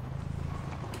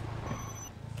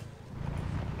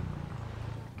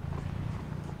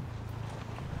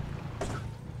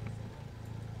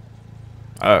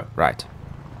 Oh, right.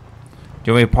 Do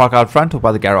you want me to park out front or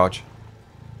by the garage?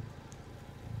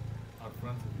 Out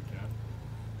front if you can.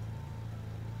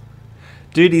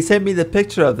 Dude, he sent me the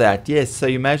picture of that. Yes, so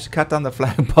you managed to cut down the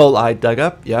flagpole I dug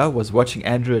up. Yeah, was watching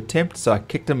Andrew attempt, so I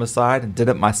kicked him aside and did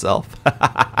it myself.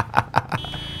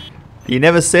 He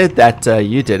never said that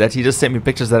you did it. He just sent me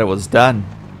pictures that it was done.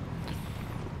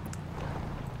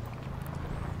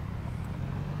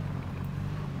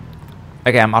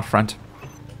 Okay, I'm out front.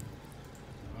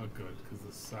 Oh, good, because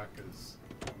the sack is.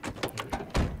 There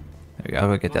we go, I'll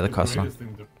go get the other cost one. Greatest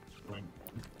thing to bring.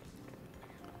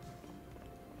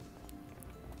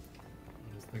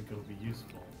 I just think it'll be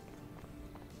useful.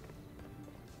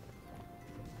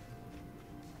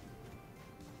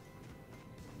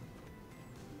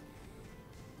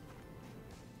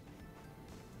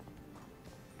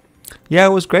 Yeah,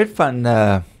 it was great fun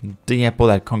digging up all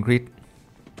that concrete.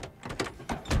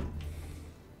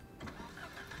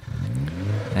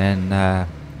 And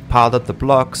piled up the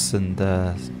blocks and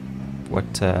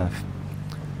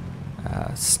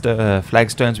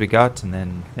flagstones we got, and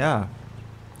then yeah,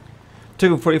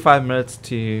 took him 45 minutes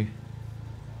to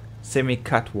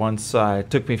semi-cut one side.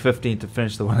 Took me 15 to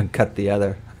finish the one and cut the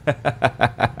other.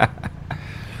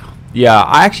 Yeah,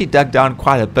 I actually dug down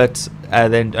quite a bit,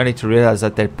 then only to realize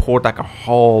that they poured like a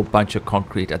whole bunch of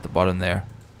concrete at the bottom there.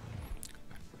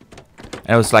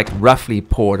 And it was like roughly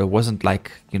poured. It wasn't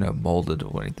like, you know, molded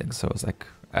or anything. So it was like,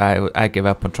 I gave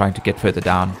up on trying to get further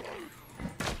down.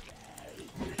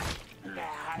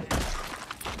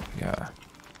 Yeah.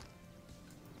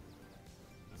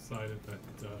 Decided that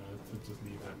to just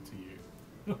leave that to you.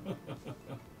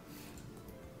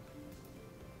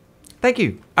 Thank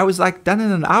you. I was like done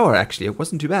in an hour actually. It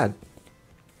wasn't too bad.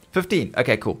 15.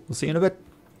 Okay, cool. We'll see you in a bit.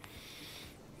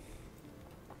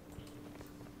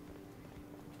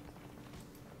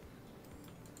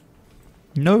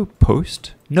 No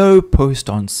post. No post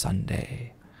on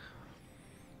Sunday.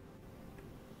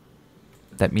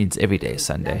 That means every day is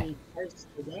Sunday.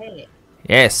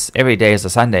 Yes, every day is a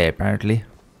Sunday apparently.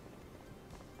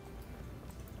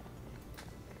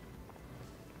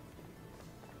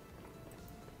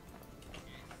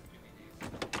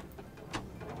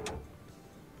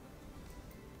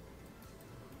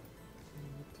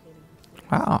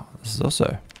 Wow, this is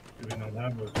also. Do we not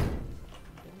have it?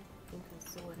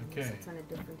 Okay.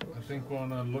 I think we're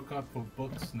on a lookout for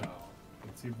books now.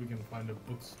 Let's see if we can find a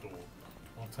bookstore.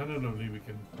 Alternatively, we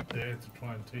can dare to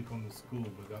try and take on the school,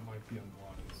 but that might be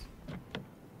unwise.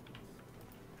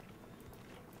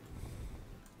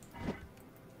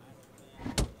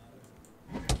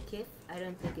 Kif, I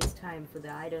don't think it's time for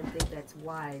that. I don't think that's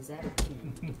wise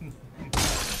attitude.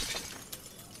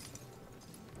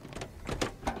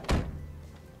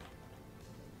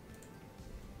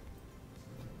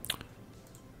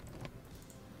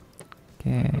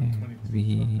 Okay,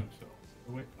 we.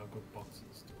 Oh wait, I've got boxes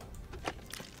still.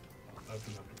 I'll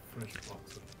open up a fresh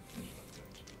box of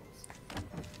vegetables.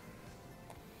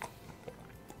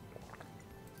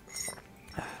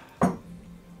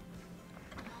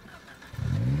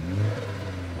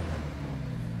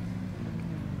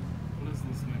 What is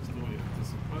this next door here? Is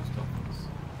this a post office?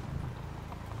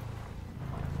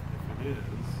 If it is,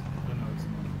 oh no, it's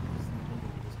not. This is the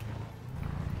building we just came up.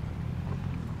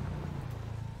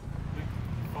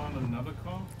 Found another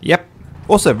car? Yep.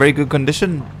 Also very good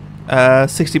condition.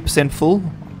 60% full.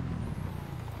 And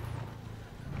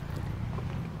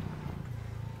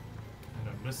a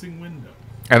missing window.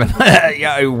 And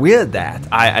yeah, weird that.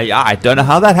 I don't know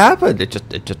how that happened. It just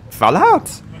fell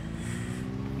out.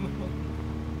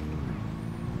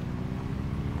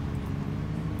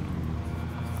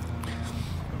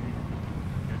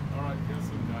 Alright, here's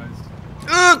some guys.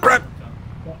 Oh crap!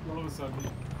 All of a sudden,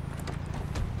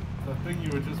 the thing you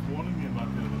were just warning me about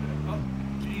the other day. Oh,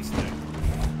 geez, thing. I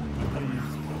thought you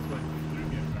just crossed right through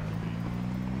me, apparently.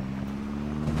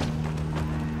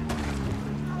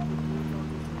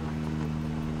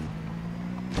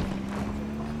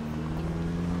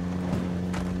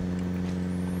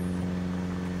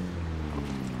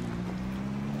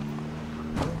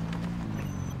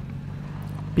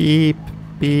 Beep,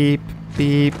 beep,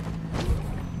 beep.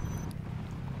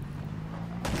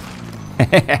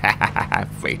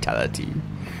 Fatality.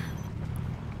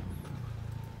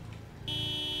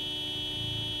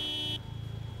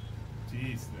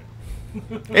 Jeez, thing.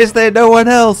 Is there no one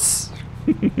else?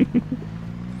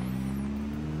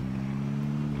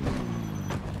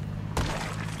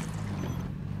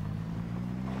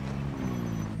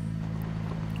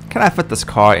 Can I fit this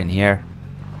car in here?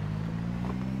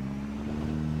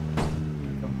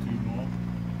 Come two more.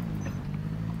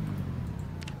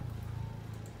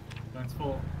 Thanks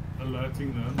for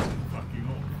alerting them and fucking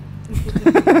off.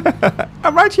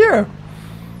 I'm right here. Okay,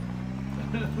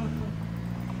 here comes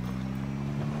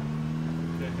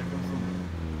someone.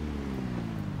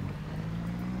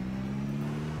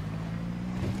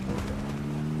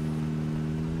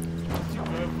 You go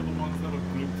for the ones that are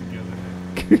grouped together.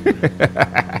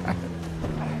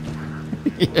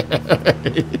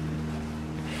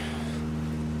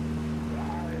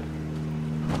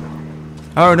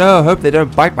 Oh no, hope they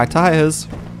don't bite my tires.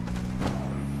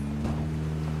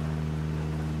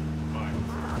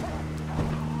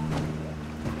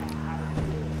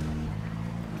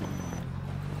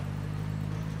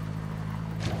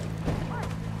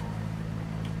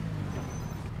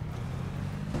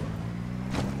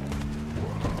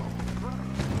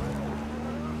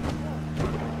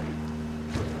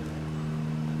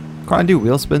 Can't I do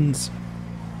wheel spins?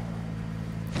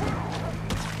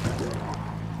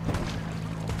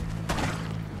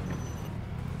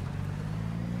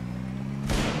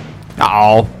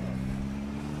 Oh.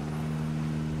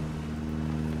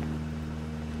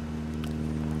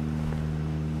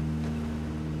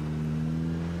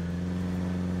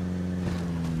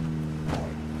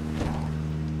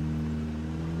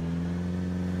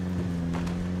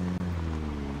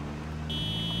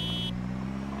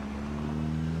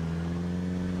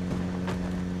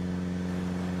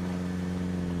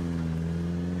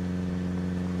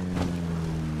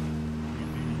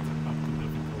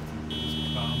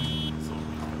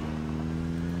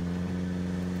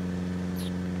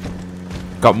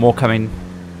 Got more coming.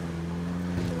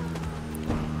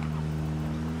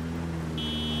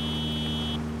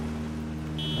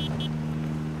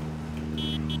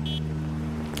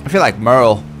 I feel like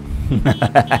Merle. Oh,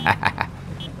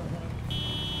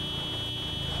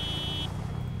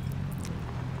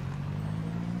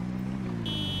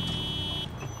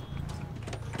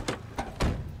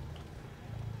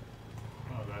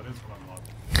 that is quite a lot.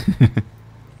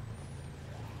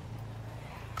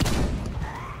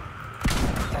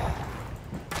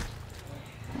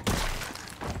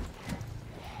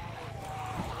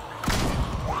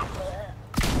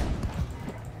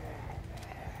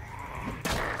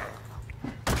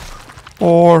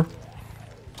 Or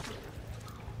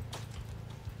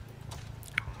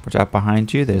watch out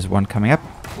behind you, there's one coming up.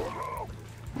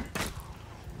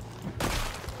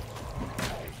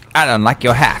 I don't like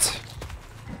your hat.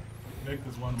 Nick,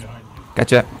 there's one behind you.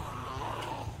 Gotcha.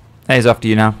 Hey, he's after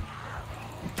you now.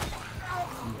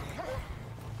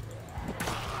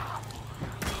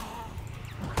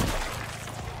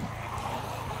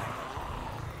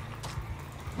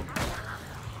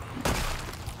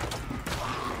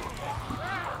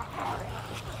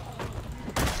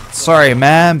 Sorry,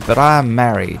 man, but I'm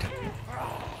married.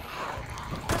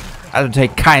 I don't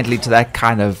take kindly to that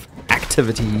kind of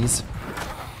activities.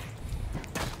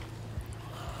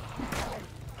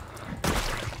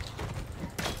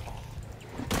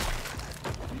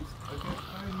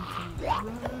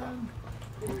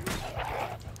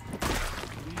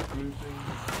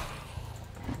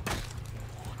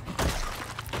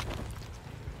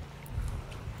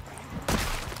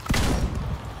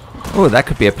 Oh, that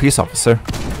could be a police officer.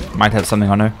 Might have something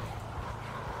on her.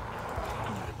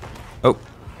 Oh.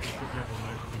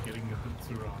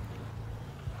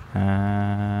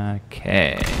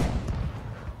 Okay.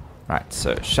 Right,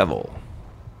 so shovel.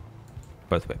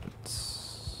 Both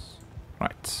weapons.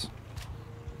 Right.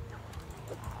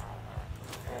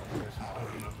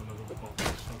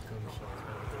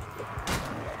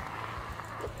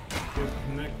 There's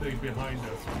behind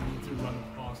us. We need to run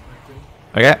past that thing.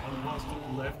 Okay. And past to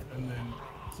the left, and then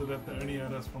so that they're only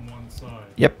at us from one side.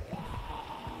 Yep.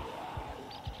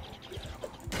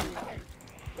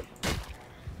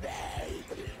 Let's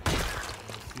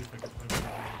see if I can open the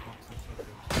box of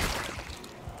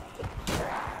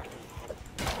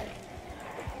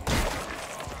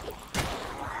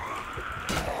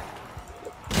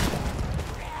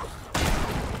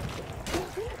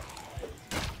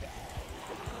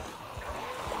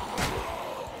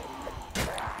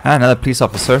Ah, another police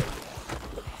officer.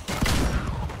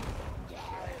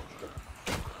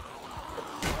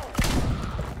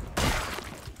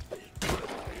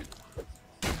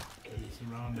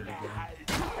 surrounded again.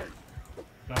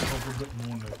 Back up a bit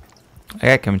more, Nick.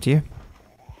 Okay, coming to you.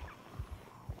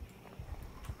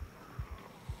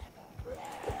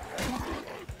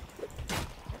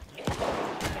 There's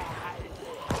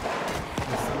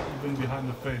something behind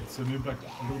the fence, so move back a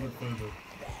little bit further.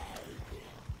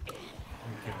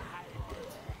 Okay.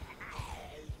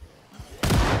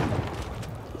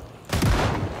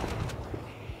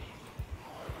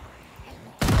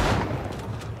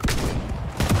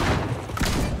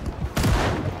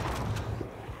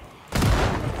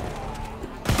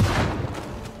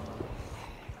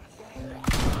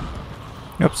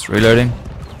 Oops, reloading.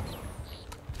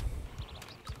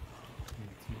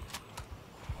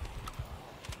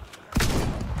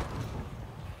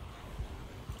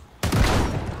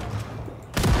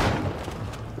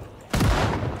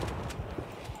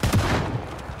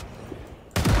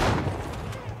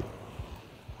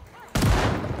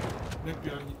 Nick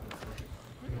behind you.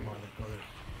 Never mind, I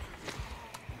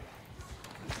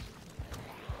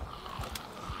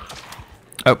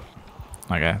got it. Oh,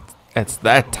 okay. It's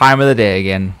that time of the day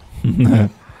again.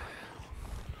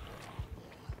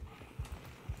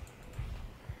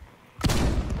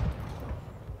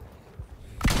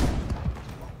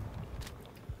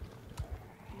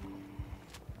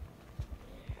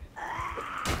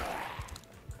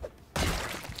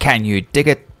 Can you dig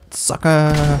it,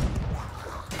 sucker?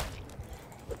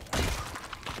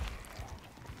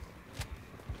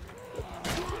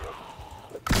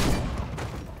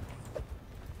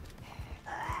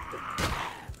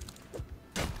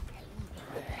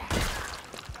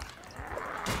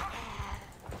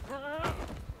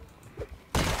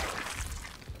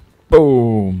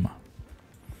 Boom. How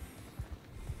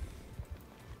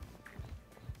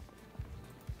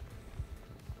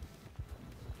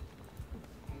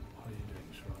are you doing,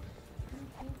 Shrai?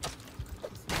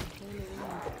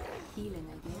 Healing,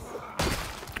 I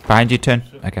guess. Behind you, turn.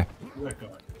 Okay. That guy.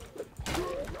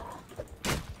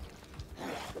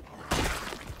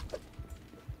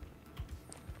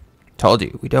 Told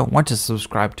you, we don't want to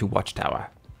subscribe to Watchtower.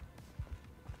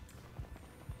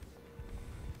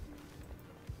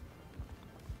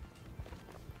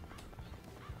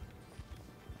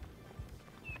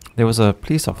 There was a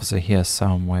police officer here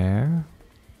somewhere.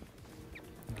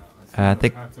 I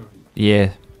think,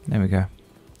 yeah, there we go.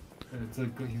 He's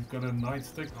got a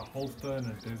nightstick, a holster, and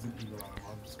a desert eagle arm.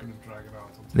 I'm just gonna drag it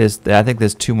out. I think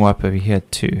there's two more up over here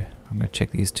too. I'm gonna check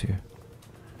these two.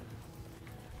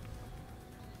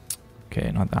 Okay,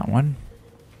 not that one.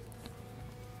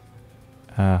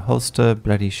 Holster,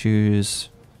 bloody shoes.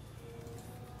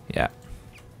 Yeah.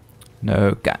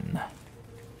 No gun.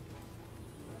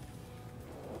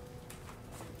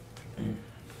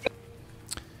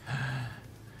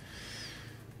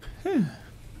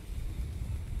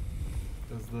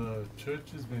 Does the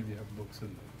churches maybe have books in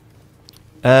them?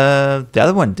 The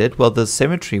other one did. Well, the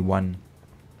cemetery one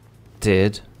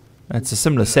did. It's a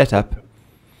similar setup.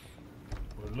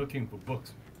 We're looking for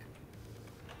books.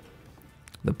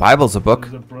 The Bible's a book.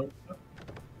 There's a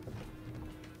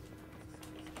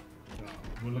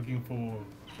we're looking for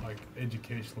like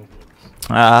educational books.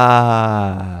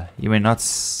 Ah, you mean not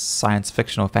science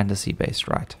fiction or fantasy based,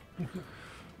 right? Exactly.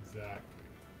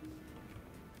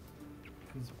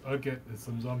 Okay, there's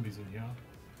some zombies in here.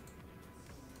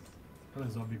 Hello,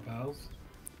 zombie pals.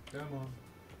 Come on.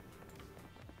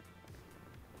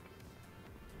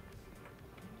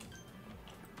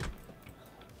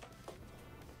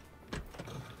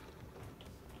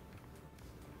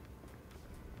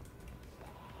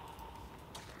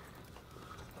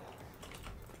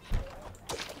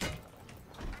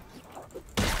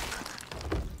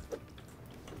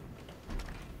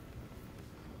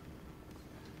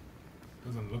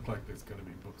 Doesn't look like there's gonna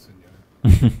be books in here.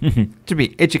 To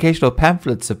be educational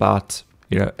pamphlets about,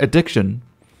 addiction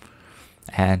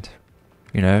and,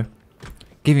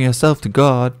 giving yourself to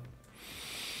God.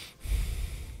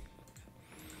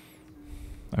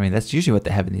 I mean, that's usually what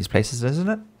they have in these places, isn't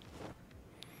it?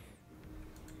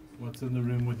 What's in the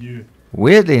room with you?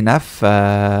 Weirdly enough,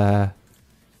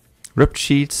 ripped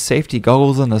sheets, safety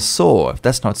goggles, and a saw, if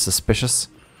that's not suspicious.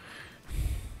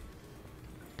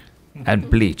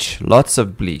 And bleach. Lots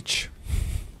of bleach.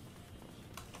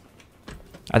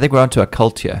 I think we're onto a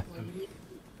cult here.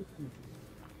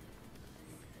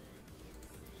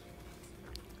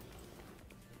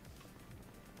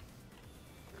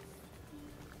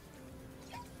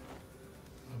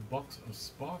 A box of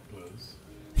sparklers.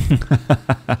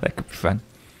 That could be fun.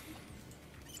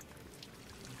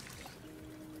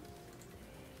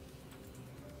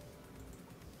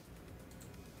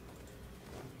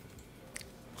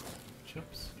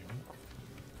 Chips, you mean?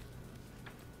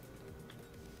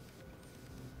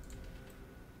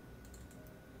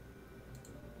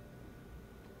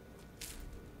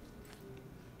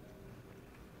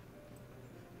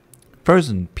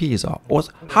 Frozen peas are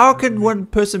awesome. How can one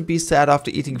person be sad after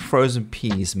eating frozen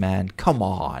peas, man? Come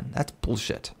on, that's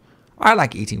bullshit. I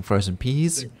like eating frozen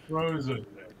peas. They're frozen.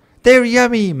 They're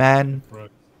yummy, man. Frozen.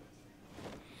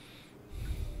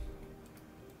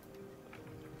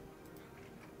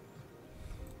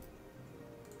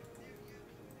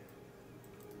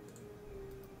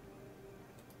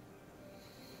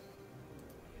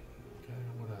 Okay,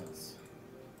 what else?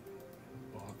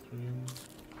 Bathroom.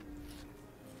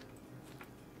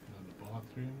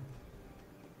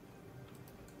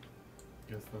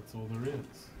 guess that's all there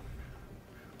is.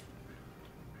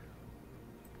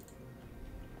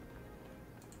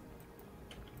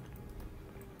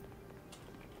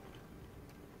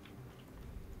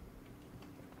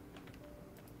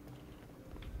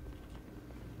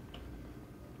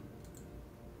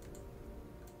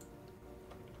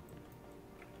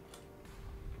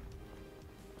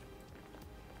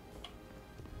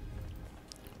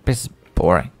 This is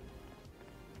boring.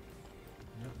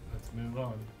 Yep, let's move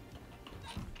on.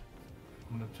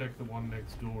 I'm gonna check the one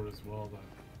next door as well though.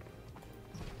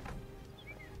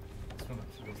 This one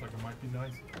actually looks like it might be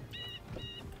nice.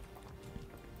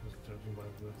 Just judging by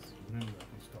this room that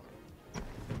we started.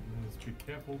 Let's be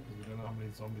careful because we don't know how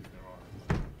many zombies there are.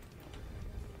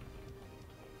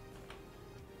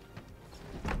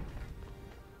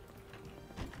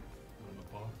 In the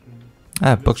bathroom.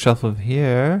 Ah, bookshelf over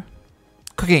here.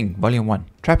 Cooking, volume 1.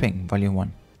 Trapping, volume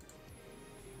 1.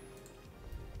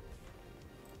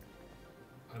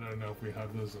 I don't know if we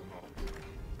have those or not.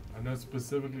 I know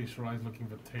specifically Shirai's looking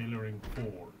for tailoring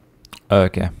 4.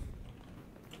 Okay.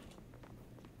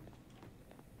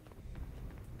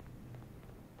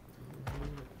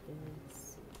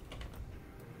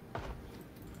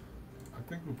 I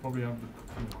think we'll probably have the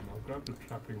cooking one. I'll grab the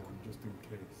trapping one just in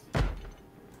case.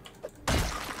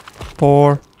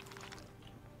 4.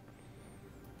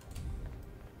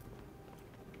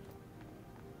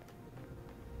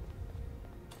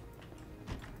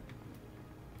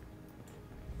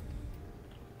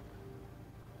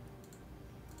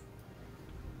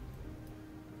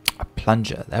 A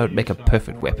plunger. That would make a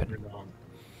perfect weapon.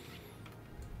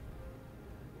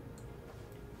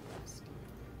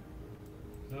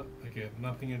 No, okay,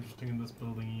 nothing interesting in this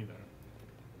building either.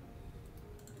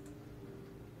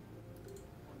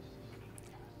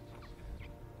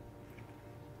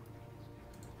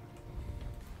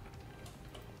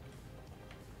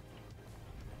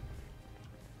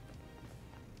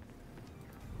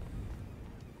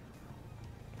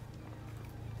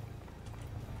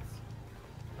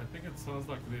 I think it sounds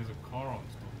like there's a car on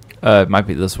stop. It might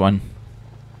be this one.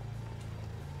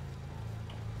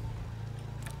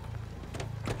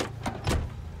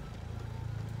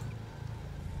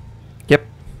 Yep.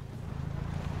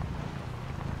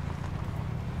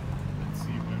 Let's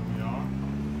see where we are.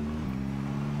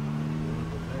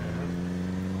 Over there.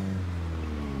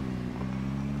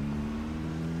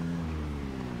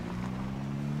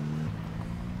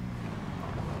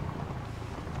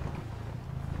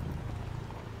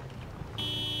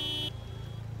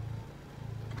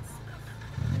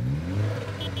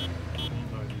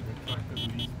 Anybody, we tracked at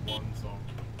least one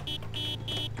zombie.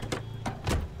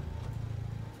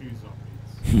 2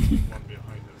 zombies. One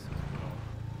behind us as well.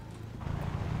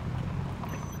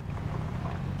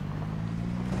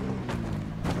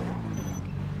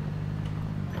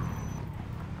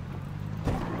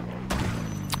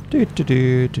 Do do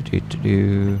do do do do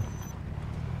do.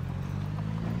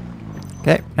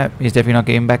 Okay, no, he's definitely not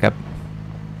getting back up.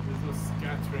 There's a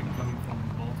scattering coming from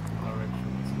multiple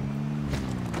directions.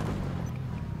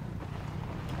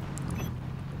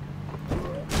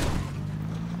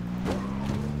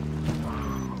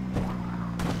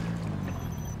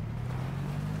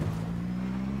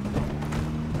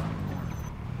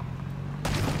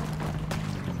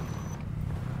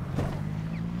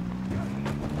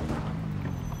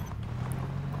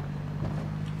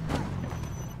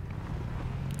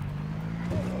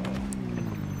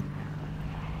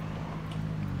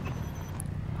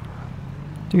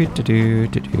 Do do do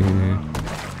do do. There's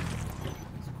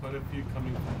quite a few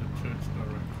coming from the church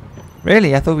direction.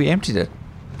 Really? I thought we emptied it.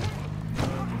 There's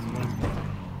one more.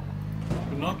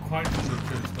 But not quite from the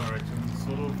church direction. It's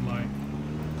sort of like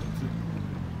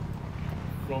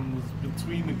from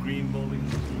between the green building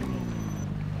and the blue building.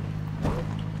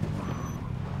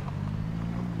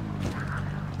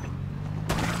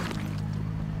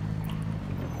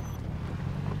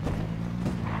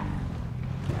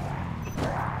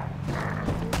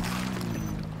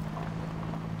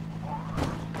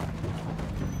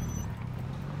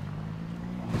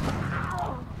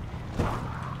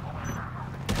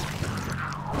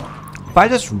 If I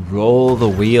just roll the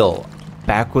wheel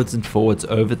backwards and forwards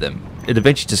over them, it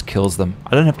eventually just kills them.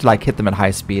 I don't have to like hit them at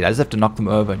high speed. I just have to knock them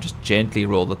over and just gently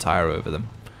roll the tire over them.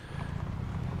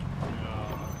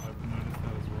 Yeah, I've noticed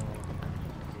that as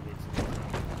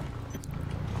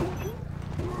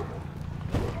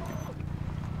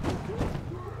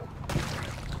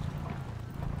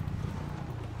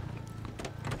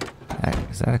well.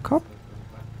 Is that a cop?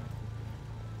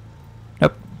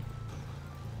 Nope.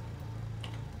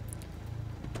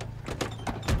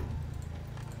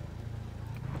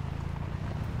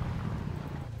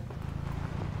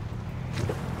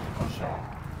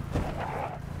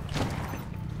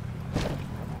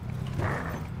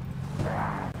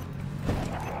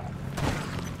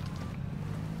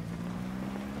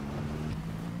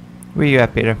 Where you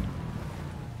at, Peter?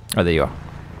 Oh, there you are.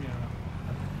 Yeah.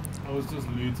 I was just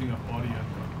looting a body and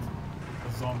got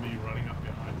a zombie running up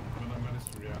behind me, but I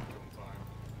managed to react on time.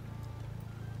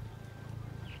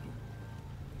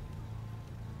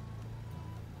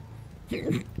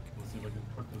 Let's see if I can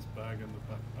put this bag in the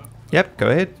back. Ah, Yep, go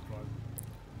ahead.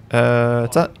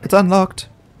 let's try. It's unlocked.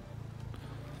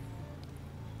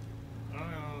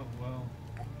 Well.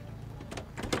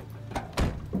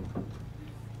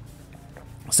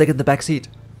 Stick in the back seat.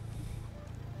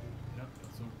 Yep,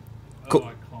 so, Cool. Oh,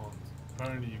 I can't.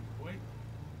 Apparently, wait.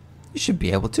 You should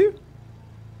be able to.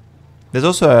 There's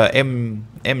also a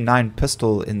M9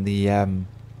 pistol in the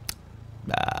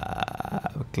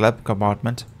glove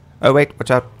compartment. Oh wait,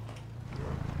 watch out.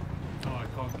 Oh, I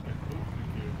can't get through.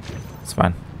 Thank you. It's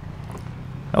fine.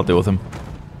 I'll deal with him.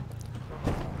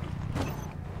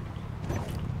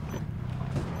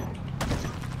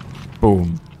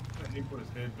 Boom. I aim for his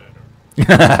head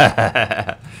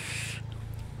better.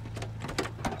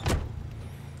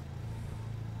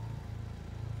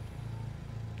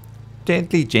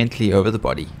 Gently, gently over the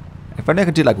body. If only I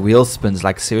could do like wheel spins,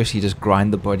 like seriously just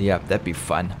grind the body up, that'd be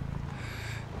fun.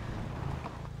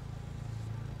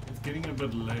 It's getting a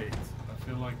bit late. I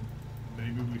feel like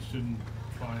maybe we shouldn't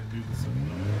try and do this at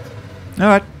night.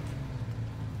 Alright.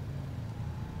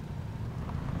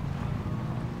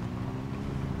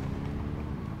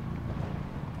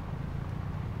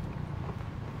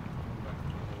 Back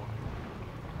in the morning.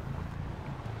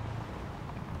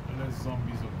 Unless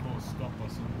zombies, of course, stop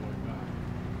us on the way back.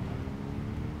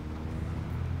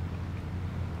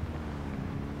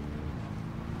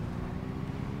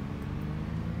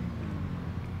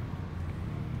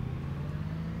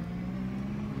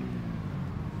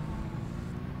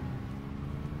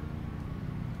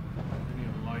 Any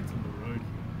light on the road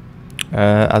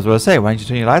here? I was going to say, why don't you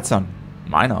turn your lights on?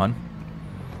 Mine on.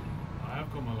 I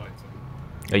have got my lights on.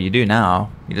 Oh, you do now.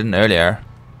 You didn't earlier.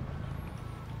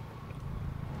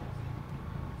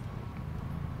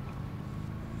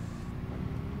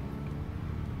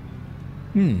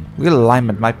 Wheel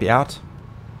alignment might be out.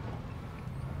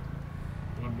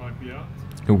 What might be out?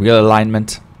 Wheel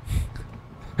alignment.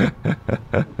 Because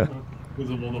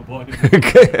of all the bodies. That's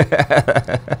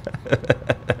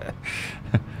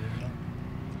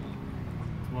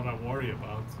what I worry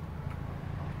about.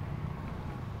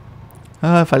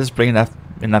 If I just bring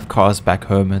enough cars back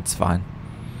home, it's fine.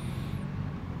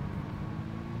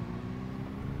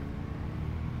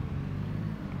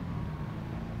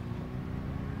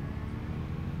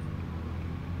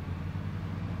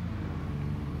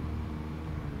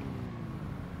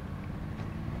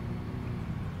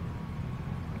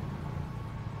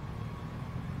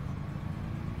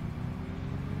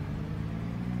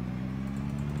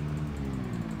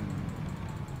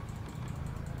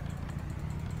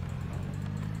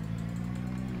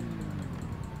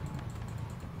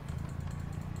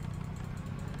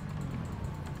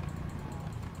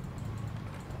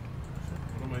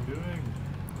 What am I doing?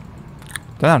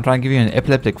 Don't know, I'm trying to give you an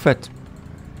epileptic fit.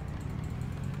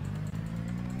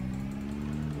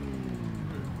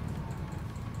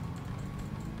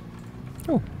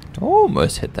 Oh,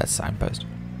 almost hit that signpost.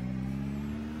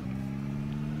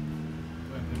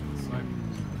 I hit the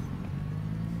signpost.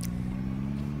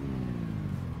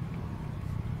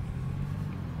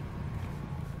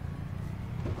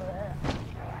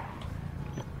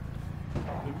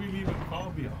 Did we leave a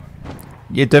car behind?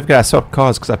 Yeah, don't forget I swapped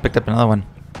cars because I picked up another one.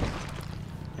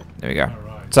 There we go.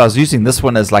 Alright. So I was using this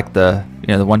one as like the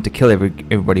the one to kill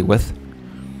everybody with.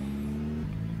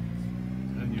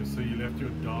 And so you left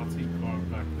your darty car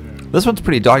back there. This one's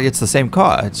pretty dark. It's the same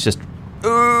car. It's just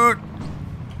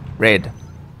red.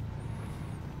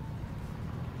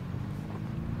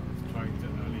 It's trying to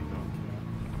early knock you.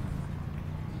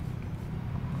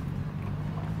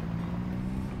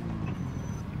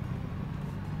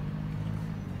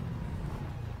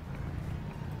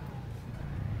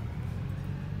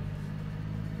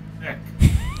 Heck.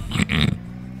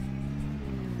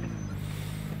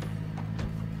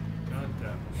 God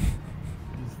damn it.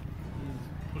 He's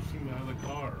pushing the other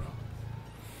car around.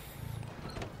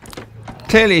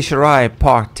 Clearly Shirai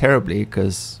parked terribly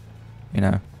because, she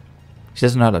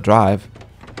doesn't know how to drive.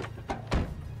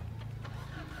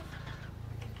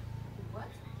 What?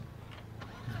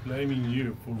 He's blaming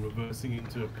you for reversing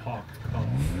into a parked car.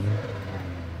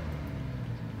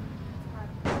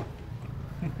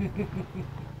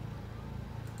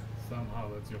 Somehow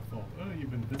that's your fault. Oh, you've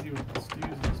been busy with the stews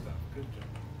and stuff. Good job.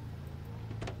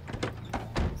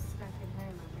 I'm stuck at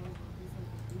home. I'm able to do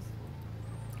something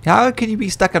useful. How can you be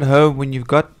stuck at home when you've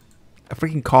got a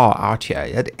freaking car out here?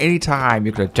 At any time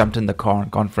you could have jumped in the car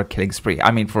and gone for a killing spree.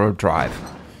 I mean for a drive.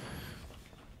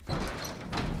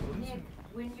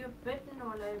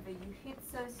 over. You hit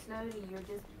so slowly, you're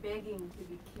just begging to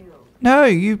be killed. No,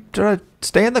 you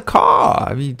stay in the car.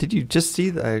 I mean, did you just see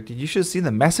the? You should have seen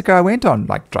the massacre I went on,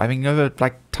 like driving over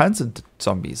like tons of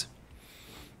zombies.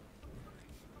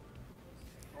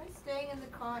 Is staying in the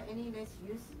car any less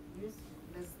useless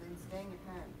than staying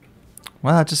at home?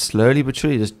 Well, I just slowly but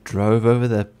surely just drove over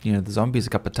the the zombies a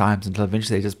couple of times until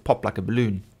eventually they just popped like a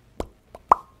balloon.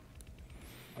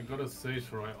 I gotta say,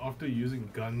 Shirai, after using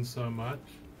guns so much,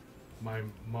 my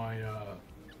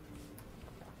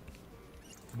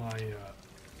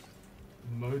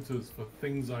motives for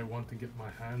things I want to get my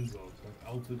hands on have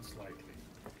altered slightly.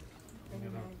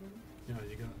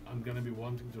 I'm gonna be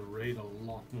wanting to raid a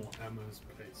lot more ammo's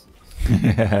places.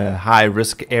 High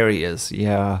risk areas,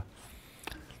 yeah.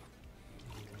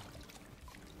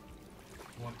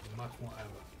 Want much more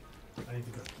ammo. I need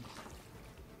to go.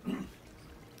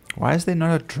 Why is there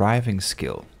not a driving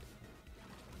skill?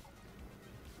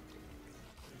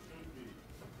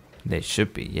 There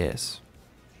should be, yes.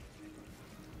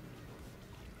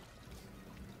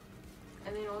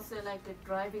 And then also like the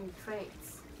driving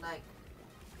traits, like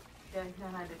don't know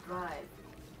how to drive.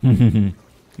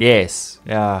 Yes,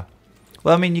 yeah.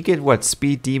 Well, I mean, you get what,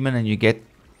 Speed Demon, and you get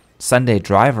Sunday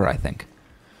Driver, I think.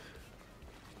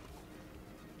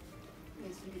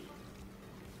 Yes, you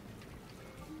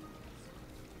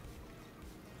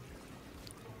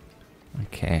do.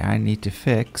 Okay, I need to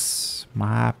fix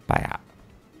my bat.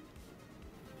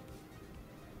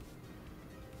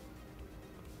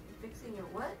 Fixing your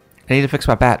what? I need to fix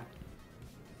my bat.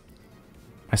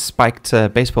 My spiked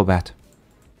baseball bat.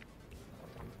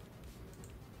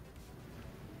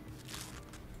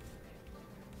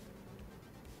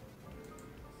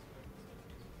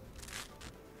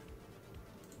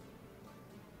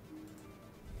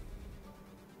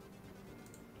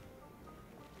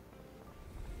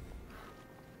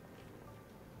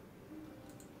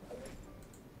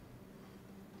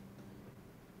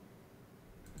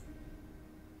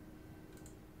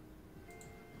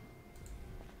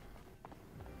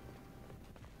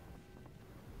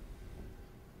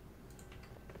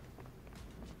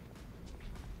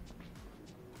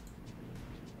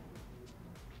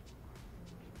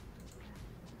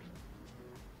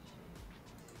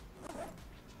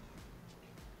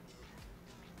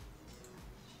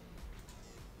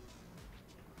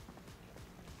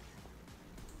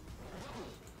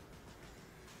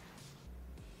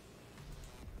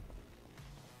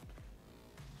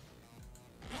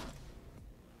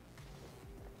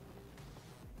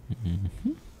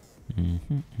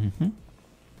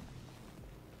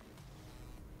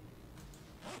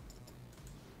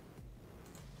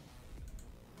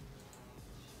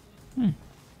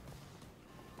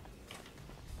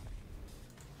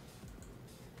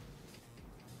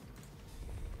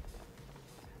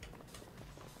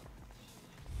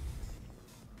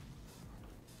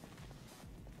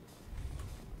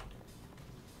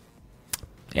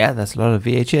 Yeah, that's a lot of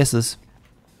VHSs.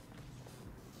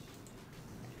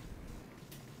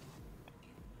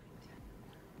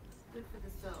 Good for the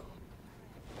soul.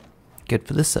 Good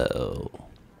for the soul.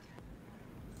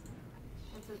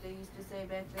 That's what they used to say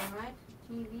back then, right?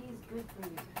 TV is good for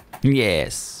you.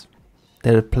 Yes.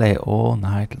 They'll play all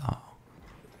night long.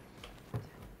 Is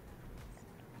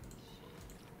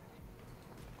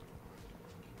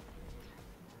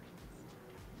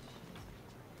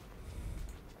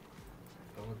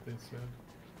that what they said?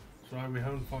 Shirai, we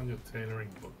haven't found your tailoring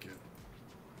book yet.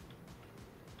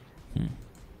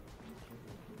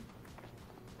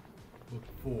 Book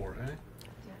 4, eh? Yeah,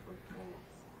 for 4.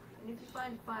 And if you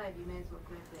find 5, you may as well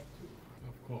grab that too.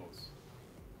 Of course.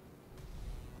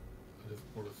 I just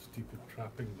bought a stupid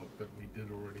trapping book that we did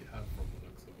already have from the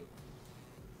looks of it.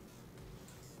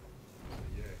 So,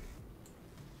 yay.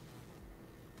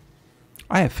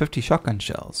 I have 50 shotgun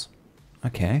shells.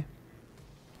 Okay.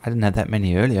 I didn't have that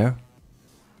many earlier.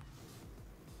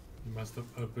 You must have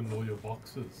opened all your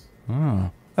boxes.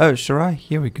 Oh, Shirai,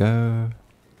 here we go.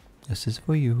 This is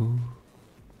for you.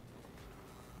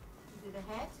 Is it a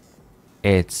hat?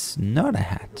 It's not a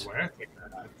hat. Where?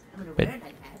 I'm gonna But- wear that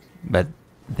hat. But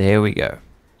there we go.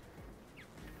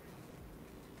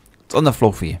 It's on the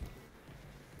floor for you.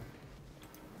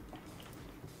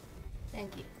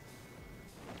 Thank you.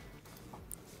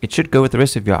 It should go with the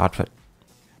rest of your outfit.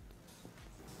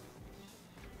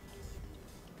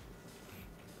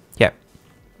 Yep.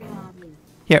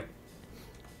 Yep.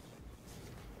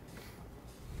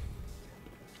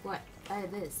 What? Oh,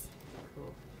 this.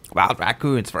 Cool. Wild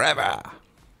raccoons forever.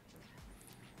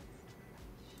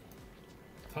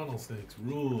 Tunnel snakes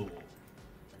rule.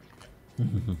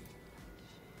 Well,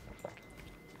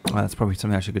 that's probably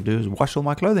something I should do is wash all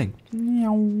my clothing.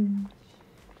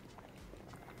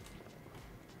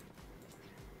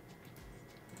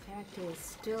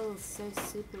 still so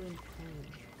super in pain.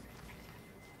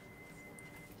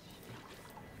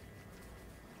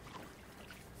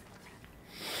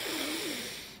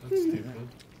 That's stupid.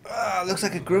 Looks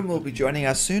like a Grim will be joining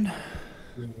us soon.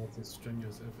 Doing lots of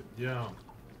strenuous effort. Yeah.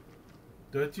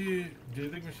 Do you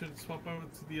think we should swap over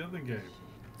to the other game?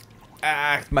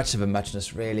 Much of a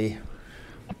muchness, really.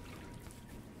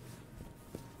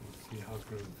 Let's see how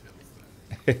Grim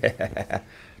feels then.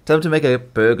 Tell him to make a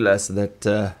burglar so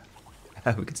that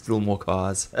we can steal more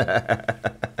cars. I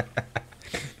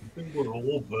think we're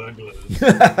all burglars.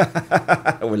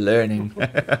 We're learning.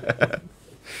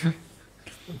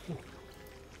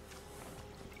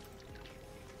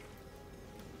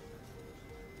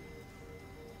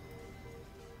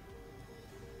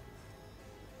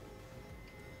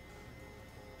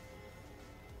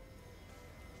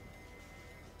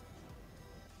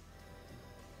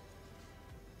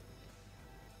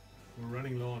 We're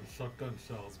running low on shotgun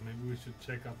shells. Maybe we should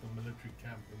check out the military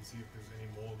camp and see if there's any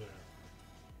more there.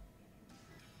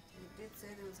 You did say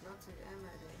there was lots of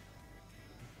ammo there.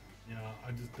 Yeah,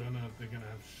 I just don't know if they're gonna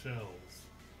have shells.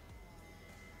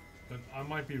 But I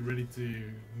might be ready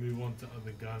to move on to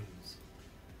other guns.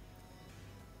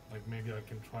 Like maybe I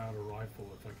can try out a rifle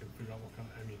if I can figure out what kind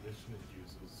of ammunition it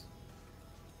uses.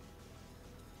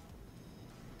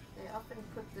 They often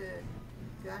put the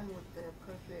gun with the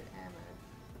appropriate ammo.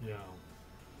 Yeah.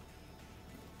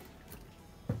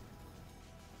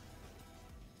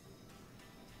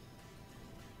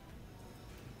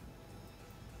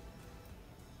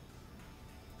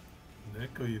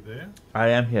 Nick, are you there? I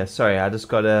am here. Sorry, I just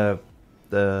got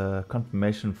the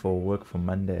confirmation for work for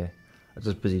Monday. I was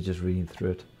just busy just reading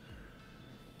through it.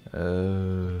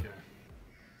 Okay.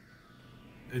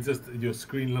 It's just your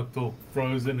screen looked all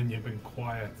frozen and you've been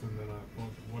quiet, and then I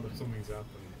thought, what if something's happened?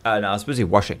 No, I was busy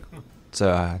washing.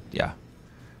 So, yeah.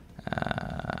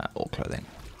 All clothing.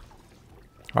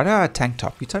 Why do I have a tank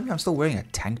top? You told me I'm still wearing a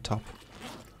tank top.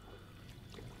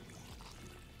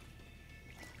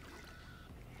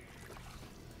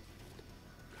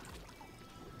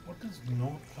 What does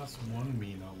 0+1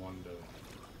 mean, I wonder?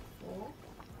 4?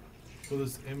 For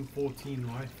this M14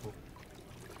 rifle.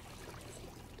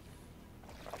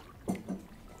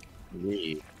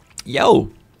 Yo!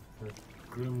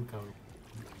 Grim coming.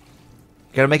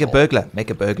 Gotta make a burglar. Make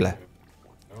a burglar.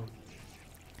 Oh.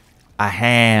 A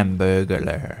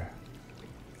hamburglar.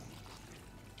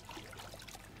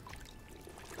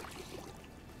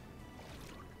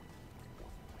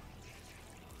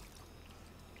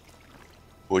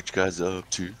 What you guys up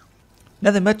to?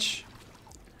 Nothing much.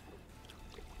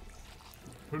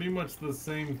 Pretty much the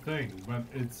same thing, but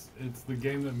it's the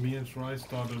game that me and Shrai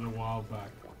started a while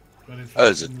back. But it's Oh,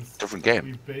 it's a in the- different game.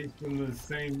 We based in the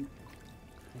same.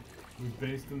 We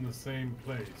based in the same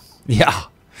place. Yeah.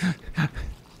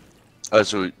 Oh,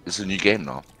 so it's a new game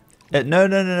now. No.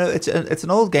 It's an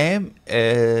old game.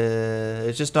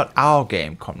 It's just not our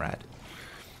game, comrade.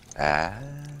 Ah.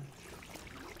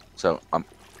 So I'm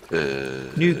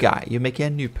New guy. You're making a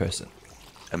new person.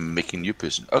 I'm making new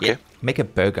person. Okay. Yeah, make a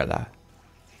burglar.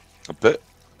 A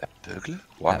burglar?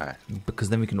 Why? Because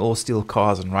then we can all steal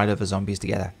cars and ride over zombies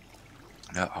together.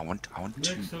 No, I want to.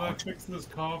 Nick, should I fix this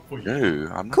car for you?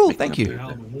 No, I'm not. Cool, making thank a you. Hell,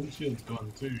 burglar. the windshield's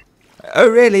gone too. Oh,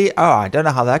 really? Oh, I don't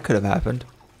know how that could have happened.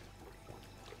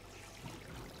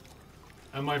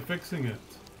 Am I fixing it?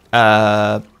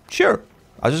 Sure.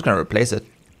 I was just going to replace it.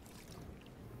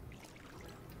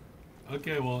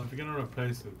 Okay, well, if you're gonna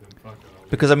replace it, then fuck it.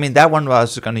 Because, I mean, that one I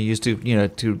was going to use to, you know,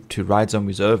 to ride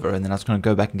zombies over, and then I was going to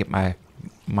go back and get my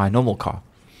normal car.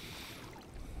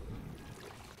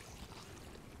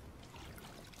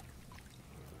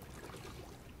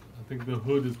 I think the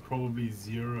hood is probably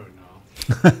 0 now.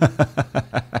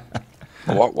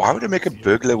 Why would I make a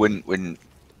burglar when?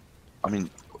 I mean,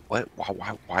 why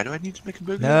do I need to make a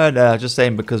burglar? No, just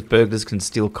saying because burglars can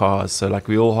steal cars. So, like,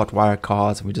 we all hotwire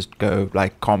cars and we just go,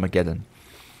 like, Carmageddon.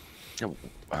 Yeah,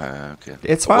 okay.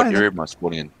 It's What fine. area am I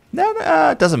spawning in? No,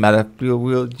 it doesn't matter.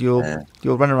 You'll Yeah.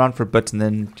 run around for a bit and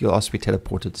then you'll also be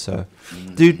teleported. So,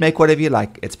 dude, make whatever you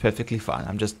like. It's perfectly fine.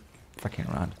 I'm just fucking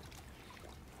around.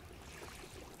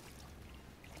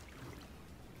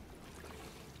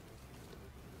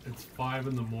 It's 5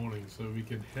 in the morning, so we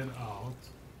can head out.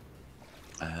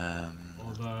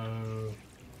 Although,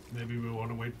 maybe we want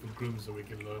to wait for Grim so we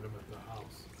can load him at the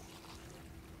house.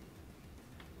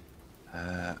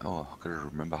 Oh, I gotta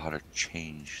remember how to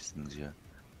change things here.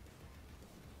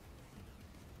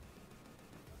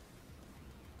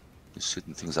 There's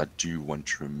certain things I do want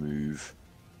to remove.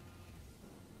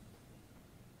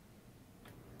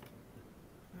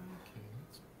 Okay,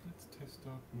 let's test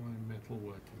out my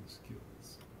metalworking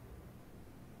skills.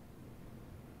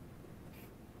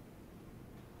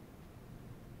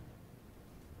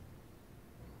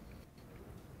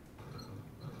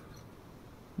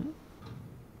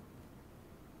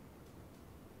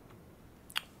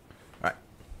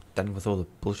 done with all the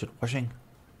bullshit washing.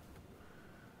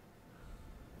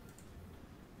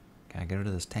 Can I get rid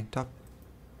of this tank top?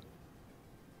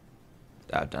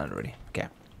 I've done it already. Okay.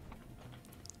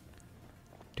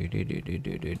 Do.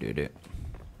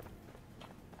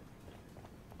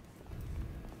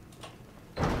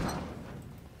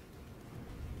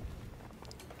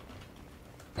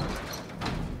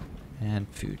 And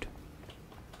food.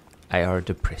 I are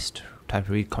depressed. Time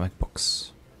to read comic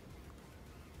books.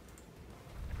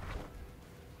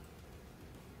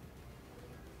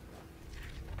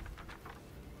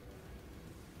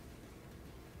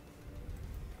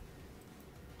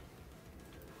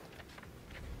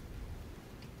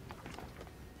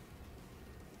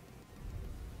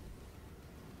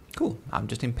 Cool. I'm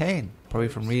just in pain. Probably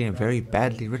from reading a very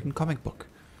badly written comic book.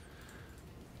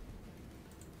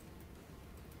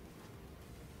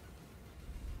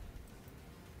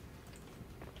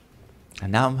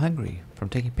 And now I'm hungry from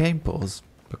taking pain pills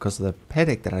because of the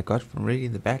headache that I got from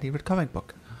reading the badly written comic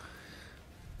book.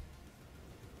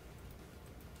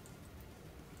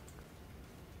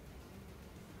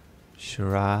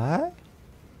 Shirai?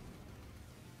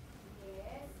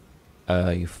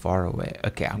 You're far away.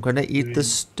 Okay, I'm gonna eat the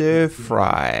stir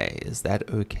fry. Is that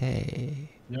okay?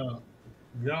 Yeah.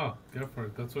 Yeah, go for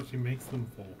it. That's what she makes them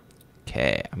for.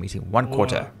 Okay, I'm eating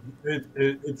 1/4.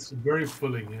 It's very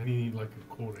filling. You need like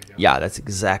a quarter. Yeah, that's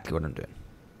exactly what I'm doing.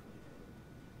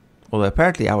 Although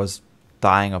apparently I was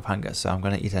dying of hunger, so I'm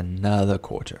gonna eat another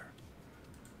 1/4.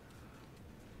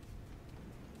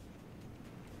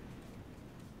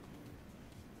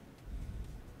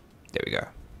 There we go.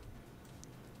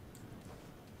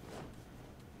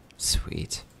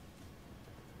 Sweet.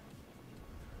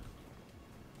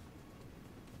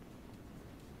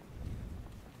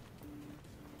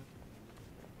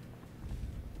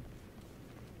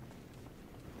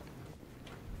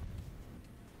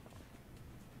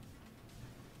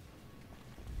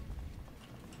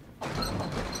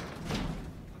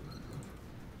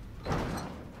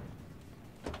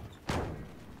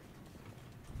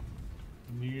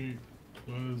 Can you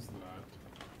close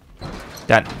that?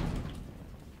 Done.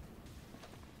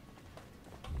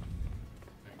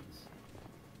 Thanks.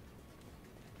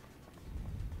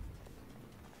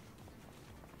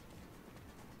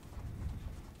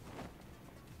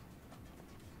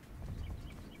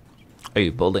 Are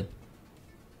you building?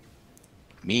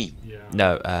 Me? Yeah.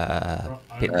 No,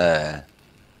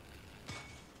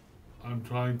 I'm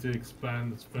trying to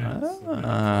expand this fence.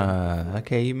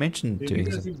 Okay, you mentioned Do you doing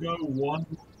think it something. should go one?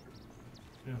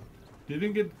 Yeah. Do you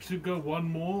think it should go one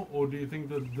more, or do you think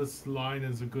that this line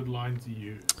is a good line to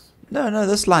use? No,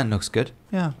 this line looks good.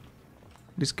 Yeah.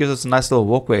 This gives us a nice little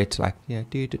walkway to like, yeah,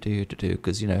 do,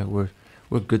 because, you know,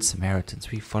 we're good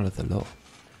Samaritans. We follow the law.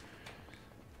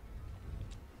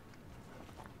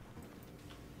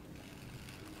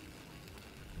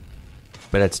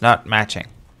 But it's not matching.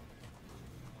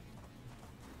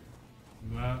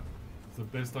 That's the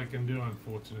best I can do,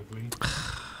 unfortunately.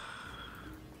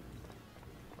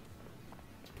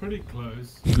 It's pretty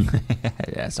close.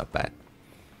 Yeah, it's not bad.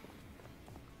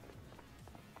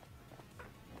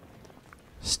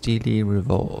 Steely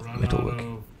revolve, Run metalwork. out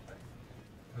of-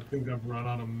 I think I've run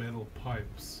out of metal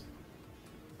pipes.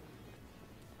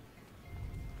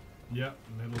 Yep,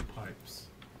 metal pipes.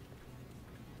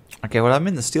 Okay, well, I'm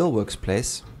in the steelworks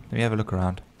place. Let me have a look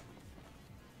around.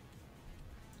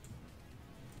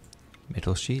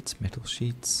 Metal sheets, metal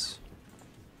sheets.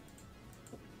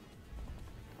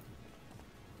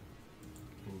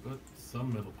 We've got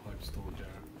some metal pipes stored there.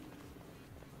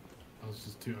 I was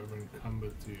just too over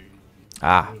encumbered to.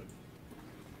 Ah. do it.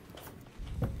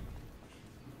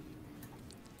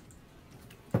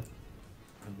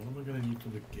 And what am I gonna need for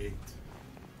the gate?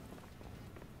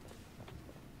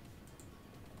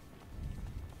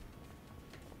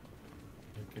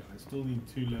 Okay, I still need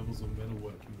 2 levels of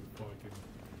metalworking before I can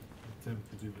attempt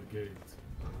to do the gate.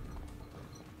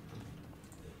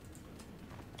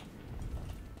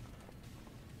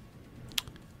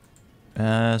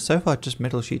 So far, just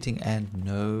metal sheeting and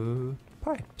no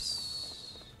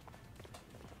pipes.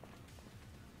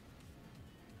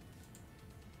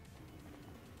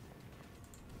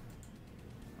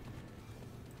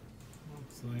 Not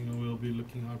something I will be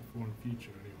looking out for in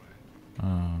future anyway.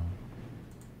 Oh.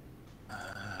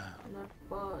 Not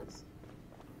bars.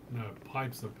 No,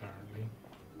 pipes apparently.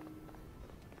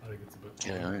 I think it's a bit.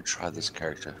 Okay, let me try this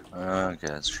character. Okay,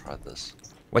 let's try this.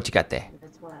 What you got there?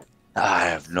 That's why. I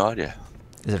have no idea.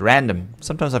 Is it random?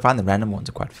 Sometimes I find the random ones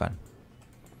are quite fun.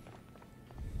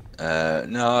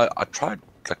 No, I tried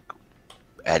like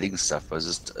adding stuff. I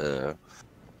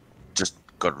just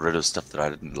got rid of stuff that I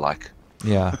didn't like.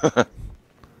 Yeah.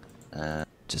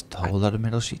 Just a whole lot of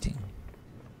metal sheeting.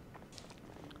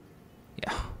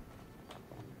 Yeah.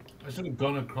 I should have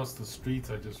gone across the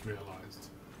street, I just realized.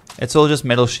 It's all just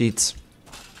metal sheets.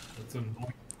 That's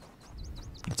annoying.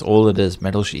 That's all it is,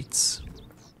 metal sheets.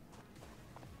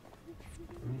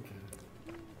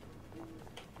 Okay.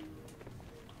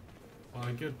 Well,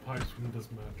 I get pipes from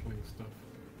dismantling stuff.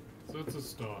 So it's a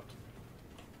start.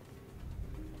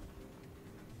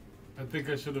 I think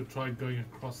I should have tried going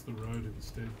across the road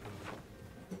instead.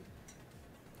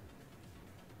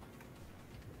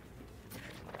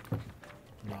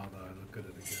 Now that I look at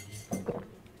it again.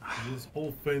 This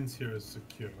whole fence here is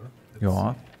secure. You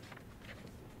are?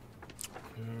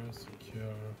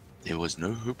 Secure. There was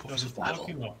no hope No, of this survival.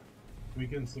 parking lot. We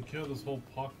can secure this whole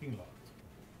parking lot.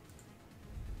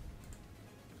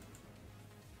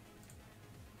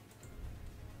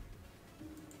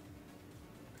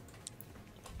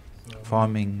 So,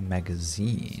 Farming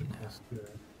magazine. across there.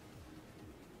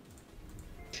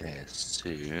 Okay, so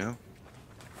I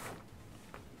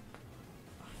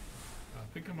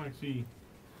think I'm actually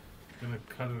gonna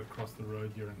cut it across the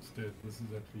road here instead. This is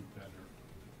actually better.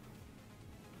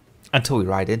 Until we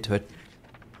ride into it.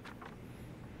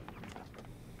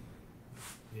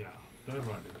 Yeah, don't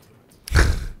run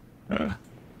into it.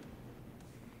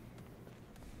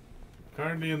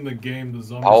 Currently in the game, the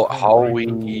zombies how can't how are break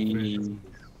the we fence.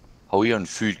 how are we on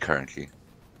food currently?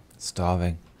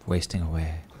 Starving. Wasting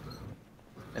away.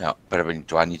 Yeah, but I mean,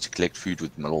 do I need to collect food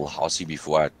with my little housey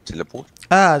before I teleport?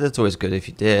 Ah, that's always good if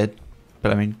you did.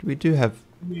 But I mean, we do have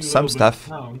Only a some little bit stuff.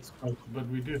 counts, but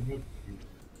we do have food.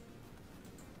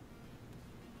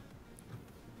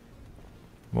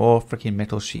 More freaking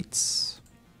metal sheets.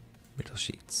 Metal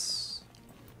sheets.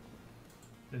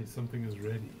 Hey, something is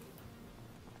ready.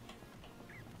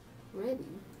 Ready?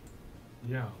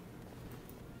 Yeah.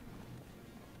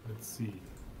 Let's see.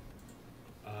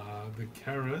 The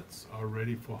carrots are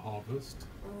ready for harvest,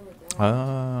 Oh, that.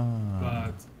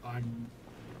 Ah. but I'm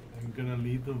gonna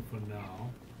leave them for now.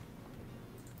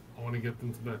 I want to get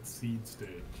them to that seed stage.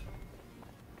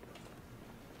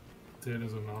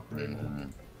 Potatoes are not ready.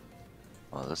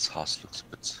 Well, this house looks a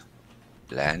bit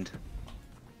bland.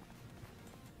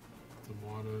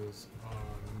 Tomatoes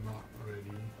are not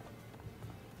ready.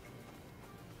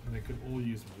 And they could all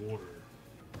use water.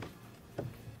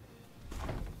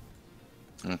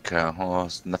 Okay, well,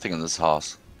 there's nothing in this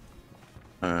house.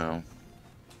 Ready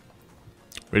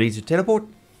to teleport?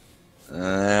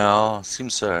 Yeah,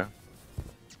 seems so.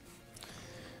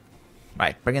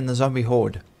 Right, bring in the zombie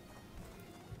horde.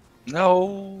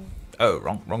 No. Oh,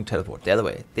 wrong teleport. The other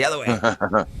way. The other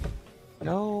way.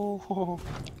 No.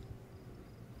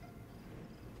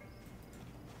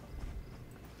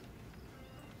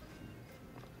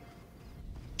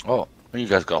 Oh, you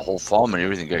guys got a whole farm and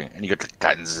everything going, and you got the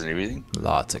guns and everything.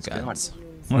 Lots of What's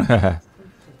guns.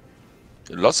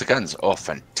 Lots of guns. Oh,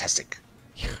 fantastic.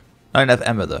 Not enough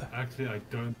ammo though. Actually, I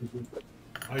don't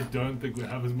think we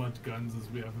have as much guns as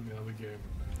we have in the other game.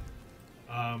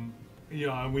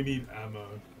 Yeah, and we need ammo.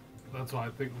 That's why I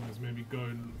think we must maybe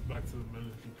go back to the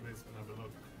military place and have a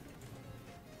look.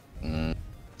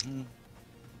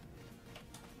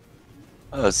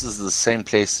 Oh, this is the same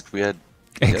place that we had.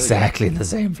 the other Exactly the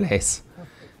same place.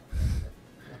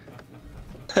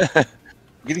 game.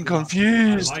 Getting I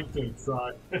confused. liked it, so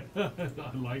I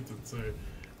liked it, so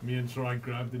me and Troy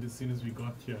grabbed it as soon as we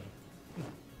got here.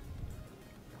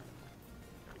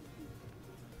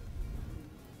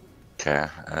 Okay.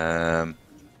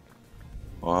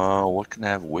 Well, what can I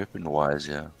have weapon-wise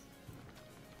here?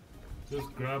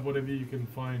 Just grab whatever you can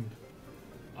find.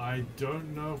 I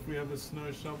don't know if we have a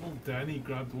snow shovel. Danny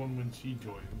grabbed one when she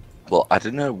joined. Well, I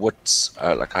don't know what's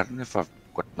like. I don't know if I've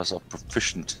got myself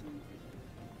proficient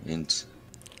in.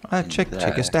 Check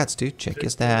your stats, dude. Check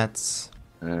your stats.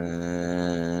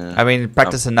 Uh, I mean,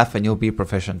 practice enough and you'll be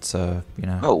proficient. So you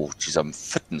know. Oh, jeez, I'm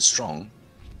fit and strong.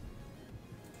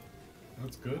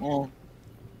 That's good. Oh.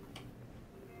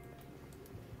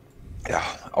 Yeah,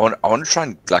 I want to try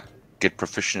and like get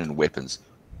proficient in weapons.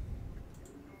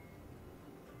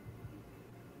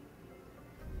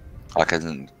 Like as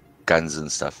in guns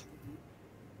and stuff.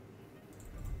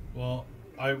 Well,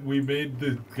 we made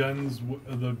the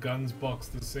guns box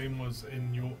the same was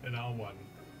in our one.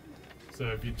 So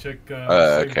if you check same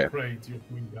okay. crate, you'll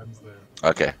find guns there.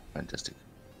 Okay, fantastic.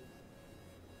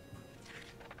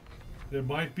 There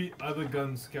might be other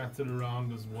guns scattered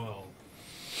around as well.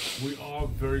 We are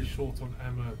very short on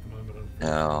ammo at the moment.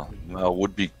 Yeah, unfortunately. well, it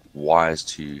would be wise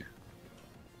to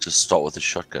just start with a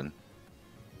shotgun.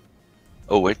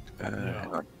 Oh wait, hang Yeah,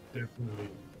 on. definitely.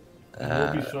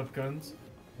 There will be shotguns.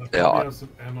 I probably yeah, have some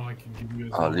ammo I can give you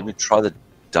as let me well. try the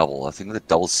double. I think the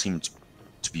double seemed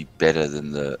to be better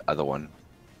than the other one.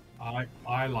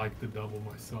 I like the double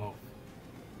myself.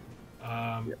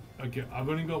 Okay, I've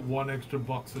only got one extra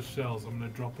box of shells. I'm gonna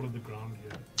drop it on the ground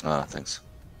here. Ah, thanks.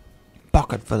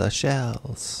 Pocket full of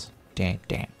shells. Dan,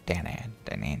 dan, dan, dan,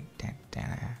 dan, dan,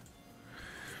 dan.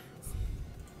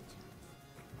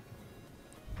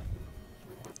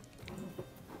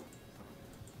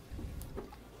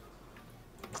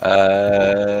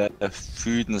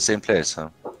 Food in the same place, huh?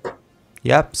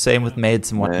 Yep, same with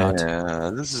maids and whatnot. Yeah,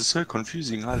 this is so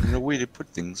confusing. I don't know where to put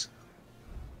things.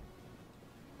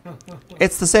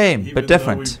 It's the same, Even but though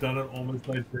different. we've done it almost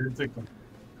identical.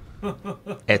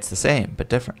 It's the same, but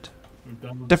different. We've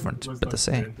done it Different, almost but the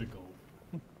same. identical.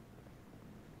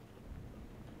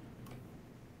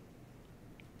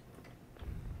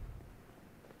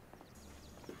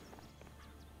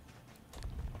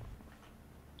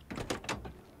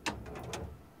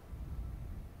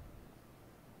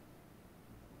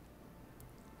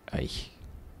 Ay.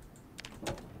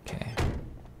 Okay.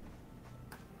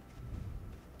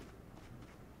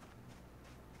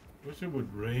 Wish it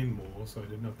would rain more so I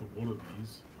didn't have to water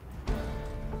these.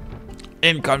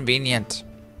 Inconvenient.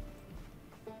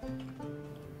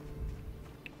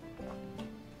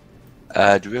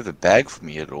 Do we have a bag for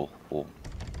me at all? Or...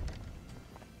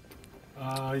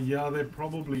 Yeah, they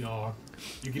probably are.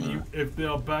 You can, if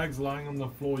there are bags lying on the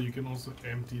floor, you can also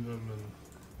empty them and.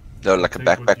 No, like a take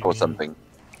what backpack you or need. something.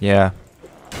 Yeah.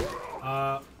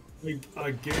 I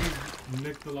gave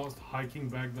Nick the last hiking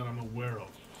bag that I'm aware of.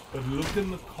 But look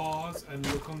in the cars and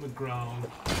look on the ground,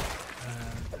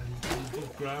 and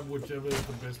just grab whichever is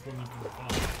the best one you can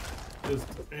find. Just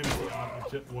empty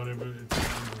out whatever it's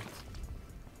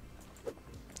in.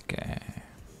 Okay.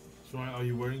 Shirai, are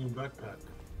you wearing a backpack?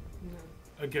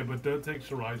 No. Okay, but don't take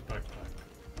Shirai's backpack.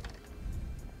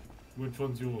 Which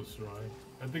one's yours, Shirai?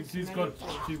 I think she's got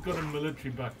a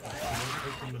military backpack. So don't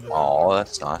take the military. Oh,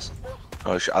 that's nice.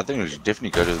 Oh, I think we should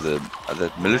definitely go to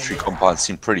the military compound.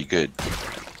 Seemed pretty good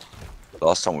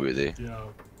last time we were there. Yeah,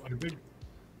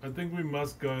 I think we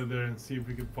must go there and see if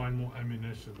we can find more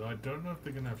ammunition. I don't know if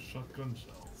they're gonna have shotgun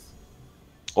shells.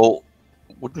 Well,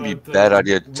 wouldn't be a But, bad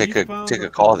idea to we take a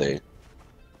found car there.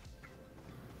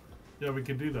 Yeah, we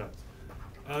can do that.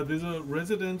 There's a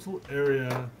residential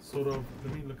area, sort of.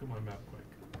 Let me look at my map quick.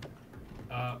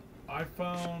 I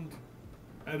found,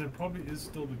 and it probably is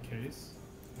still the case,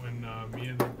 when me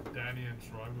and Danny and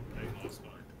Shirai were playing last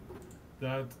night,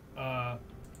 that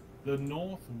the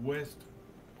northwest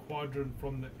quadrant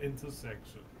from the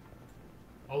intersection,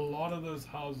 a lot of those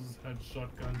houses had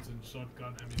shotguns and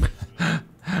shotgun ammunition.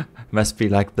 Must be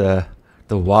like the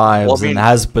wives Well, I mean- and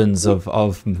husbands of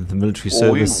the military Well,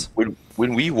 service.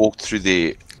 when we walked through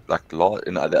there, like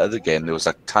in the other game, there was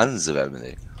like tons of ammo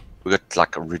there. We got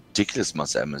like a ridiculous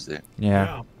amount of ammo there.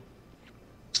 Yeah.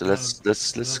 So let's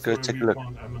That's go where take a we look.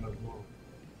 found ammo as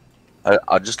well.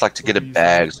 I'd just like to get a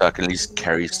bag so I can at least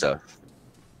carry stuff.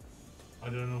 I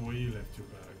don't know where you left your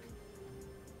bag.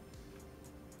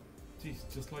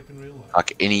 Jeez, just like in real life.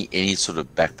 Like any sort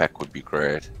of backpack would be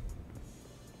great.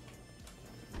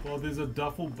 Well, there's a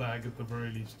duffel bag at the very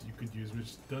least you could use,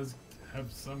 which does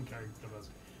have some characteristics.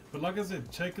 But like I said,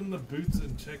 check in the boots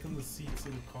and check in the seats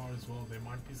of the car as well. There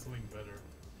might be something better.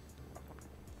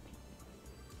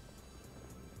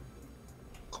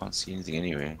 Can't see anything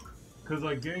anyway. Because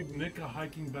I gave Nick a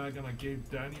hiking bag and I gave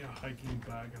Danny a hiking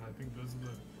bag, and I think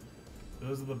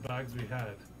those are the bags we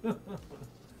had.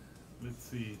 Let's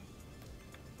see.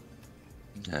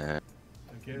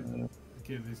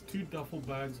 Okay, there's 2 duffel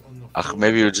bags on the floor.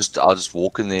 Maybe I'll just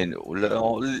walk in there and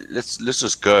let's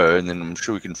just go, and then I'm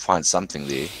sure we can find something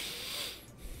there.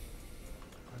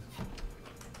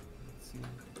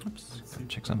 Let's see.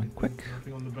 Check something quick.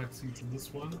 Nothing on the back seats of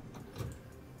this one.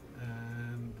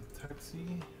 And the taxi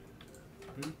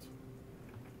boot.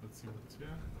 Let's see what's here.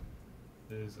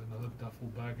 There's another duffel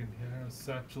bag in here. A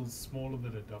satchel smaller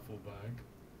than a duffel bag.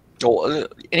 Or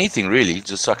anything really,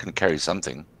 just so I can carry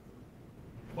something.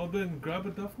 Well then, grab a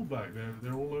duffel bag.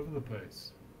 They're all over the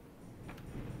place.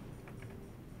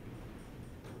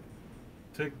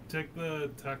 Take the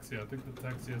taxi. I think the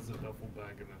taxi has a duffel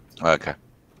bag in it. Okay.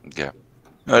 Yeah.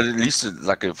 No, at least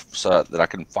like so that I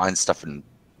can find stuff and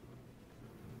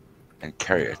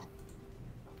carry it.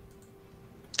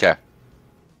 Okay.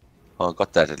 Oh, I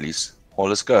got that at least. Oh,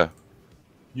 let's go.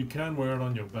 You can wear it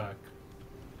on your back.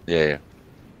 Yeah.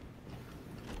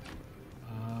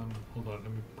 Hold on,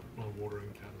 let me put my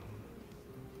watering can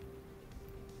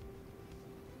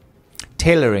on.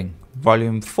 Tailoring,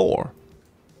 Volume 4.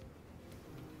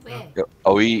 Where? Yeah.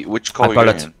 Are we? Which car I are we got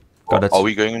going it. in? Got it. Are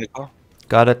we going in the car?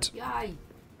 Got it. Yay!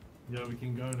 Yeah, we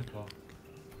can go in a car.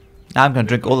 Now I'm gonna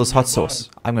drink all this hot sauce.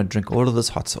 I'm gonna drink all of this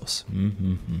hot sauce.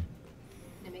 Mm-hmm.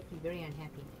 They make me very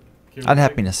unhappy. Okay, we'll take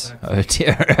Unhappiness. the Oh taxi.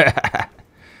 dear.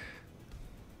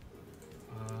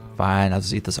 Fine, I'll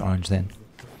just eat this orange then.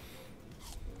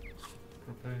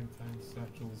 Propane tanks,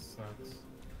 satchels, sacks.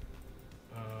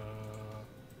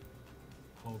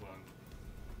 Hold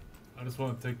on. I just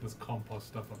want to take this compost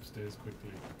stuff upstairs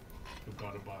quickly.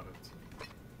 Forgot about it.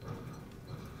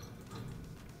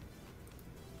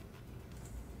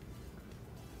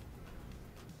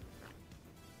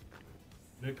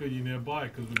 Nick, are you nearby?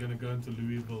 Because we're going to go into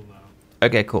Louisville now.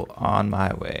 Okay, cool. On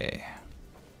my way.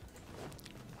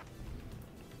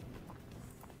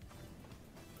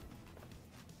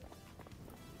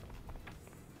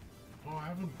 Oh, I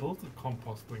haven't built a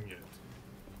compost thing yet.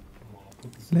 Oh, I'll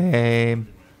put this Lame.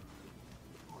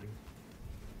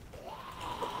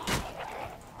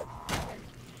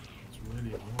 It's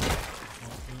really annoying.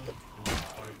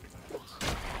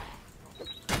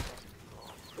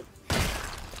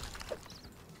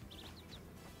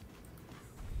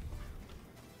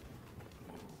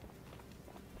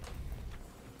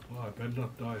 Oh, I better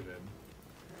not die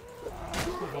then.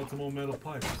 I got some more metal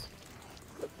pipes.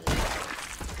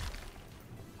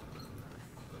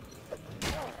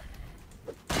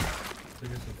 I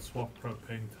think I should swap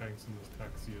propane tanks in this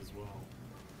taxi as well.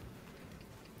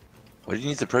 What do you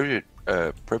need the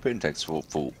propane tanks for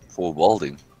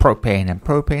welding? Propane and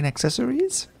propane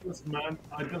accessories.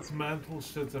 I dismantle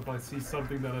shit if I see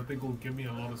something that I think will give me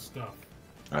a lot of stuff.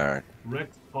 Alright.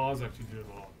 Wrecked cars actually do it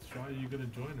a lot. Try, are you gonna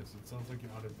join us? It sounds like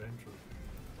you're out of venture.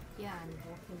 Yeah, I'm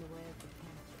walking away at the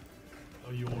camp.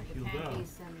 Oh, you all healed Apparently up.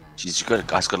 some, Jeez,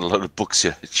 guys got a lot of books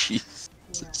here. Jeez.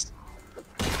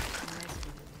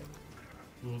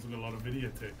 We also got a lot of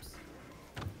videotapes.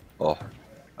 Oh,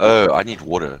 I need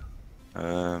water.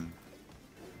 All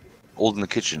in the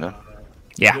kitchen, huh?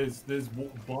 Yeah. There's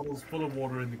bottles full of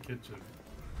water in the kitchen.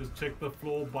 Just check the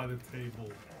floor by the table.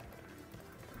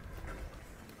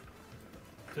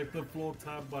 Check the floor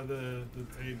tab by the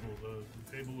table. The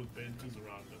table with benches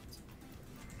around it.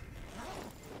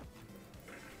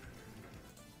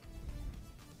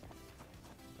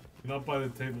 Not by the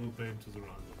table with benches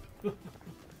around it.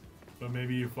 But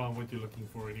maybe you found what you're looking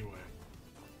for anyway.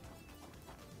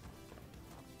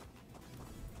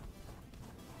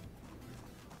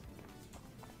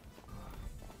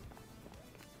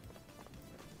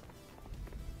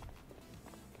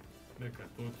 Nick, I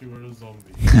thought you were a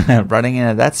zombie. Running in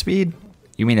at that speed?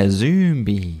 You mean a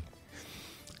zombie?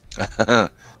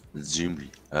 Zombie.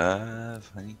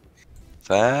 Funny.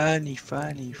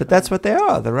 Funny. But that's what they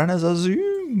are. The runners are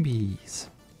zombies.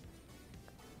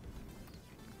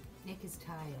 Nick is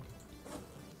tired.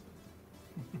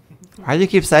 Why do you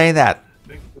keep saying that?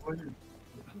 Nick, what are you-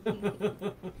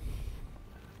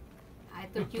 I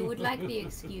thought you would like the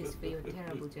excuse for your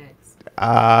terrible jokes.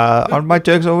 Aren't my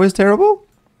jokes always terrible?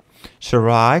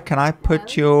 Shirai, can I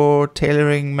put your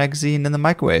tailoring magazine in the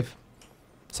microwave?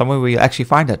 Somewhere where you actually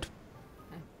find it.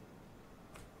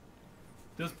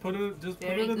 Just put it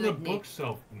Very in the good, Nick.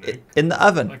 bookshelf, Nick. In the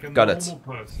oven. Like a Got it. normal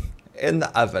person. In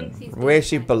the oven. Thinks he's Where doing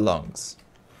she fine. belongs.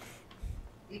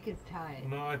 Nick is tired.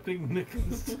 No, I think Nick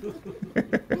is.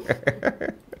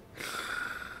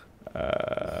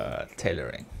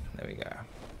 Tailoring. There we go.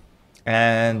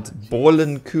 And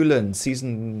Borlin Kulin,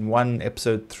 season 1,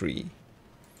 episode 3.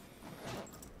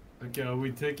 Okay, are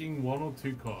we taking 1 or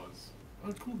 2 cars?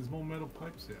 Oh, cool. There's more metal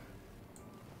pipes here.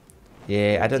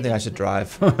 Yeah, I don't think I should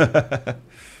drive. Done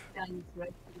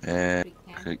roasting Okay,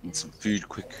 camp eat some food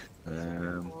quick.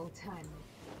 all time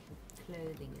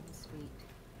clothing in the street.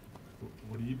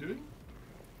 What are you doing?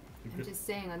 You I'm could- just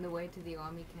saying, on the way to the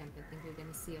army camp, I think we're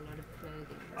going to see a lot of clothing.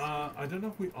 in the I don't know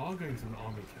if we are going to the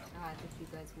army camp. street. I thought you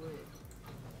guys would.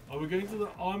 Are we going to the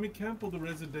army camp or the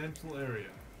residential area?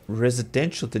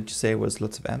 Residential, did you say was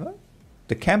lots of ammo?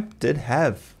 The camp did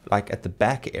have, like, at the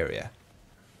back area,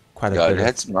 quite a Yeah, bit it of...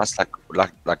 had some nice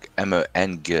like ammo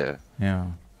and gear. Yeah.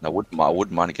 And I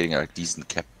wouldn't mind getting a decent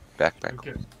backpack.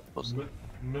 Okay. Also.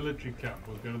 Military camp.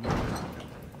 We'll go to the military camp.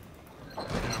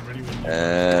 Okay, I'm ready when you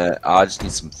I just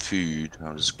need some food.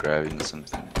 I'm just grabbing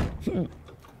something.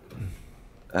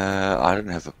 I don't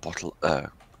have a bottle, a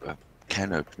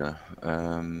can opener.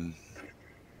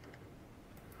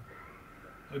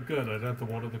 Oh, good. I don't have to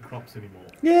water the crops anymore.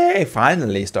 Yay,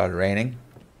 finally started raining.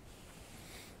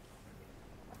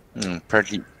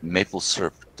 Apparently, maple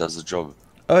syrup does the job.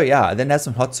 Oh yeah, then add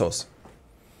some hot sauce.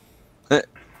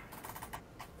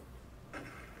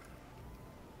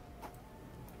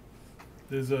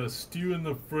 There's a stew in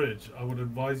the fridge. I would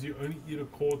advise you only eat a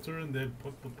quarter and then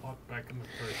put the pot back in the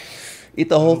fridge. Eat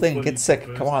the whole It'll thing, fully get sick.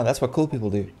 digest. Come on, that's what cool people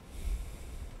do.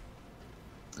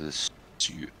 This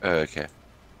you. Oh, okay.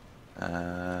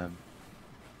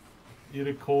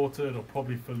 Either quarter it or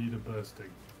probably fill you to bursting.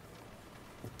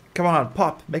 Come on,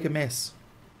 pop, make a mess.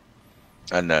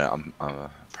 No, I'm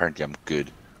apparently I'm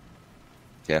good.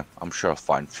 Yeah, I'm sure I'll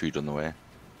find food on the way.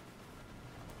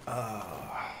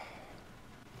 I'm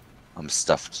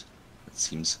stuffed, it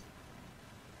seems.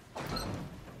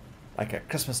 Like a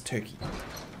Christmas turkey.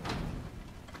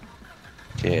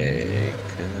 Okay,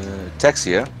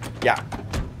 taxi, yeah? Yeah.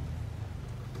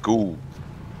 Cool.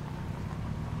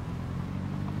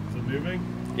 Is it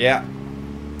moving? Yeah.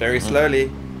 Very slowly.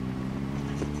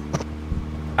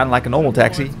 Unlike a normal Why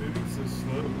taxi. it's moving so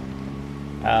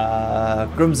slow?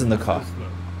 Grim's in the So car. slow?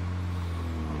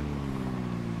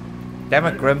 Damn I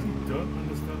it, Grim. actually don't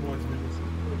understand why it's moving so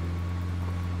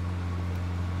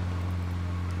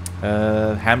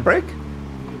slow. Handbrake?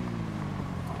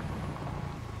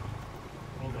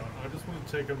 Hold on, I just want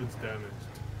to check if it's damaged.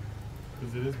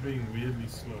 Because it is being weirdly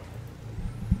slow.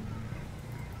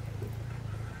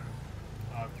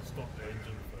 I have to stop the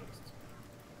engine first.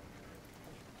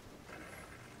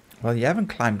 Well, you haven't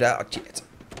climbed out yet.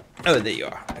 Oh, there you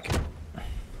are. Okay. The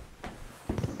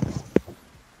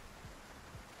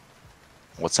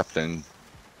What's car's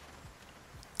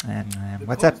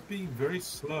up? being very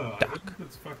slow. I don't think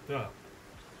it's fucked up.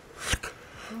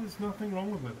 There's nothing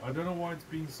wrong with it. I don't know why it's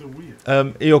being so weird.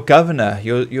 Your governor,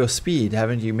 your speed,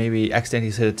 haven't you maybe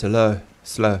accidentally set it to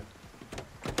slow?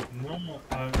 No,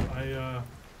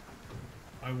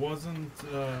 I wasn't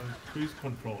cruise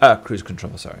control. Cruise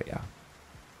control, sorry, yeah.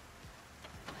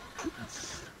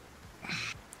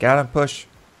 Get out and push.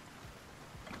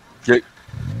 Okay.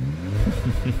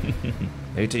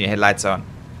 Maybe turn your headlights on.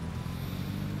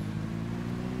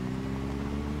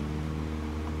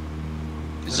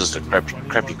 It's just a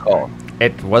crappy car.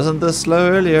 It wasn't this slow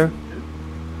earlier.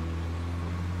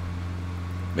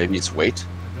 Maybe it's weight. I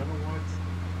don't know why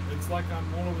it's like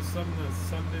I'm all of a sudden a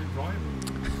Sunday driver.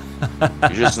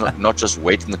 You're just not just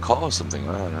weight in the car or something.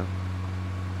 I don't know.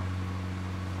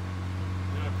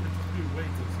 Yeah, it could just be weight, I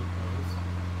suppose.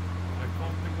 I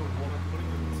can't think of what I'm putting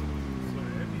in so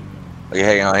heavy though.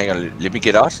 Okay, hang on. Let me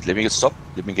get out. Let me stop.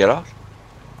 Let me get out.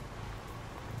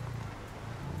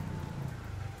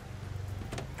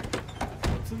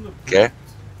 What's in the Okay.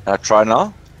 Try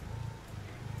now.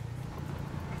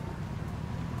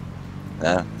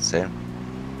 Yeah, same.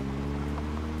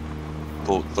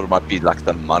 Thought it might be like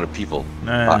the amount of people.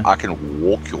 Nah. I can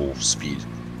walk your speed.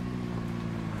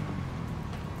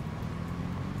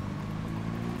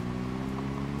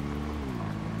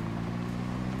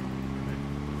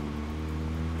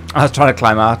 I was trying to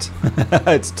climb out.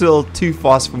 It's still too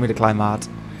fast for me to climb out.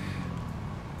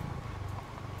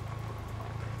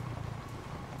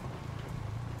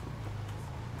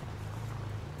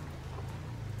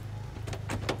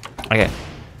 Okay,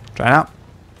 try it out.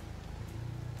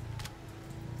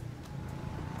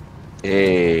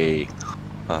 Hey.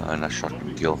 And I shot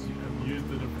him kill. I've used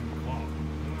a different car. I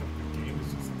don't know if the game is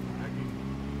just lagging.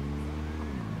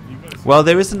 You guys Well,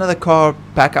 there is another car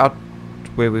back out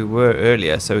where we were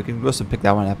earlier, so we can also pick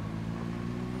that one up.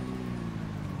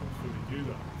 should we do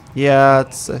that? Yeah,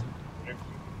 let's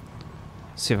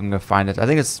see if I can go find it. I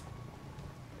think it's...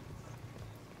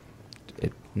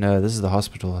 No, this is the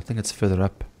hospital. I think it's further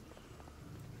up.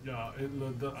 Yeah,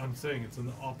 I'm saying it's in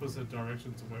the opposite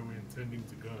direction to where we're intending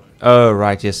to go. Oh,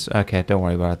 right, yes. Okay, don't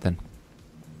worry about it then.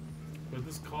 But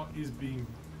this car is being...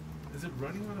 Is it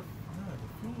running out of... No, the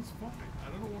fuel is fine. I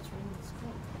don't know what's wrong with this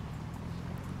car.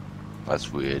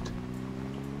 That's weird.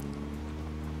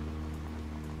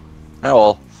 Oh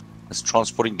well. It's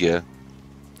transporting gear.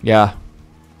 Yeah.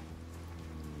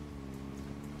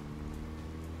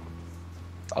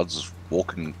 I'll just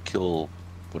walk and kill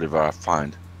whatever I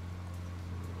find.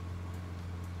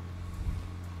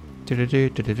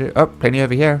 Oh, plenty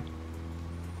over here.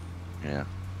 Yeah.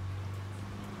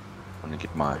 I'm gonna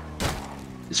get my...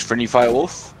 Is friendly fire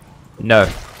off? No.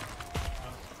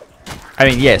 I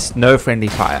mean, yes, no friendly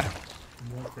fire.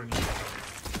 More friendly.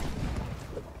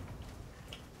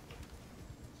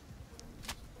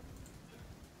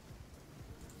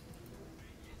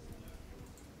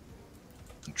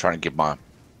 I'm trying to get my...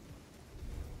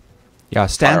 Yeah,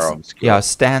 Firearms,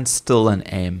 stand still and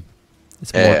aim.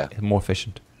 It's Yeah. more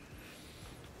efficient.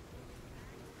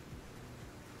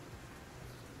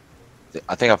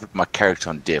 I think I put my character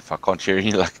on deaf. I can't hear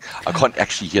any, like... I can't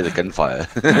actually hear the gunfire.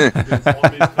 There's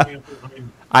zombies coming up behind.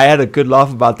 I had a good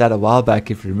laugh about that a while back,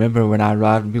 if you remember, when I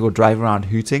arrived and people drive around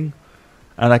hooting.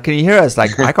 And like, can you hear us?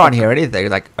 Like, I can't hear anything.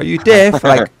 Like, are you deaf?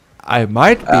 Like, I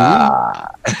might be.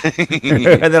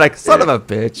 And they're like, son of a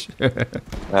bitch.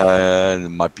 It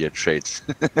might be a trait.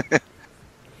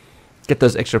 Get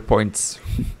those extra points.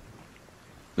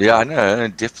 Yeah, I know.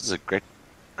 Def is a great.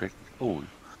 Oh,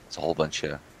 it's a whole bunch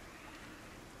here.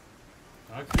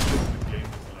 I actually think the game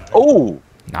is lag. Oh,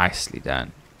 Nicely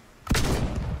done.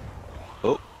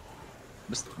 oh,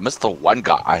 missed the one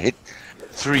guy. I hit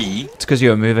 3. It's because you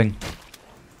were moving.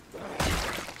 I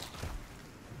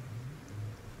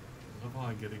love how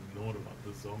I get ignored about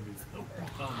the zombies.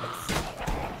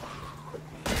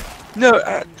 No,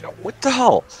 what the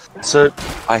hell? So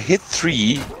I hit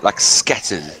 3 like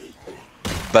scattered,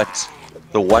 but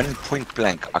the one point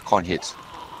blank I can't hit.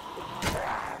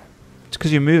 It's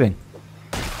because you're moving.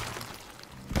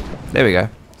 There we go.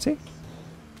 See?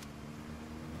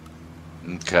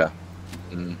 Okay.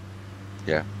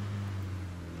 Yeah.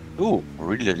 Ooh,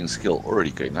 reloading skill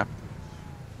already going up.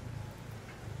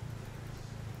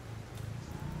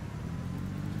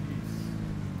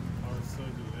 I was so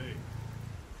delayed.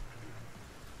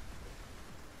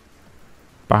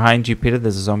 Behind you, Peter,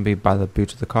 there's a zombie by the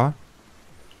boot of the car.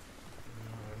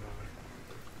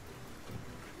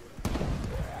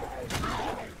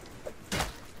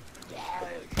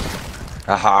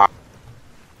 Haha.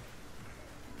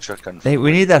 Shotgun. Hey,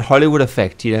 we need that Hollywood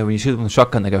effect, you know, when you shoot them with a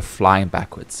shotgun, they go flying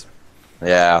backwards.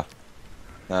 Yeah.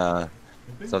 I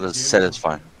think So the that's game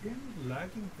satisfying. The game is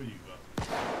lagging for you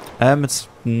guys.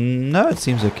 No, it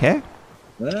seems okay.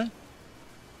 Yeah.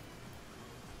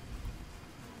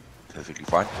 Perfectly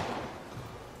fine.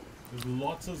 There's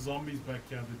lots of zombies back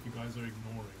here that you guys are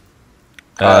ignoring.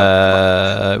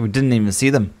 We didn't even see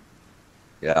them.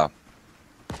 Yeah.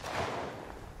 I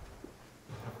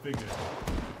figured.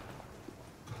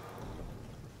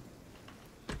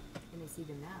 Can they see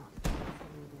them now?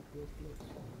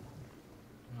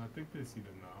 I think they see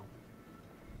them now.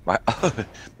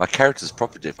 My character's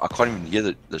proper deaf. I can't even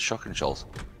hear the shotgun shells.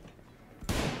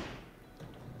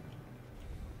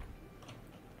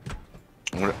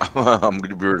 I'm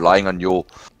gonna be relying on your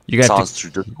You're gonna have sounds to,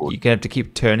 through Discord. you're gonna have to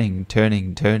keep turning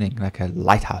like a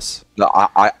lighthouse. No,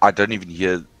 I don't even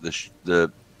hear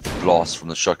the blast from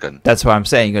the shotgun. That's why I'm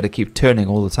saying you got to keep turning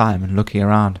all the time and looking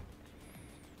around.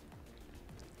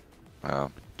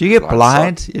 Do you get Blind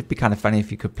blind? It'd be kind of funny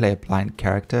if you could play a blind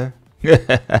character. You're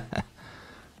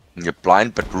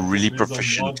blind but really There's a mod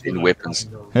proficient for in that weapons.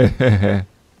 kind of-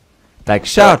 Like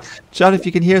shout if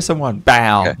you can hear someone.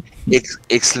 Bam. Yeah.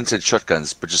 Excellent at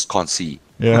shotguns, but just can't see.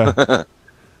 Yeah.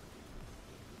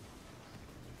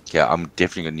 Yeah, I'm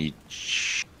definitely gonna need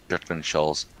shotgun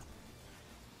shells.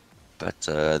 But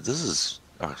this is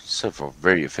so far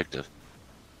very effective.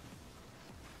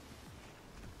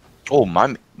 Oh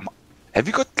my! Have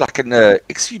you got like an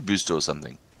XP booster or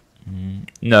something?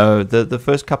 No, the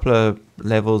first couple of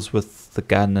levels with the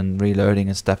gun and reloading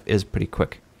and stuff is pretty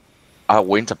quick. I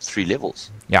went up 3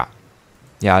 levels. Yeah.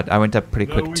 Yeah, I went up pretty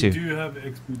No, quick we too. do have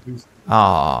XP boosters.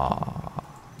 Ah.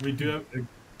 We do have,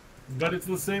 but it's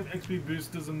the same XP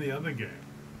boosters in the other game.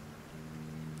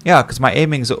 Yeah, because my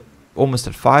aiming's almost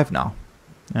at 5 now.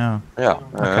 Yeah. Yeah.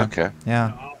 Okay.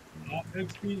 Yeah. Our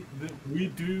XP, we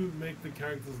do make the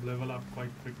characters level up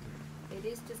quite quickly. It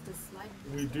is just a slight.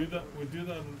 We do that. We do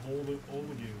that in all the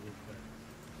games we play.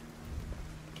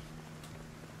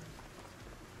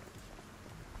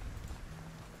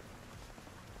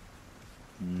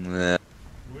 Nah.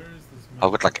 Where is this?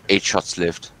 I've got like 8 shots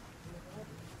left.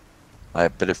 I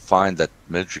better find that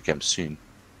military camp soon.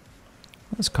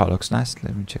 This car looks nice.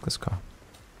 Let me check this car.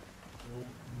 Well,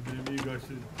 maybe you guys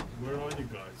should. Where are you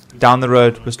guys? 'Cause Down the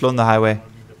road. I'm We're still on the highway.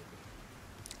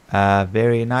 driving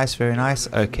Very nice, very nice.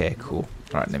 Okay, cool.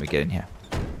 Alright, let me get in here.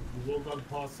 We've all gone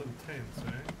past some tents,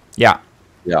 eh? Yeah.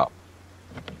 Yeah.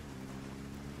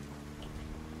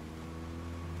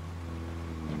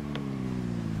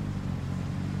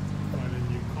 Find a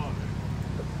new car, man.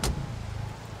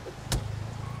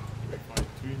 We find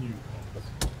 2 new cars.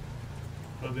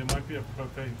 But there might be a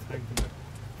propane tank in that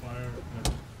fire.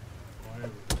 Fire.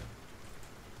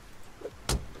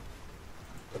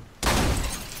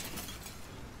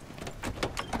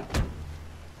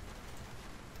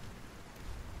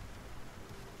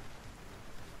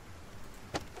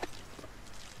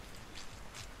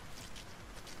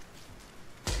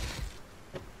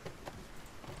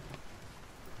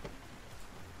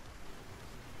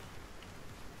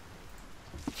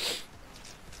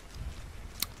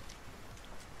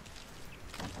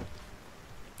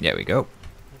 There we go.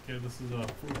 Okay, this is a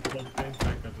full propane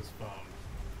tank I just found.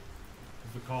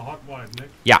 Is the car hot wired, Nick?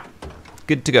 Yeah.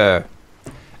 Good to go.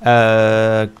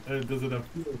 Does it have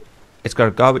fuel? It's got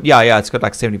a garbage. Yeah, it's got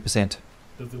like 70%.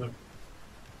 Does it have...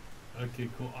 Okay,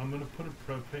 cool. I'm gonna put a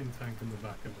propane tank in the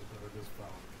back of it that I just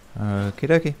found. Okie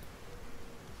dokie.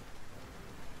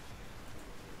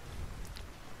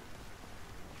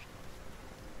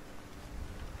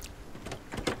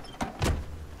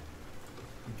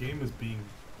 game is being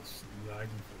lagging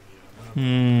for me. I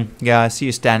don't know. Yeah, I see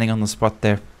you standing on the spot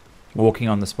there. Walking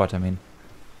on the spot, I mean.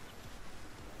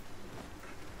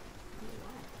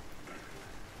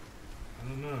 I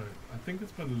don't know. I think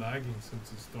it's been lagging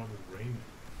since it started raining.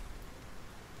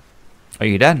 Are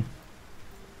you done?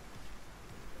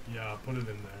 Yeah, I put it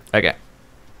in there. Okay.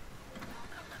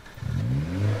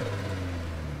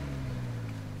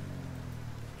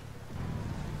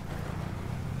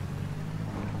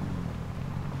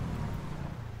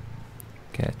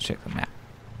 Okay, let's check the map.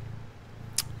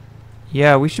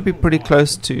 Yeah, we should be pretty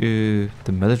close to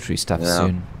the military stuff Yeah.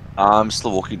 soon. I'm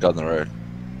still walking down the road.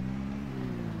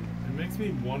 It makes me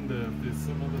wonder if there's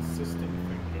some other system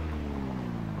thing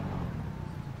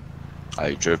going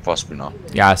I drove past me now.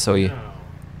 Yeah, I saw on. you. Yeah.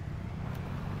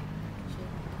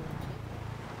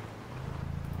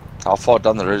 How far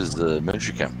down the road is the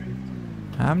military camp?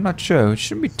 I'm not sure. It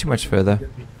shouldn't be too much further.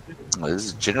 Oh, this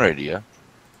is a generator, yeah?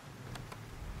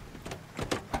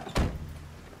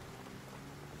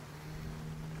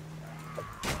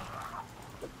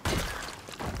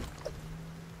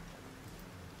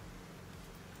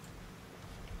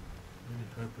 Really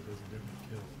hope it doesn't get me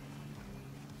killed.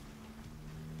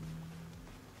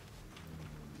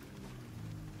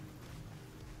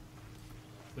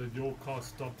 So your car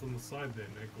stopped on the side there,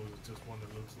 Nick, or is it just one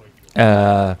that looks like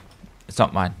yours? It's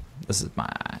not mine. This is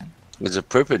mine. There's a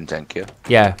propane tank here.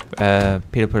 Yeah,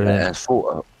 Peter put it And in. it's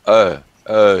full.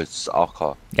 It's our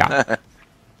car. Yeah,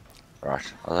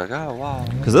 Right. I was like, oh, wow.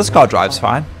 because this car drives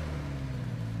fine.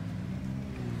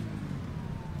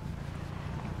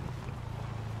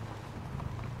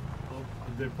 Well,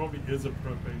 there probably is a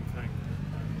propane tank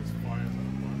and there's fires on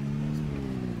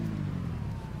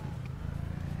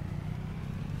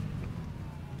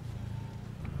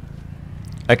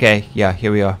the Okay, yeah,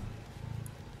 here we are.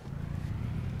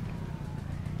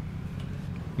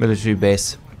 Military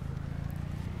base.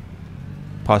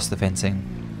 Past the fencing.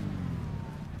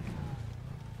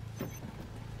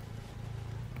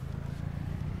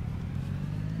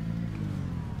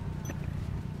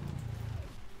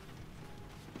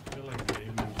 I feel like maybe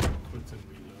we should quit and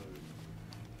reload.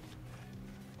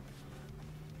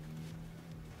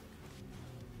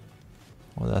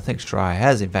 Well, I think Stry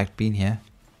has in fact been here.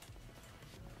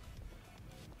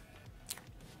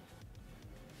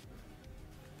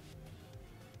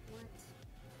 What?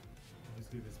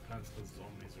 Obviously there's plans for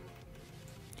zombies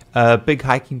around. Big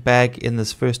hiking bag in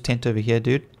this first tent over here,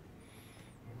 dude.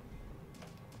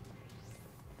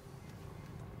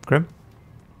 Grim?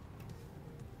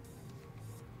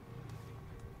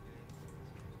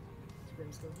 Is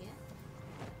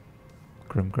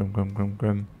Grim still here?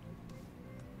 Grim.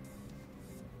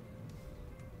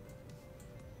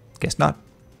 Guess not.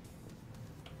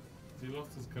 He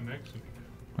lost his connection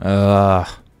again. Ugh.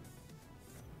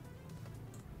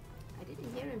 I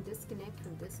didn't hear him disconnect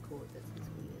from Discord. That was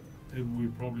weird. We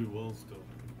probably will still.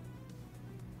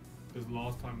 Because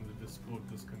last time the Discord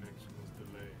disconnection was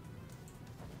delayed.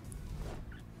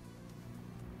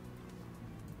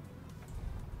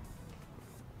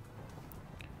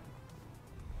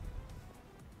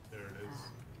 There it is.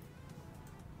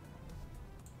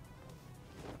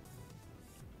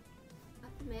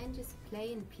 Let the man just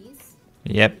play in peace.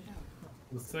 Yep.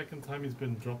 The second time he's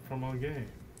been dropped from our game.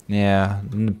 Yeah.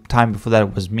 And the time before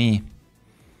that was me.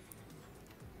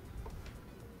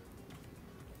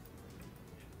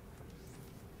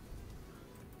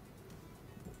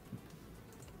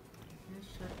 No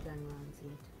shotgun rounds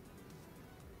yet.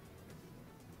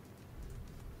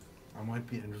 I might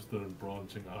be interested in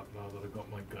branching out now that I got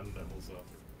my gun levels up.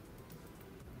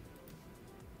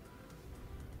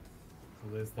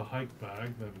 So there's the hike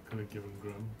bag that we could have given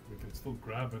Grim. We can still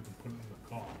grab it and put it in the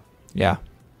car. Yeah.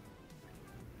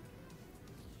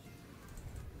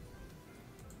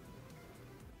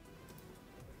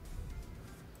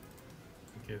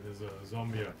 Okay, there's a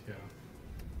zombie out here.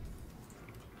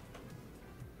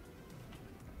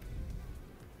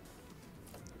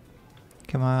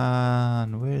 Come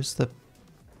on. Where's the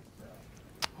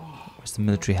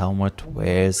military helmet?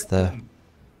 Where's the...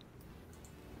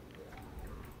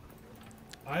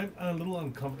 I'm a little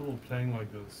uncomfortable playing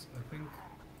like this. I think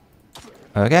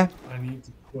Okay. I need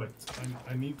to quit.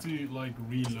 I need to like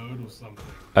reload or something.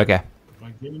 Okay. My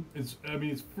game is, I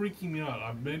mean, it's freaking me out.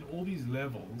 I've made all these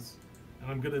levels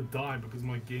and I'm gonna die because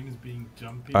my game is being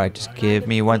jumpy. Alright, and just laggy. give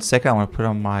me 1 second. I want to put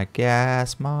on my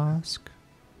gas mask.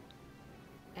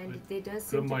 And But there does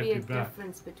Grim seem to might be a be back.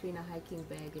 difference between a hiking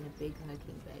bag and a big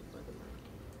hiking bag, by the way.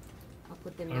 I'll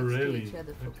put them Oh, next really? to each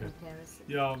other for Okay. comparison.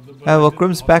 Yeah. But Oh, I well, did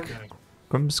Grim's last back. game.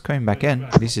 Grim's coming back Grim's in.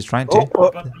 back. At least he's trying to.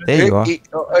 But There you are.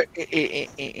 Oh,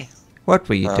 What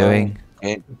were you doing?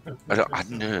 And I don't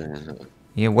know.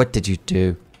 Yeah, what did you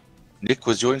do? Nick,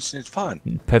 was your internet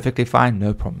fine? Perfectly fine,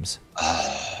 no problems.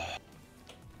 Oh,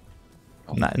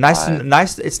 Nice,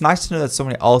 nice. It's nice to know that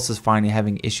somebody else is finally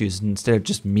having issues instead of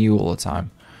just me all the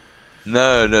time.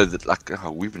 No, that like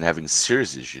we've been having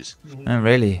serious issues. Oh,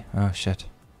 really? Oh, shit.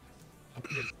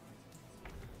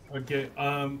 Okay,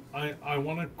 I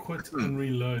want to quit and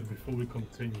reload before we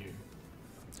continue.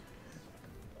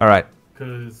 All right.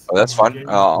 Because Oh, that's fine.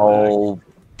 I'll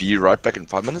be right back in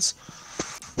 5 minutes.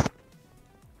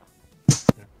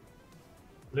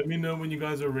 Let me know when you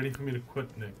guys are ready for me to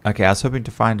quit, Nick. Okay, I was hoping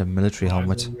to find a military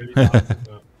helmet.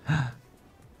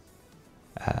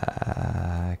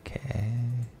 Okay.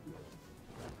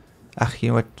 You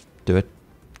know what? Do it.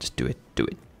 Just do it. Do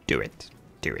it. Do it.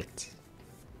 Do it.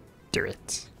 Do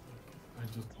it. I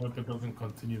just hope it doesn't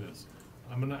continue this.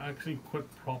 I'm gonna actually quit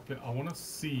properly. I want to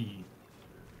see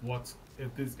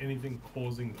if there's anything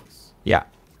causing this. Yeah.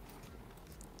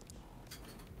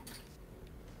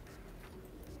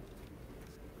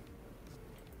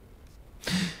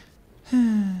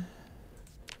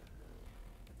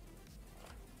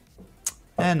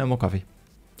 And no more coffee.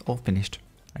 All finished.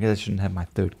 I guess I shouldn't have my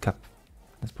third cup.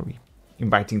 That's probably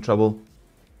inviting trouble.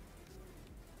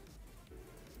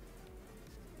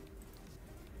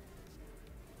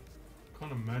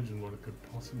 Can't imagine what it could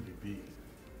possibly be.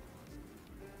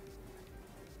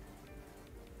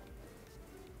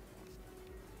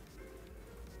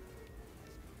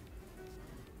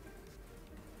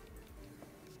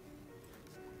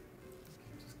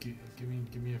 Just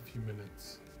give me a few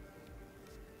minutes.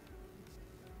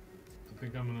 I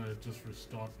think I'm gonna just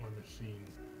restart my machine.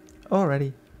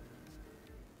 Alrighty.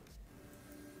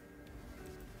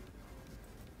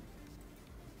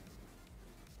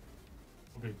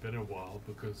 Probably been a while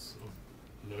because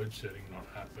of load shedding not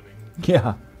happening.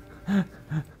 Yeah.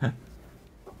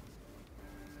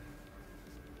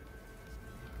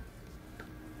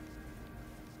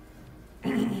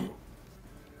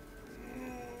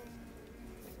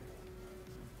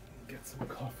 Get some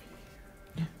coffee.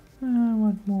 I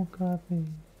want more coffee.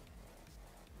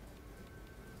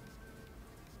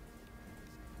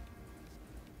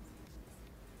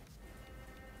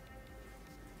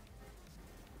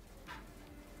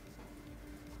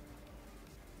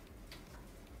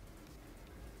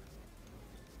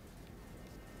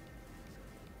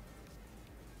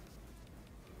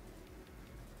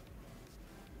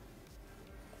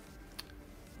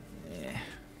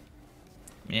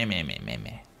 Me, me, me, me,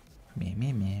 me. Me,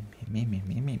 me, me, me, me, me,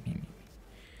 me, me, me.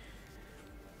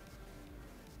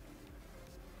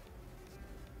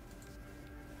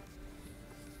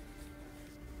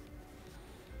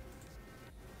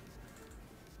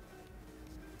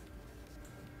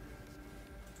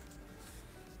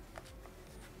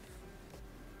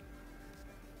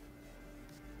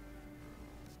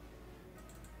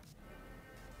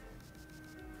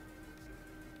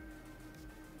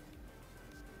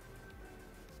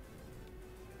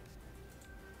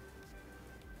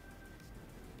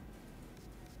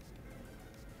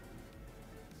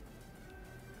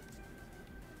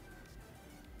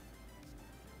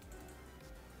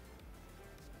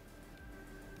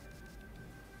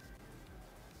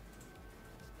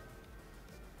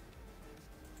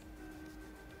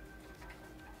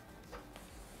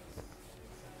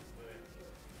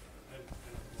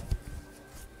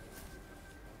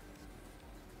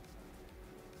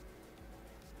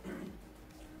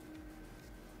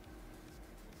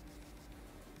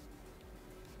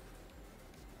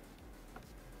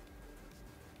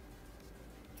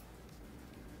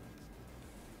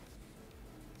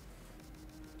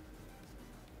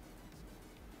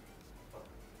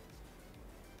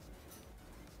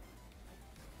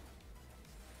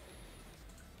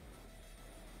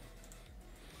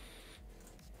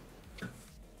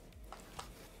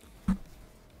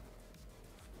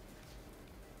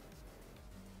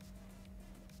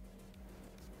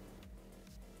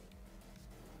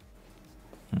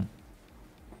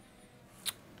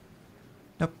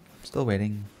 Nope. Still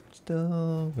waiting.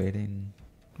 Still waiting.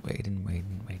 Waiting,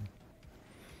 waiting, waiting.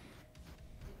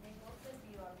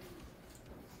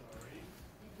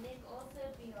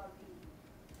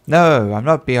 No, I'm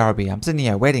not BRB. I'm sitting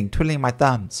here waiting, twiddling my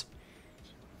thumbs.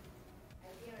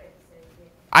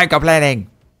 I'm complaining.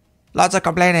 Lots of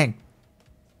complaining.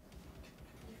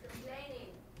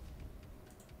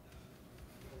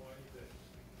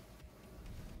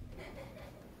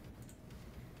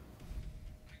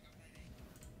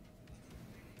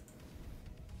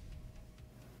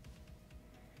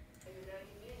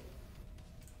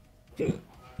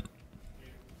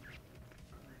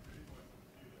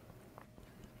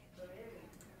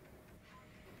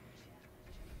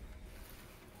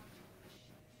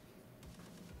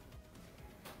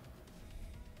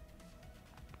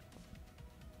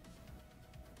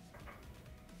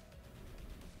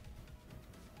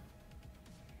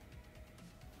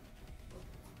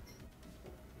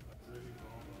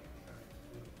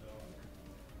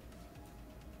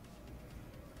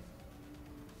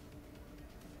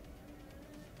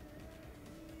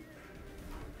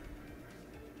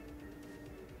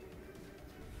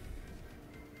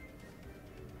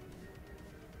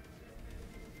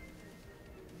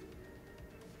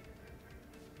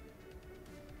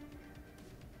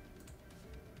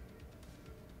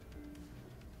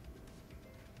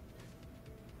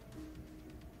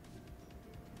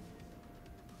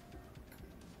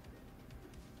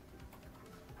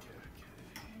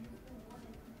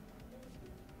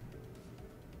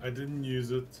 I didn't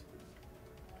use it.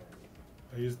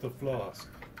 I used the flask.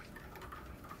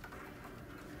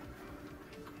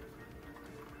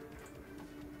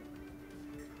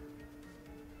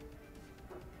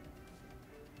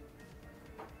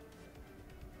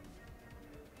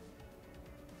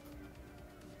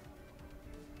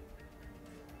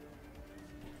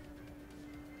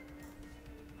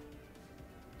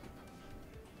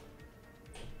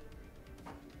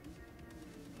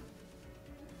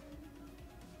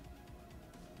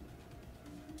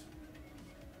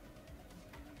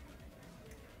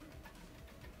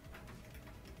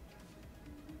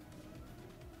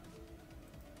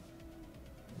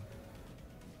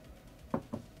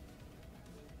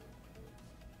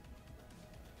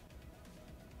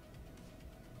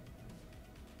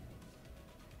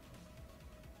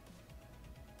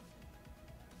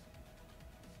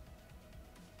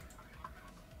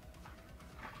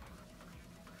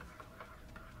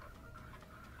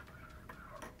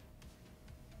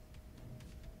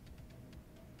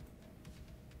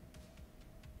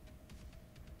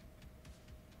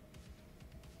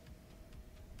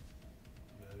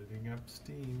 Loading up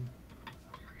Steam.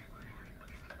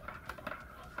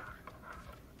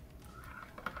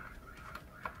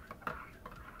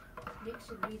 Nick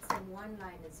should read some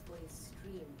one-liners for his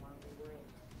stream while we wait.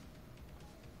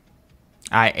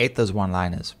 I ate those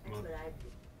one-liners. That's what I do.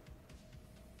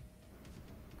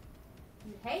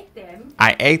 You hate them?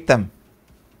 I ate them.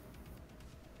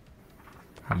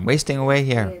 I'm wasting away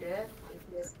here. Better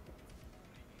if there's-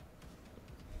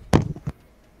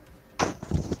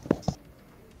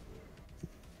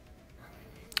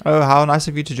 Oh, how nice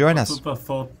of you to join us. Super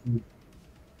thought.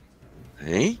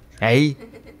 Hey? Hey,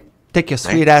 take your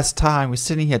sweet ass time. We're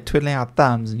sitting here twiddling our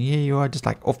thumbs, and here you are just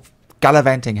like off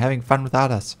gallivanting, having fun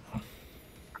without us.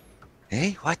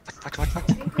 Hey? What? I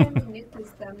think maybe Nick is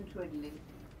thumb twiddling.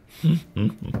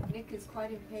 Nick is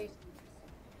quite impatient.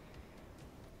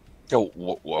 Yo,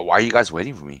 why are you guys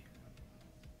waiting for me?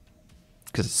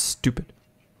 Because it's stupid.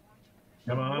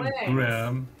 Come on, Wait.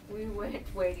 Graham. We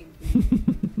weren't waiting for you.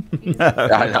 He just-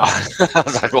 I know. I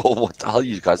was like, oh, what the hell are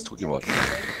you guys talking about?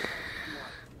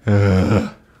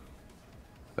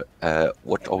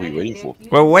 What are we waiting for?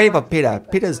 Well, wait for Peter.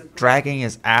 Peter's dragging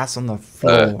his ass on the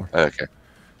floor Okay.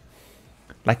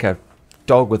 like a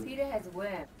dog with Peter has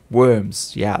worms.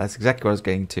 worms. Yeah, that's exactly what I was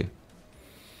getting to.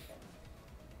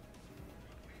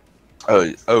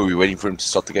 Oh, we're waiting for him to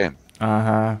start the game.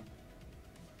 Uh-huh.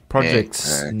 Project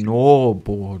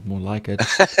Snowboard, more like it.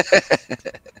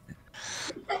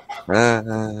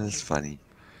 That's funny.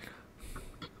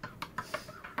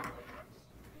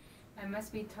 I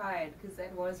must be tired because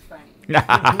that was funny.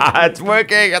 It's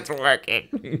working, it's working.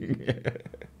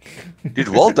 Dude,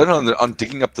 well done on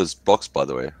digging up this box, by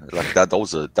the way. Like that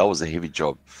was a heavy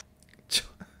job.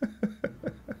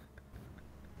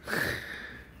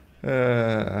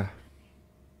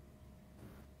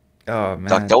 Oh man.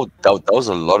 Like that was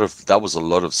a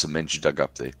lot of cement you dug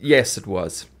up there. Yes, it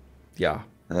was. Yeah.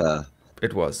 Uh,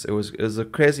 It was a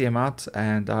crazy amount,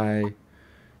 and I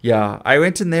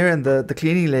went in there, and the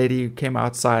cleaning lady came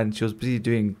outside, and she was busy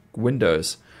doing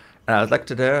windows, and I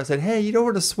looked at her. I said, "Hey, you don't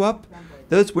want to swap?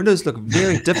 Those windows look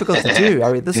very difficult to do.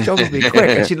 I mean, this job will be quick."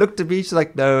 And she looked at me. She's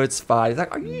like, "No, it's fine." He's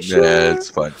like, "Are you sure?" Yeah, it's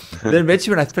fine. Then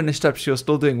eventually, when I finished up, she was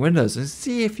still doing windows. And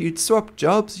see, if you'd swap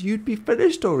jobs, you'd be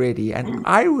finished already, and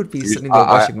I would be Dude, sitting there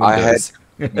washing windows.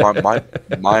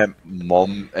 my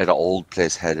mom at an old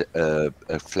place had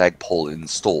a flagpole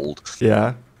installed,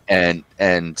 Yeah. and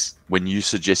when you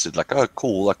suggested like, oh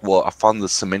cool, like, well, I found the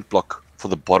cement block for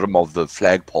the bottom of the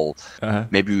flagpole, Uh-huh.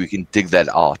 maybe we can dig that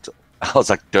out. I was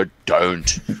like, don't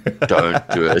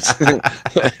do it.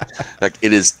 Like,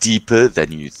 it is deeper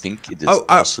than you think it is.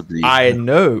 Possibly. I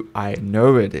know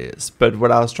it is. But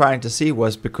what I was trying to see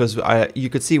was, because you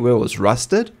could see where it was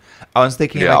rusted. I was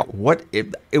thinking, Yeah. like, what if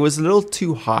it was a little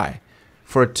too high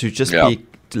for it to just Yeah. be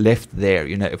left there,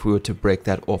 you know, if we were to break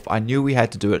that off. I knew we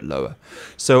had to do it lower.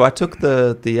 So I took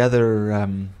the other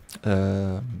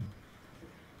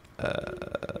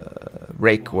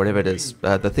rake, whatever it is,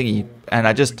 the thingy, and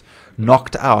I just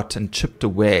knocked out and chipped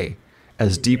away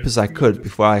as deep as I could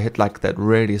before I hit like that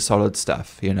really solid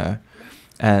stuff, you know.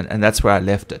 And that's where I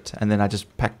left it. And then I just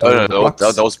packed all the blocks.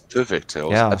 That was perfect. That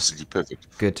was Yeah. absolutely perfect.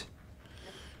 Good.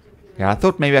 Yeah, I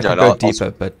thought maybe I could no, go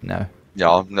deeper, but no.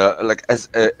 Yeah, no, like as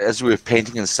we were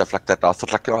painting and stuff like that, I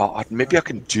thought like, oh, maybe I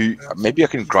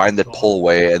can grind that pole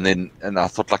away, and I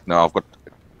thought like, no, I've got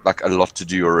like a lot to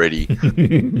do already.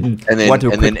 And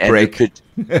then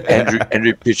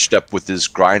Andrew pitched up with his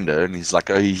grinder, and he's like,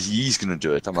 oh, he's gonna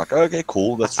do it. I'm like, okay,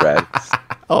 cool, that's rad.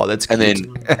 Oh, that's And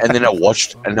cute. then I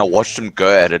watched him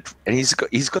go at it, and he's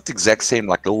got the exact same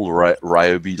like little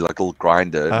Ryobi like little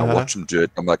grinder, and I watched him do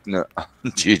it. I'm like, no,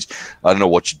 dude, I don't know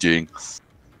what you're doing,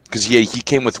 because he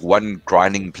came with one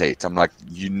grinding plate. I'm like,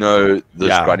 those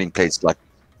grinding plates like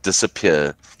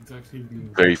disappear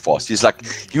very fast.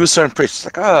 He was so impressed. He's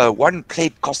like, oh, one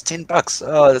plate costs $10.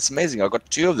 Oh, that's amazing. I got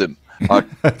 2 of them. Like,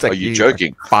 are you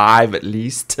joking? 5 at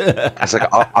least. I was like,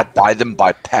 I buy them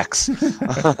by packs.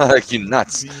 Like, you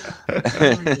nuts.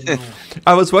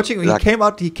 I was watching. He came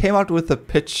out with the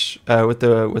pitchfork.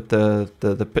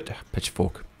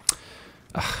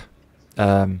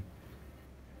 I'm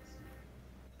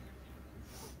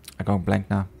going blank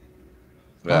now.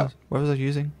 Yeah. What was I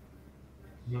using?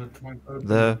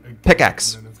 The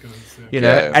pickaxe. You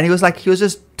know, Yeah. and he was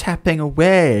just tapping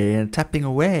away, and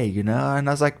you know, and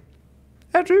I was like,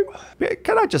 Andrew,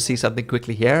 can I just see something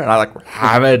quickly here? And I like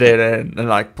hammered it in and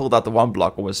like pulled out the 1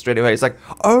 block almost straight away. He's like,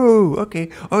 oh, okay.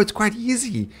 Oh, it's quite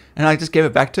easy. And I just gave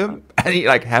it back to him, and he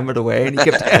like hammered away, and he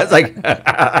kept. I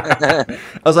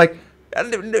was like,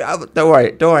 don't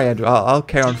worry, Andrew. I'll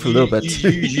carry on for a little bit.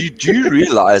 You do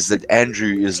realize that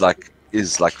Andrew is like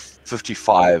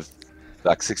 55,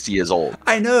 like 60 years old.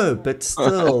 I know, but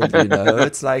still, you know,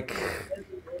 it's like,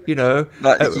 you know,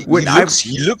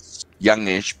 He looks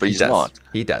youngish, but he's not.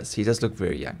 He does look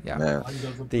very young. Yeah.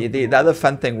 The other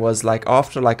fun thing was like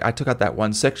after like I took out that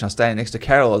one section, I was standing next to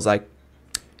Carol. I was like,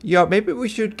 yeah, maybe we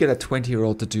should get a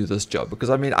 20-year-old to do this job, because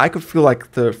I mean I could feel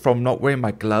like from not wearing my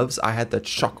gloves, I had that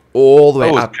shock all the way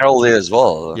up. Was Carol there as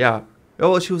well? Yeah. Oh,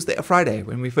 well, she was there Friday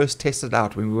when we first tested it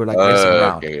out, when we were like messing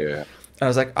around. Okay, yeah. And I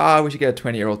was like, we should get a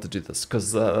 20-year-old to do this,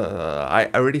 because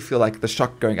I already feel like the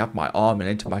shock going up my arm and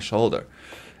into my shoulder.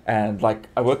 And like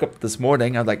I woke up this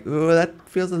morning, I was like, oh, that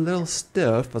feels a little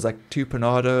stiff. I was like, 2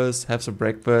 panados, have some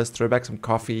breakfast, throw back some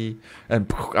coffee,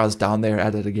 and I was down there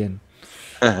at it again.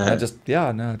 And I just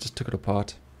took it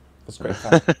apart. It was great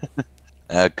fun.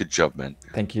 Good job, man.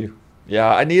 Thank you.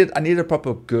 Yeah, I needed a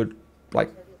proper good like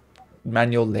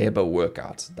manual labor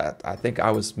workout. That I think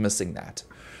I was missing that.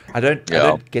 I don't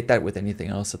get that with anything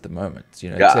else at the moment.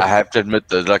 You know. Yeah, I have to admit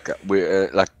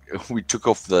that we took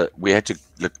off we had to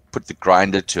put the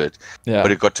grinder to it,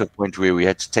 but it got to a point where we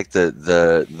had to take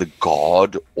the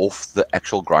guard off the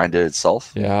actual grinder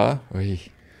itself. Yeah.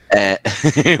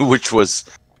 Which was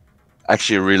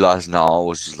actually I realized now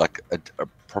was just like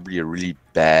probably a really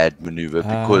bad maneuver,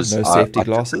 because no safety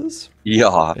glasses.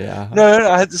 Yeah. No,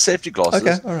 I had the safety glasses.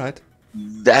 Okay, all right.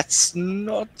 That's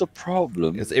not the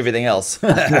problem. It's everything else.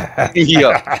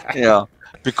 yeah.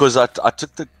 Because I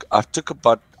think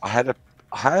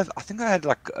I had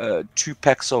like 2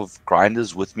 packs of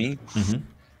grinders with me,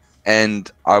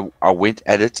 and I went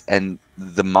at it, and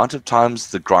the amount of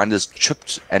times the grinders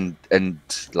chipped and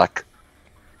like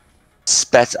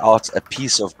spat out a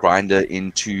piece of grinder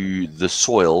into the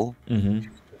soil in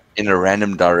a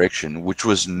random direction, which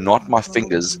was not my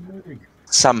fingers.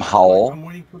 Somehow, I'm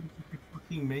waiting for the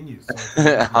fucking menus.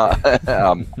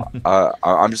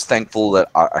 I'm just thankful that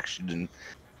I actually didn't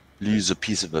lose a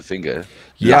piece of a finger.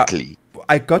 Yeah, luckily.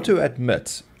 I got to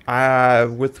admit,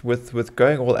 with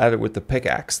going all at it with the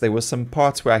pickaxe, there were some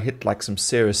parts where I hit like some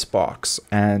serious sparks,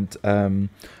 and I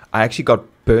actually got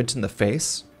burnt in the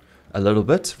face a little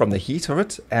bit from the heat of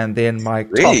it, and then my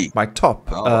top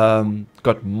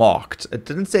got marked. It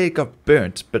didn't say it got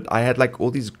burnt, but I had like all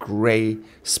these gray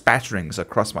spatterings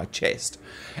across my chest.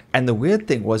 And the weird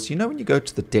thing was, you know, when you go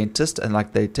to the dentist and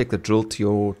like they take the drill to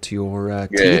your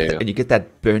teeth, and you get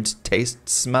that burnt taste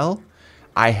smell.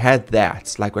 I had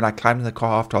that, like when I climbed in the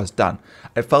car after I was done.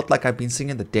 I felt like I'd been seeing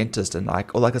in the dentist, and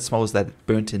like all I could smell was that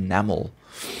burnt enamel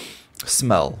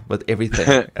smell with everything.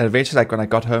 And eventually, like when I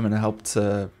got home and I helped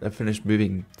finish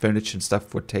moving furniture and stuff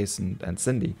for Tace and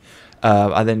Cindy,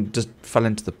 I then just fell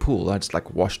into the pool. I just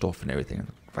like washed off and everything.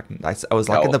 I was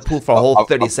like in the pool for a whole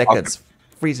 30 seconds,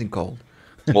 freezing cold.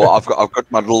 Well, I've got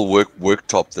my little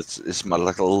worktop it's my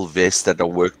like a little vest that I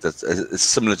work that's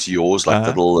similar to yours, like the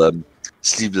little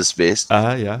sleeveless vest.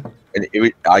 Yeah. And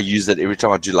I use that every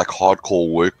time I do like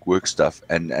hardcore work stuff.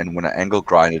 And when I angle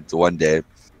grinded the one day,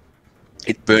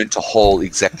 it burnt a hole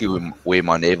exactly where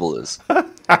my navel is.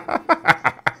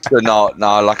 So now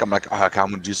like I'm like, okay, I'm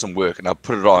gonna do some work, and I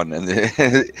put it on, and then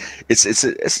it's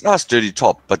a nice dirty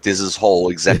top, but there's this hole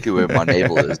exactly where my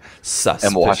navel is. Suspicious.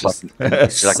 And my wife's like,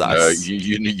 she's like, no,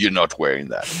 you're not wearing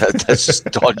that. That's just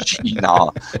dodgy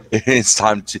now. It's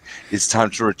time to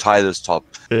retire this top.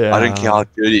 Yeah. I don't care how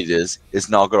dirty it is. It's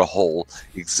now got a hole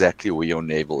exactly where your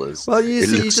navel is. Well, it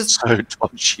looks so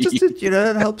dodgy. Just, you know,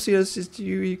 it helps you. It's just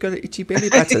you got an itchy belly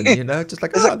button, you know, just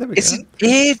like, there we it's go. an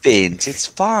air vent. It's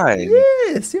fine.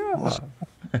 Yes, yeah.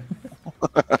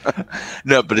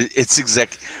 No, but it's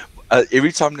exactly.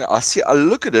 Every time I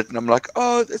look at it and I'm like,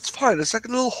 oh, it's fine. It's like a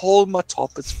little hole in my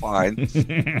top. It's fine.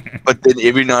 But then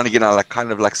every now and again, I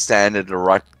kind of stand at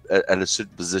a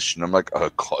certain position. I'm like, oh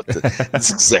god, that's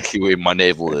exactly where my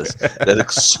navel is. That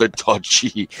looks so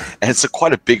dodgy, and it's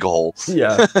quite a big hole.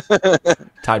 Yeah.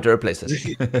 Time to replace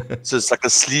it. So it's like a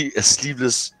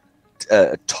sleeveless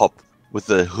top with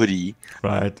a hoodie,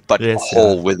 Right. but a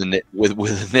hole where the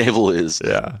navel is.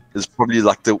 Yeah. It's probably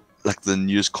like the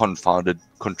newest confounded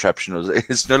contraption.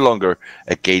 It's no longer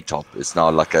a gay top. It's now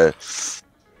like a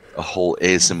whole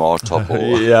ASMR top. Or,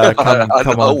 Yeah, come on.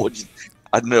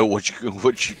 I don't know what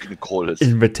you can call it.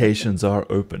 Invitations are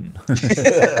open.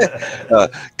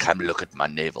 Come look at my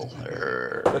navel.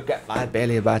 Look at my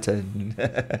belly button.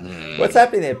 What's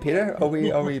happening there, Peter? Are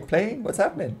we playing? What's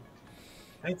happening?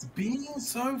 It's being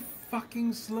so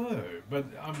fucking slow, but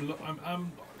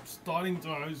I'm starting to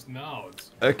host now.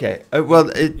 Okay. Well,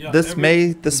 this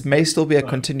may still be a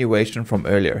continuation from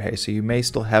earlier. Hey, so you may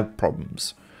still have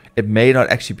problems. It may not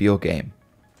actually be your game.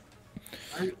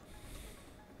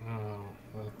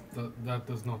 That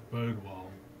does not bode well.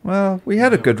 Well, we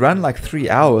had a good run, like 3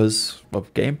 hours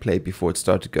of gameplay before it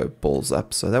started to go balls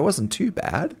up, so that wasn't too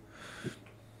bad.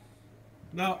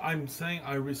 No, I'm saying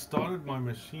I restarted my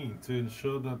machine to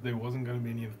ensure that there wasn't going to be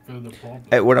any further problems.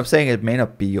 What I'm saying, it may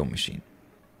not be your machine.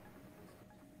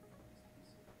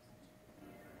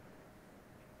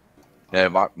 Yeah,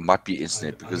 it might be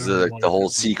internet because of the whole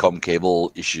CCOM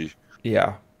cable issue.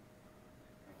 Yeah.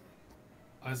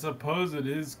 I suppose it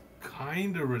is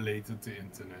kind of related to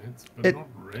internet, but not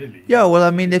really. Yeah, well,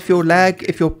 I mean, if your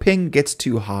ping gets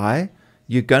too high,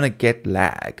 you're gonna get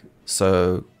lag.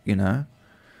 So,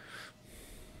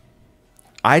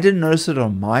 I didn't notice it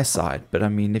on my side, but I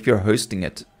mean, if you're hosting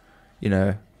it,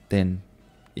 then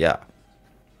yeah.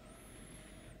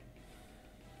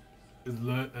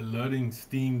 Alerting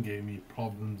Steam gave me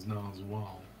problems now as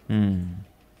well.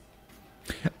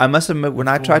 I must admit, when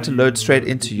I tried to load straight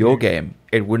into your game,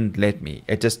 it wouldn't let me.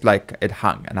 It just it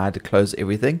hung, and I had to close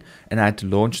everything, and I had to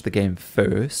launch the game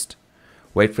first,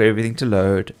 wait for everything to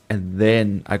load, and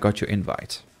then I got your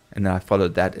invite, and then I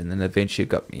followed that, and then eventually it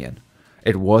got me in.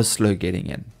 It was slow getting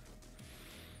in.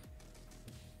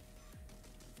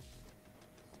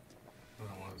 I don't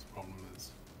know what his problem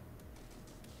is.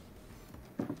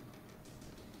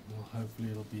 Well, hopefully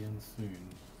it'll be in soon.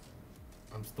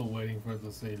 I'm still waiting for it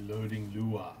to say loading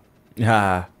Lua.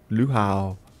 Ah,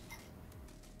 luau.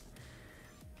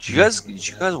 Did you guys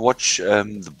watch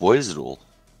The Boys at all?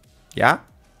 Yeah?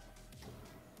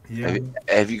 Yeah.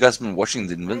 Have you guys been watching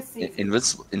the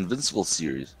Invincible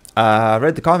series? I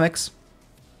read the comics.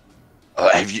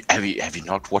 Have you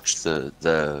not watched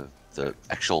the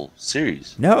actual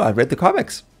series? No, I read the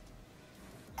comics.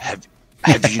 Have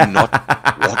you not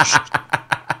watched?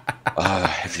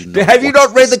 Have you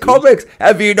not read the comics?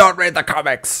 Have you not read the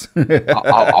comics?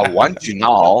 I want you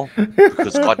now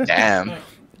because goddamn.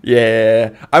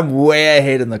 Yeah, I'm way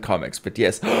ahead in the comics, but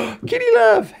yes. Kitty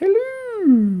Love,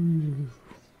 hello.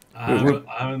 I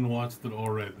haven't watched it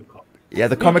or read the comics. Yeah,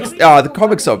 the comics.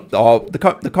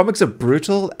 The comics are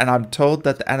brutal, and I'm told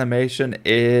that the animation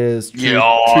is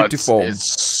true to form.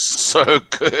 It's so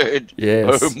good.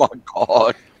 Yes. Oh my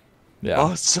god. Yeah.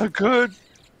 Oh, it's so good.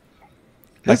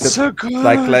 It's so good.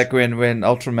 Like when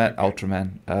Ultraman.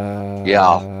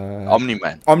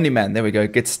 Omni-Man. There we go.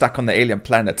 Gets stuck on the alien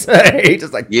planet. He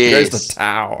just goes to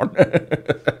town.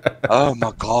 Oh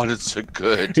my god, it's so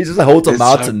good. He just holds a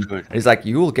mountain. So and he's like,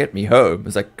 "You will get me home."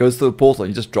 It's like goes through the portal.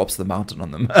 And he just drops the mountain on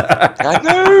them. I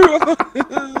know.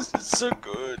 It's so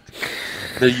good.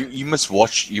 No, you must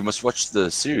watch the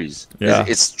series. Yeah.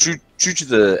 It's true to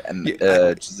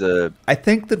the I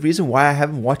think the reason why I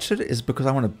haven't watched it is because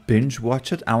I want to binge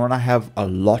watch it. I want to have a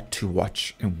lot to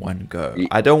watch in one go.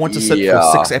 I don't want to sit for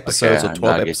 6 episodes or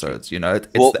 12 episodes.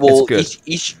 It's good.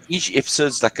 Each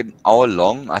episode's like an hour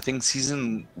long. I think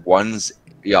season one's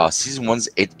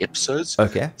 8 episodes.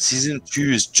 Okay. Season 2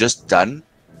 is just done.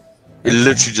 It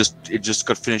literally just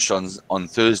got finished on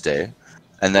Thursday,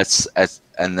 and that's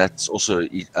also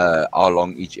hour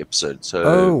long each episode.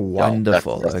 So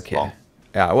wonderful. That's okay. long.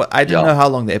 Yeah. Well, I didn't know how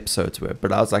long the episodes were,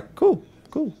 but I was like, cool.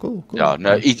 Yeah.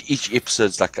 No. Each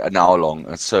episode's like an hour long,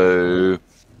 and so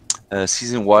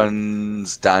season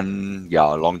 1's done.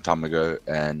 Yeah, a long time ago,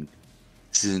 and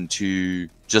season 2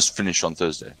 just finished on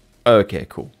Thursday. Okay.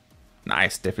 Cool.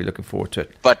 Nice. Definitely looking forward to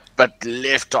it. But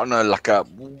left on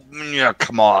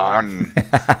come on.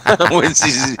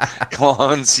 Come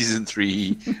on, season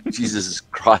 3. Jesus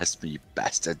Christ, you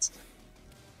bastards.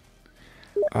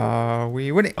 Are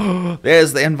we winning? Oh,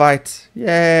 there's the invite.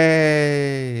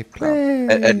 Yay! Play.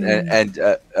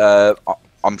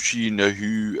 I'm sure you know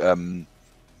who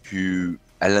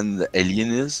Alan the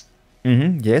Alien is.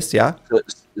 Yes, yeah.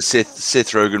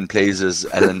 Seth Rogen plays as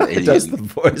Alan the Alien. Does the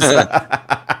voice.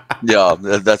 Yeah,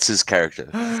 that's his character.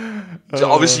 So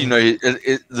obviously, you know,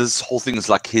 this whole thing is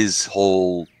like his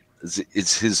whole.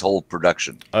 It's his whole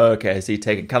production. Okay, so you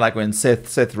take it kind of like when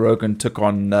Seth Rogen took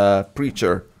on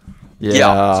Preacher.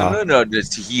 Yeah. So no,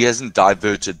 he hasn't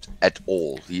diverted at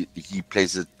all. He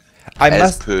plays it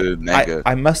per manga.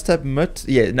 I must admit,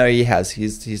 yeah, no, he has.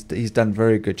 He's done a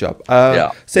very good job.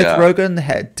 Seth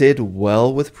Rogen did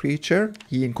well with Preacher.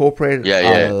 He incorporated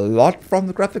a lot from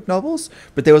the graphic novels,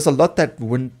 but there was a lot that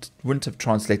wouldn't have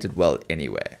translated well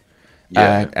anyway.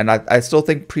 Yeah, and I still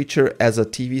think Preacher as a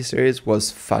TV series was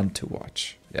fun to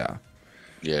watch. Yeah.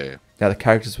 The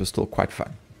characters were still quite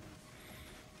fun.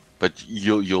 But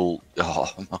you'll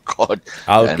oh my god,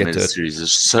 I'll the get to it. series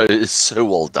is so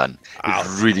well done.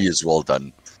 It really is well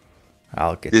done.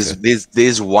 I'll get to it.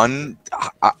 There's one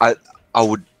I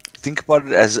would think about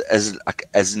it as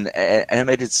an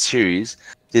animated series.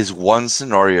 There's one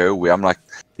scenario where I'm like,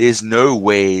 there's no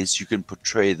ways you can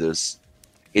portray this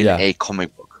in a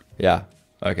comic book. Yeah.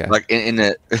 Okay. Like in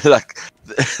a like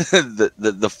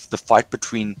the fight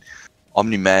between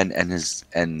Omni-Man and his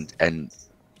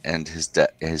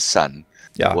son.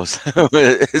 Yeah. Was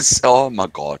oh my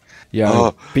god.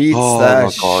 Yeah. Beats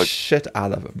the shit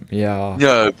out of him. Yeah.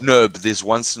 No, but there's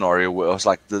one scenario where I was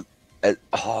like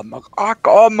oh my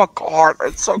god,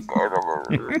 it's so good.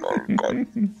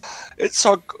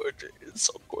 It's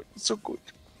so good.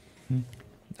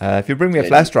 If you bring me a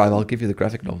flash drive, I'll give you the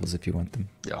graphic novels if you want them.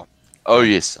 Yeah. Oh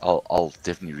yes, I'll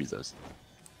definitely read those.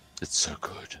 It's so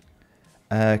good.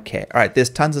 Okay. All right. There's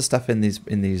tons of stuff in these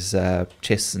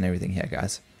chests and everything here,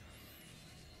 guys.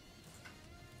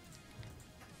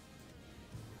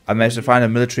 I managed to find a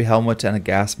military helmet and a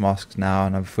gas mask now,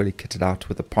 and I'm fully kitted out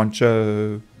with a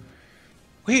poncho.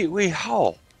 Wait,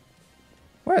 how?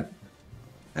 What?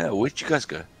 Where'd you guys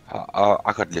go?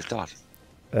 I got left out.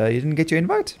 You didn't get your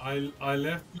invite? I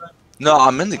left. No,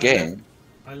 I'm in the game.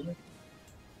 I left.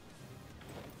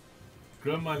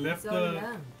 Grim, I left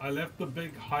the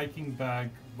big hiking bag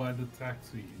by the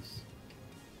taxis.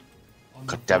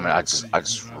 God damn it! I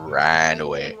just ran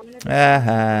away.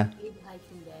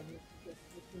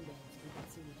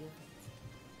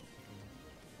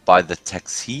 By the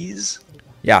taxis?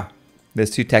 Yeah,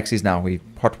 there's 2 taxis now. We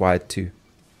hotwired 2.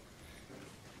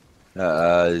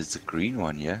 There's the green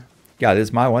one, yeah. Yeah,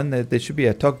 there's my one. There should be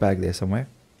a tog bag there somewhere.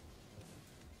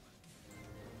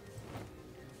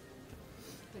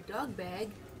 A dog bag?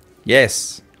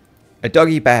 Yes, a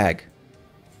doggy bag.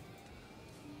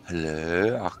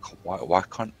 Hello? Why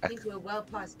can't I think we're well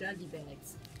past doggy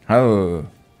bags. Oh.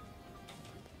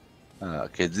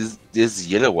 Okay, there's the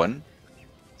yellow one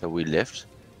that we left.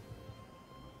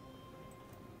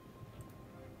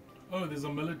 Oh, there's a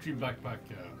military backpack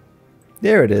here.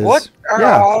 There it is. What?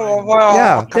 Yeah. Oh,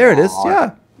 Yeah, there it is. on.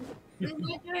 Yeah. Then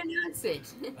why do I announce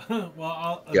it?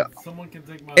 Well, Yeah. someone can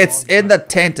take my. It's large in the backpack.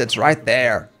 tent. It's right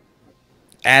there.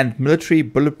 And military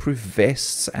bulletproof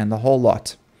vests and the whole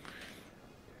lot.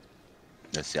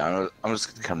 Let's see, I'm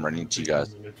just gonna come running to you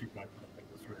guys. Military backpack, I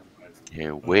just realized.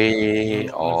 Yeah, where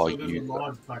Oh, are so there's a you?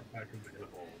 large backpack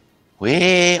available.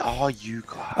 Where are you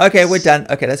guys? Okay, we're done.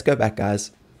 Okay, let's go back,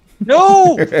 guys.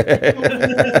 No! There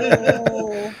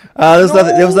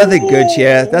was nothing good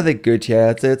here. Nothing good here.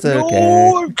 It's okay.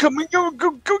 No, I'm coming,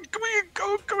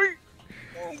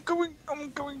 I'm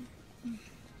going.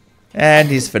 And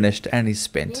he's finished. And he's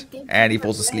spent. And he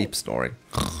falls asleep snoring.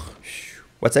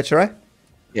 What's that, Shirai?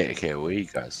 Yeah, okay, where are you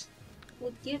guys?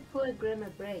 Well, give poor Grim a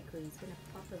break or he's going to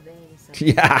pop a vein or something.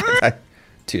 Yeah.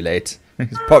 Too late.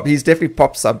 He's definitely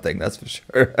popped something, that's for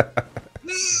sure.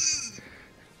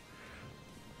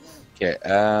 Okay,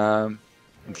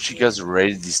 you guys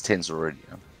raided these tents already,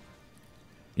 huh?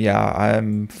 Yeah,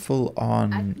 I'm full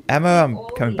on ammo. I'm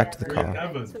coming back to the car.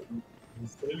 Haven't.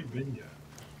 He's barely been here.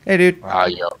 Hey, dude. Ah,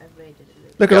 yo. I've rated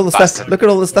it. Look at all the stuff. Look at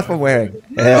all the stuff I'm wearing.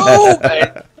 No,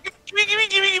 man!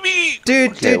 Give me!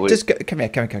 Dude, Okay, dude, wait. just go. Come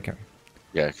here.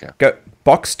 Yeah, okay. Go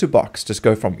box to box. Just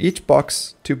go from each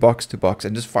box to box to box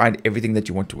and just find everything that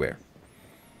you want to wear.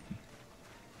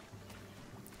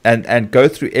 And go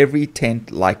through every tent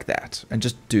like that. And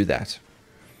just do that.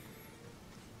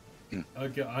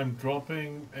 Okay, I'm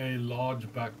dropping a large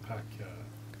backpack here.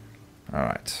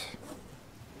 Alright.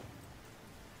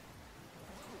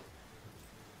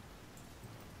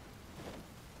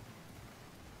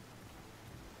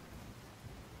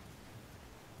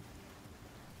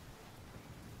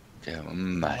 Yeah,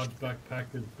 man. Large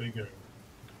backpack is bigger.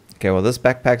 Okay, well this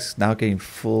backpack's now getting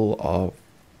full of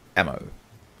ammo.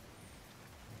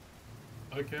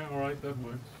 Okay, alright, that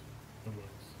works. That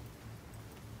works.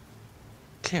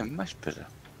 Okay, much better.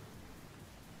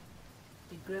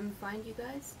 Did Grim find you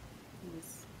guys? He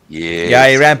was. Yes. Yeah,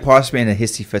 he ran past me in a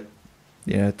hissy fit.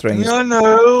 You know, throwing his... No,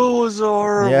 no, it was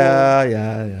horrible.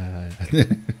 Yeah.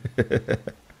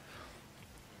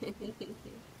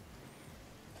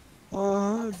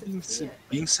 Oh,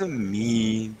 being so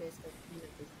mean.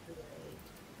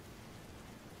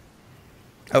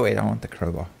 Oh wait, I want the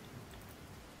crowbar.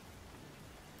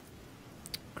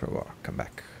 Crowbar, come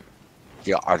back.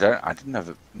 Yeah, I didn't have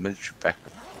a military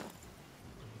backup.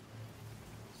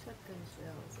 Shotgun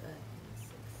shells. 6.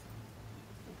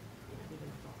 Not even a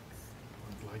box.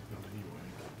 I'd like them anyway.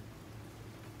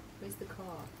 Where's the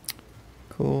car?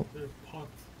 Cool. They're pot.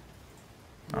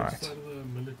 Alright. Which side of the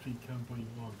military camp are you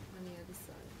on? On the other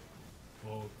side.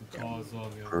 Well, the car's on the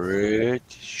other side.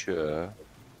 Pretty sure.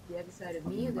 The other side of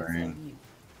me or the other side of you?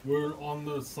 We're on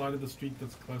the side of the street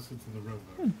that's closer to the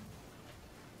river.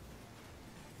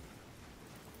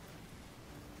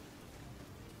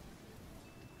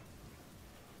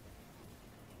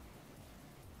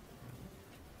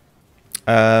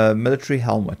 Military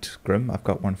helmet, Grim. I've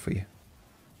got one for you.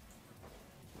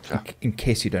 Yeah. In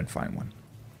case you don't find one.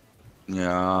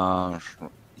 Yeah,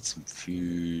 eat some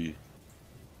food.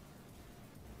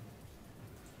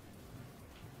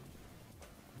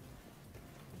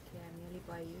 Okay, I'm nearly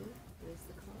by you. Where's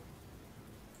the car?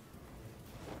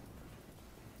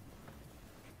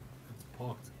 It's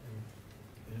parked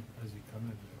as you come in.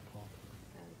 They're parked.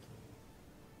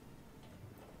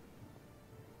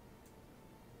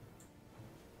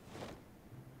 Okay.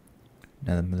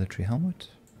 Another military helmet.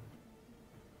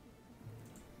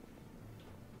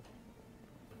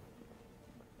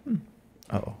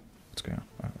 Uh-oh. What's going on?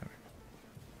 Oh, there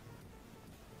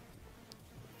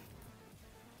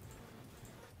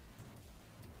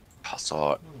How's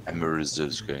our ammo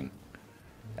reserves going?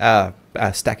 we go.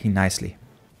 Stacking nicely.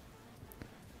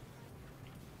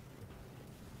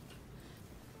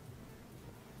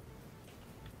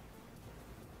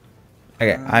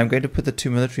 Okay, I'm going to put the 2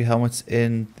 military helmets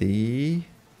in the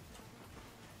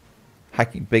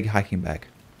big hiking bag.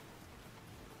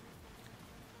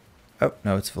 Oh,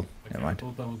 no, it's full. Okay, Never mind. I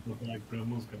thought that was the bag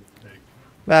Grim was going to take.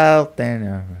 Well, then...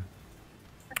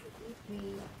 Eat me.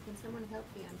 Can someone help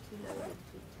me? I'm too loaded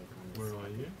to take on this. Where are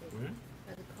you? Where?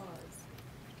 By the cars.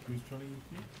 Who's trying to eat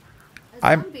you? A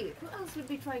I'm- zombie. Who else would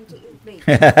be trying to eat me?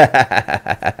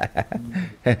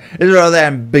 It's rather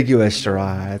ambiguous,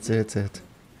 right? It's It's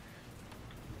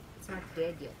not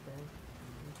dead yet,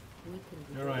 though. We can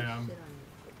Here I am. shit on it.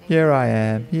 Thank Here you. I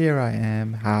am, here I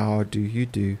am. How do you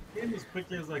do? In as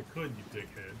quickly as I could, you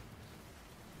dickhead.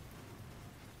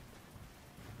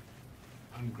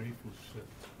 Ungrateful shit.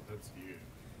 That's you.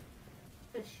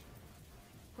 Fish.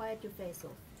 Quiet your face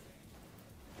off.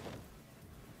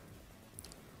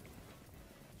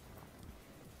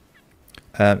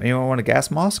 Anyone want a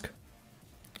gas mask?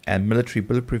 And military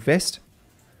bulletproof vest?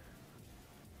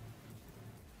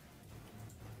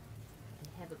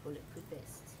 I have a bulletproof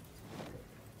vest.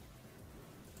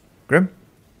 Grim?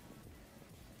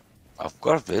 I've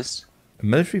got a vest. A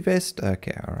military vest?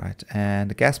 Okay, alright.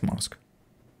 And a gas mask.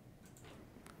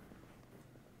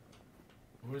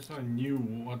 I wish I knew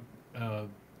what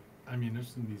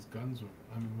ammunition these guns were.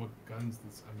 I mean, what guns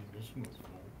this ammunition was for.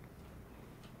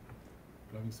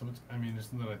 But having so much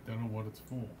ammunition that I don't know what it's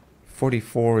for.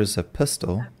 44 is a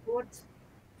pistol. I bought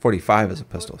 45 is a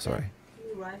pistol, sorry.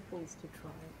 2 rifles to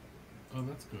try. Oh,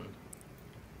 that's good.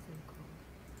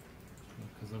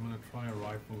 Because I'm going to try a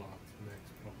rifle out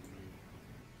next, probably.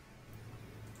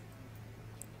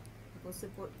 I've also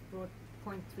brought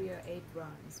 .308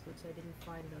 rounds, which I didn't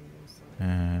find on your side.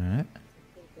 Alright. I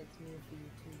think that's new for you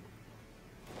too.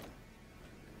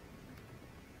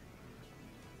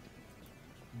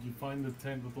 Did you find the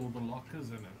tent with all the lockers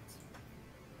in it?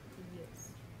 Yes.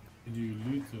 Did you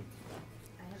loot it?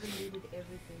 I haven't looted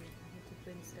everything. I had to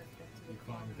bring stuff back to the You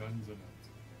car. find guns in it?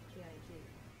 Yeah, I did.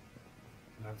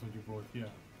 And that's what you brought here?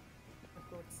 I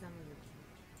brought some of it.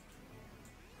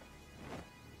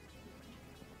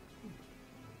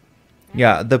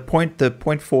 Yeah, the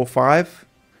 .45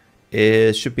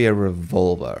 should be a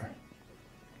revolver.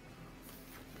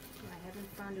 I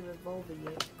haven't found a revolver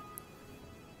yet.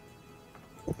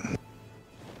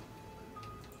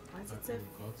 Why is it so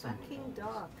I've got some fucking revolvers.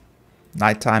 dark?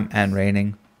 Nighttime and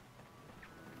raining.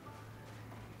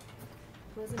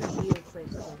 It wasn't a real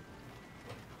question.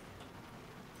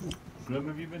 Grim,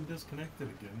 have you been disconnected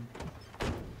again?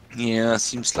 Yeah,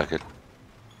 seems like it.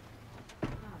 Ah,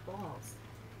 balls.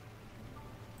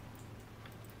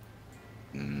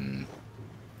 Mm.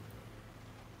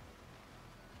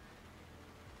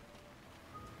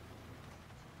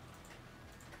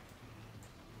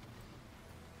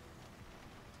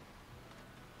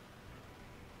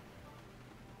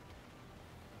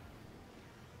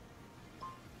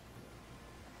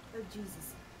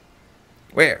 Jesus.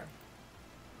 Where?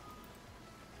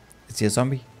 Is he a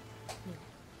zombie?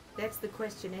 That's the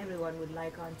question everyone would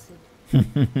like answered.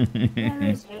 Where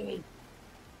is he?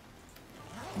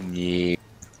 Yeah,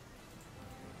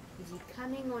 Is he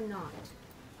coming or not?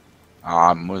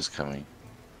 I'm always coming.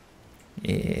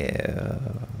 Yeah.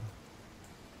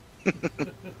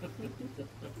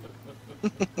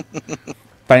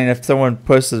 Funny enough, someone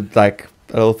posted like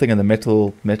a little thing in the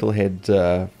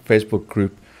metalhead Facebook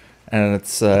group, and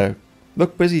it's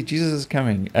look busy, Jesus is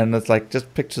coming, and it's like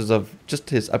just pictures of just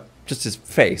his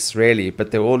face really,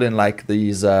 but they're all in like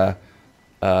these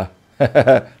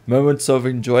moments of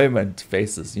enjoyment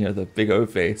faces, you know, the big O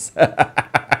face.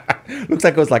 Looks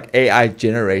like it was like AI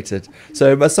generated.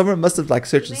 So someone must have like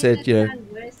searched and said, you know,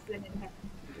 Worse than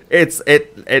it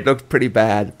it looked pretty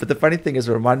bad. But the funny thing is,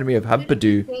 it reminded me of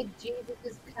Humpadoo.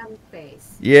 Jesus' cum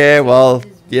face. Yeah, well,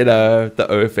 Jesus is you know, the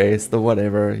O face, the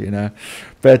whatever, you know.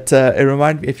 But it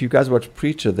reminded me, if you guys watch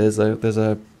Preacher, there's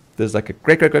like a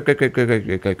great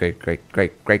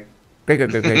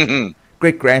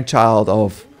grandchild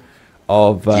of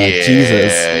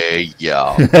Jesus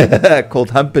Yeah. called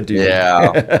Humpadoo.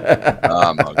 Yeah.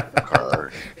 Oh my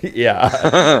god.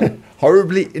 Yeah.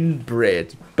 Horribly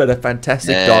inbred, but a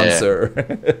fantastic Yeah. dancer.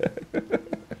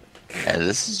 And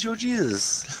this is your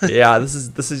Jesus. Yeah, this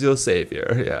is your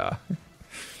savior. Yeah.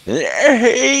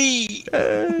 Hey.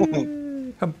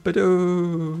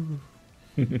 Humpadoo.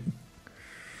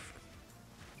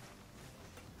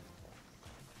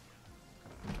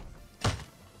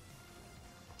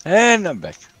 And I'm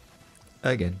back.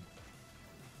 Again.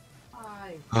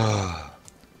 Hi. You're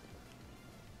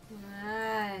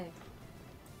Hi.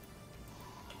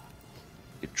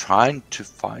 trying to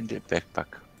find a backpack.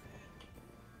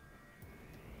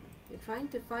 You're trying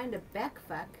to find a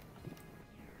backfuck.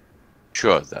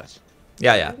 Sure of that.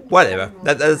 Yeah. Whatever.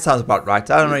 That sounds about right.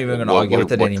 I'm not even going to argue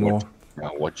with it anymore.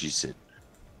 What you said.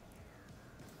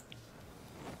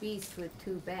 Beast with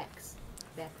two backs.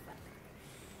 Backfuck.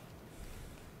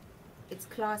 It's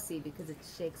classy because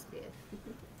it's Shakespeare.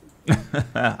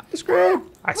 Ice cream.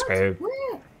 Ice cream.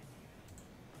 Where?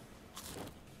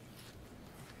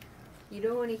 You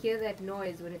don't want to hear that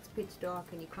noise when it's pitch dark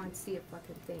and you can't see a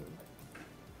fucking thing.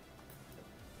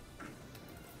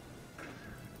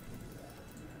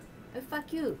 Oh,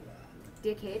 fuck you,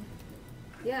 dickhead.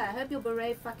 Yeah, I hope your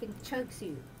beret fucking chokes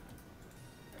you.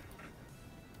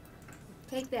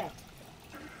 Take that.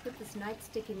 Put this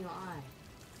nightstick in your eye.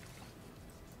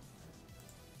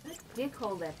 What a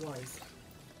dickhole that was.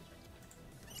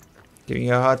 Giving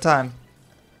you a hard time.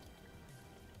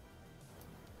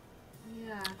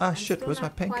 Yeah. Ah, I'm shit, still where's my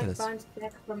not quite painkillers? bounced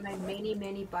back from my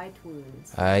many bite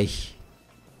wounds. Aye.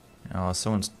 Oh,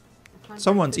 someone's I can't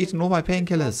Someone's touch eaten all my the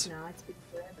painkillers. now, it's been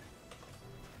forever.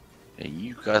 Yeah,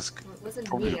 you guys Well, it wasn't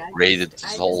probably me. I raided just,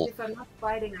 this I whole. just, if I'm not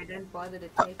fighting, I don't bother to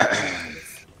take it.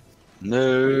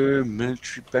 No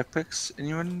military backpacks?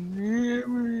 Anyone?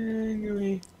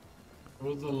 It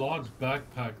was a large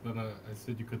backpack that I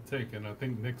said you could take, and I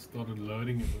think Nick started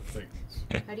loading it with things.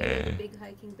 How do you make a big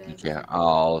hiking bag? Yeah,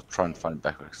 I'll try and find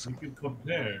backpacks. You can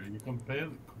compare. You compare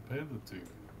the two.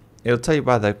 It'll tell you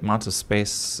by the amount of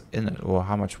space in it or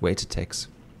how much weight it takes.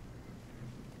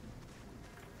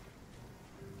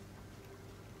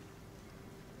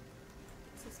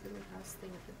 What's this little house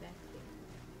thing at the back there?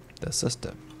 The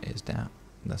system is down.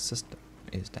 The system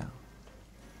is down.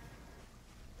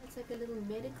 It's like a little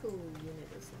medical unit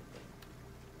or something.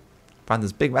 Find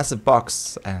this big massive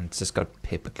box and it's just got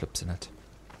paper clips in it.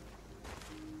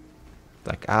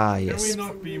 Like, ah, yes. Can we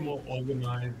not be more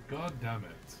organized? God damn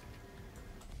it.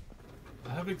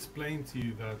 I have explained to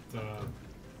you that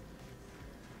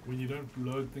when you don't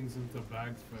load things into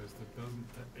bags first,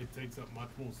 it takes up much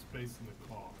more space in the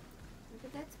car.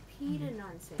 But that's Peter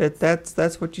nonsense. But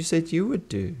that's what you said you would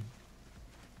do.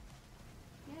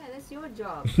 Yeah, that's your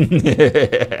job. Move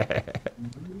it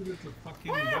to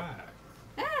fucking bag.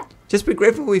 Just be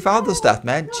grateful we found the stuff,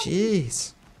 man.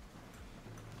 Jeez.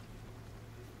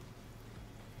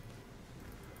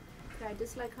 Okay, I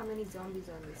dislike how many zombies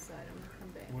on this side. I'm gonna come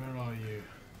back. Where are you?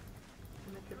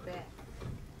 I'm at the back.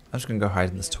 I'm just gonna go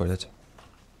hide in this toilet.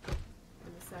 On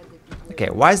the side that you Okay,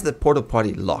 why is the porta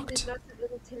potty There's locked? lots of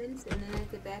little tents, and then at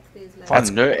the back there's like.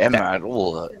 Find no ammo at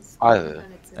all That's either.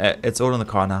 on its own. It's all in the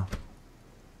car now.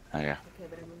 Oh, yeah. Okay,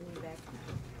 but I'm moving back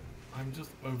now. I'm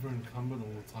just over encumbered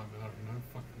all the time, and I have no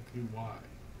fucking clue why.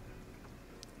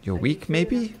 You're Are you weak, sure you're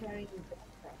maybe? not carrying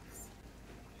backpacks?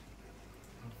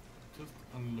 I've just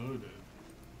unloaded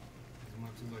as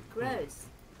much as I could. Gross.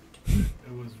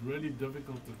 It was really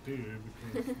difficult to do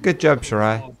because. Good job,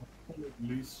 Shirai. Full of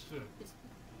loose shit.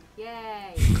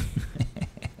 Yay!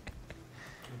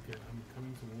 Okay,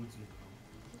 towards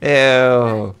you.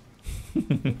 Ew.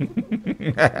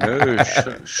 No,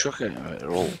 sugar at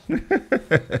all. No,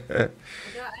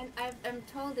 I'm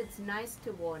told it's nice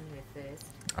to warn her first.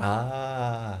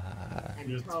 Ah. I'm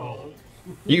You're told.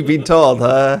 You've been told,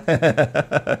 huh?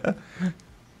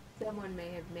 Someone may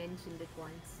have mentioned it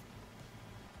once.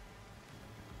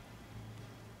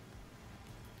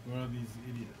 Where are these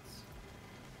idiots?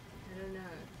 I don't know.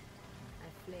 I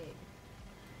fled.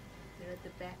 They're at the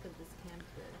back of this camp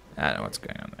though. I don't know what's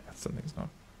going on there. Something's not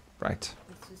right.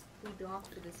 It's just too dark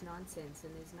for this nonsense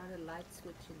and there's not a light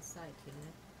switch in sight, you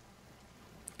know?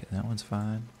 Okay, that one's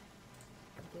fine.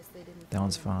 I guess they didn't That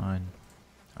one's follow me. fine.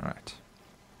 Alright.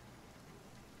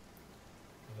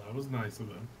 That was nice of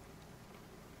them.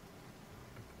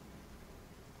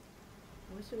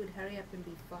 I wish it would hurry up and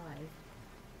be 5.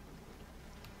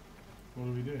 What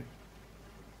are we doing?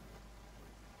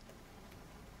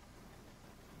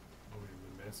 Are we in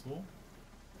the mess hall?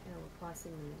 Yeah, we're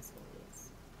passing the mess hall, yes.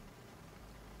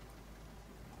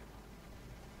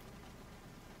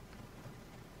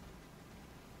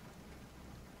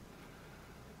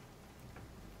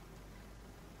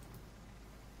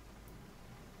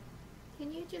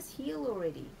 Can you just heal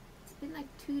already? It's been like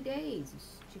 2 days, you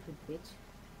stupid bitch.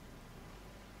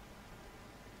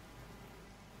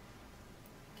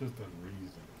 Just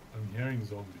unreason. I'm hearing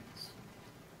zombies.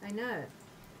 I know.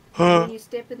 Huh. When you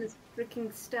step in this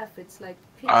freaking stuff, it's like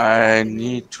pitch I dark and then-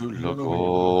 need to look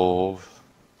off.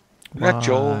 Not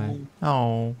Joel. Why?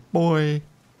 Oh, boy.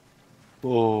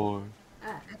 Boy.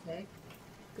 Ah, okay.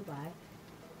 Goodbye.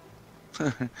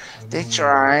 That's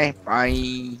right.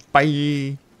 Bye.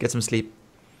 Bye. Get some sleep.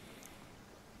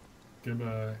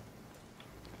 Goodbye.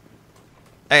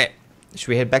 Hey, should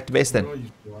we head back to base Where then? are you,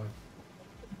 Joel?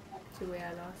 To where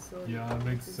I last saw you. Yeah, that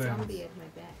makes There's a sense. zombie at my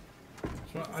back.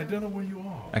 Joel, I don't know where you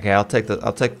are. Okay, I'll take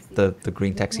the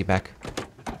green taxi back.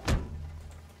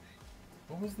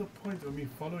 What was the point of me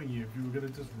following you if you were gonna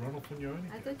just run off on your own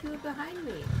I again? thought you were behind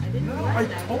me. I didn't No, run, I I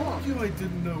told walked. you I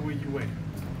didn't know where you went.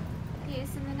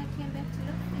 Yes, and then I came back to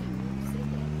look for you. You said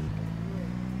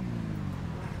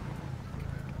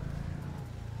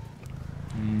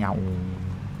Meow. that.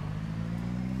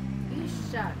 You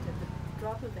shout at the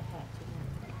drop of a hat, you know.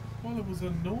 Well, it was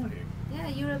annoying. Yeah,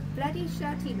 you're a bloody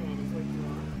shouty man is what you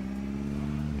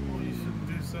are. Well, you shouldn't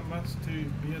do so much to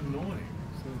be annoying.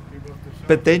 So people have to shout.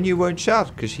 But then you won't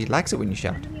shout because she likes it when you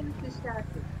shout. What do you have to shout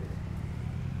at me?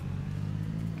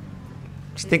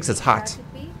 She Did thinks you it's hot. shout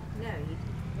at me? No, you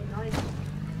annoyed me.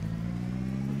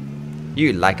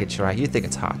 You like it, Shirai. You think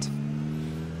it's hot. Yes,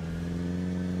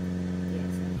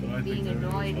 I Well, I think being think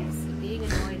annoyed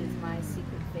everything's is my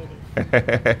secret fetish. I just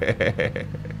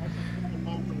want a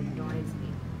man that annoys me.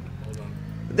 Hold on.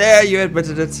 There, you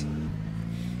admitted it.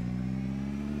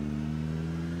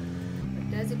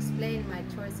 It does explain my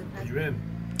choice of Are you husband. in?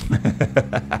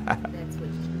 That's what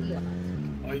she asked.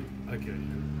 Okay.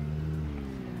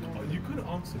 Oh, you could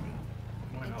answer me.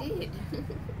 Why I not? did.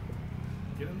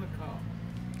 Get in the car.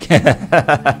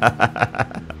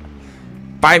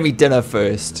 Buy me dinner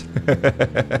first.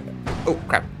 Oh,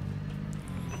 crap.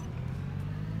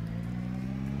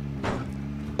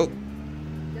 Oh, Go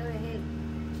ahead,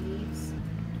 Jeeves.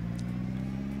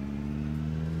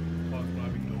 Car's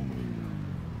driving normally now.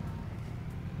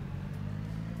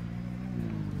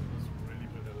 There's really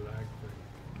been a lag thing.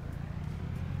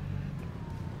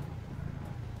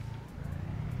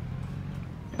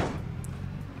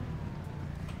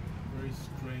 Very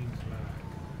strange lag.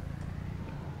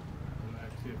 It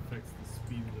actually affects the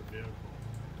speed of the vehicle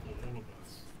for all of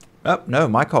us. oh, no,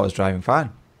 my car is driving fine.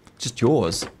 Just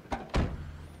yours.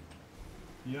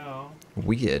 Yeah,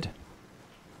 Weird.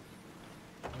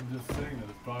 I'm just saying that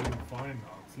it's driving fine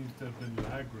now. It seems to have been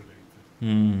lag related.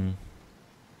 Hmm.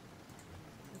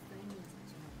 The phone needs a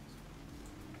charge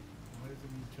Why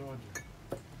isn't he charging?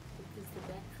 because the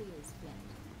battery is flat.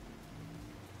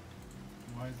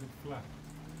 Why is it flat?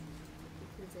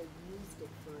 Because I used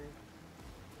it for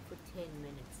 10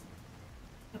 minutes.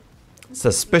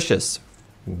 Suspicious.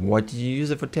 What did you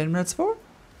use it for 10 minutes for?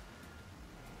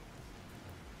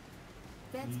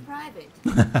 That's private.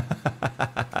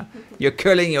 You're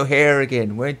curling your hair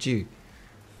again, weren't you?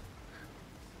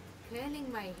 Curling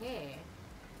my hair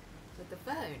with the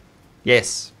phone.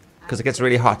 Yes, because it gets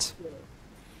really hot.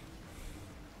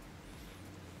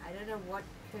 I don't know what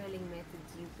curling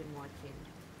methods you've been watching.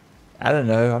 I don't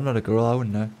know. I'm not a girl. I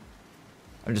wouldn't know.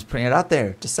 I'm just putting it out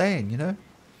there. Just saying, you know?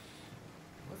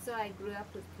 Also, I grew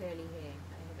up with curly hair. I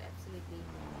have absolutely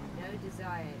no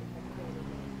desire to have curly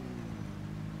hair.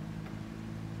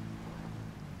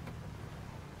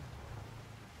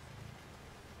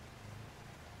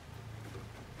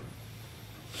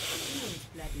 Someone's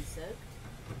bloody soaked.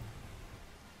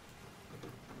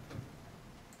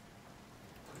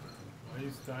 Why are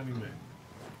you standing there?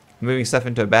 Moving stuff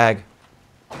into a bag.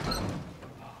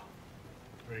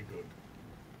 Very good.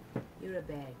 You're a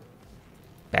bag.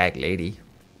 Bag lady.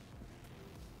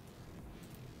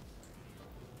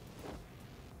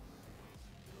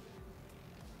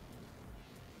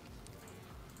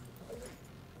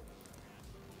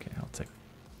 Okay, I'll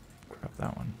grab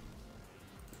that one.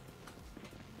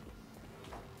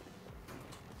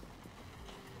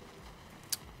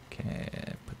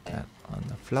 Okay, put that on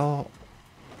the floor.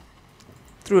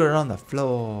 Threw it on the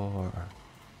floor.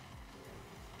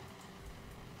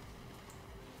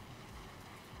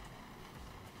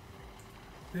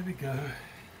 There we go.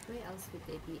 Where else would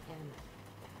there be ammo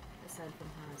aside from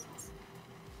houses?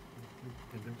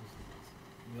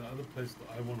 The other place that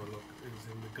I want to look is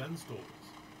in the gun stores.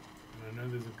 And I know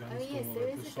there's a gun Oh store yes, there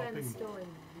at the is a shopping gun mall. store in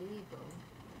Weevil.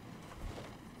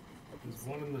 There's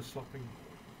one in the shopping mall.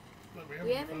 Look,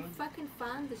 We haven't fucking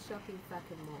found the shopping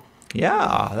fucking mall.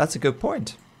 Yeah, that's a good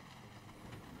point.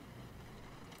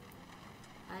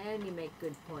 I only make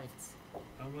good points.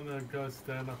 I'm gonna go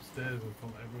stand upstairs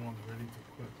until everyone's ready to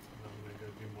quit, and I'm gonna go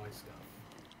do my stuff.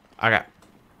 Okay.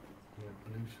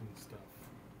 Revolution stuff.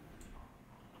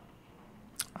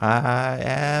 I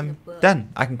am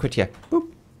done. I can quit here.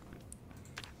 Boop.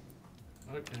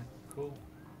 Okay, cool.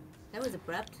 That was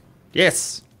abrupt.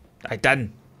 Yes, I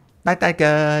done. Night night,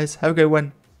 guys. Have a good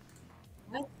one.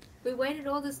 What? We waited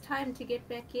all this time to get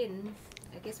back in.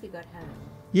 I guess we got home.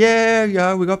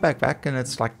 Yeah, we got back and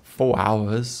it's like 4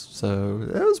 hours, so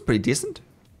that was pretty decent.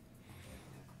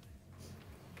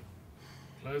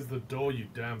 Close the door, you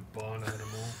damn barn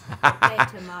animal. Okay,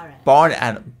 tomorrow.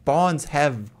 Barns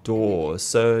have doors,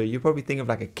 so you probably think of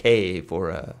like a cave or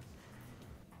a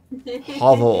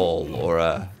hovel or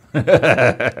a.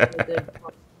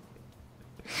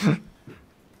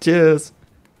 Cheers.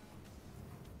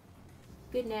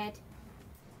 Good night.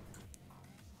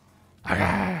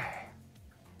 Okay.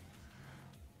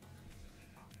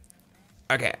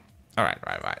 Okay. All right.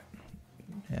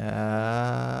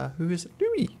 Who is it?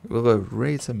 Lumi. We'll go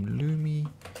raid some Lumi.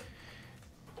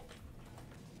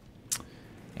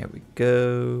 There we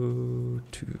go.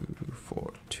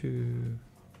 242.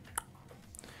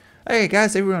 Okay,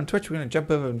 guys, everyone on Twitch, we're going to jump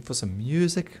over for some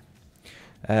music.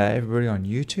 Everybody on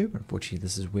YouTube, unfortunately,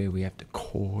 this is where we have to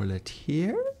call it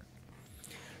here.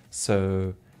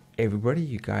 So, everybody,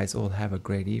 you guys all have a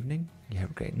great evening. You have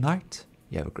a great night.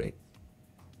 You have a great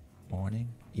morning,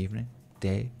 evening,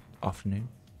 day, afternoon.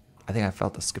 I think I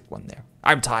felt a skip one there.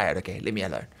 I'm tired. Okay, leave me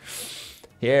alone.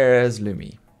 Here's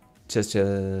Lumi.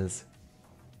 Cheers.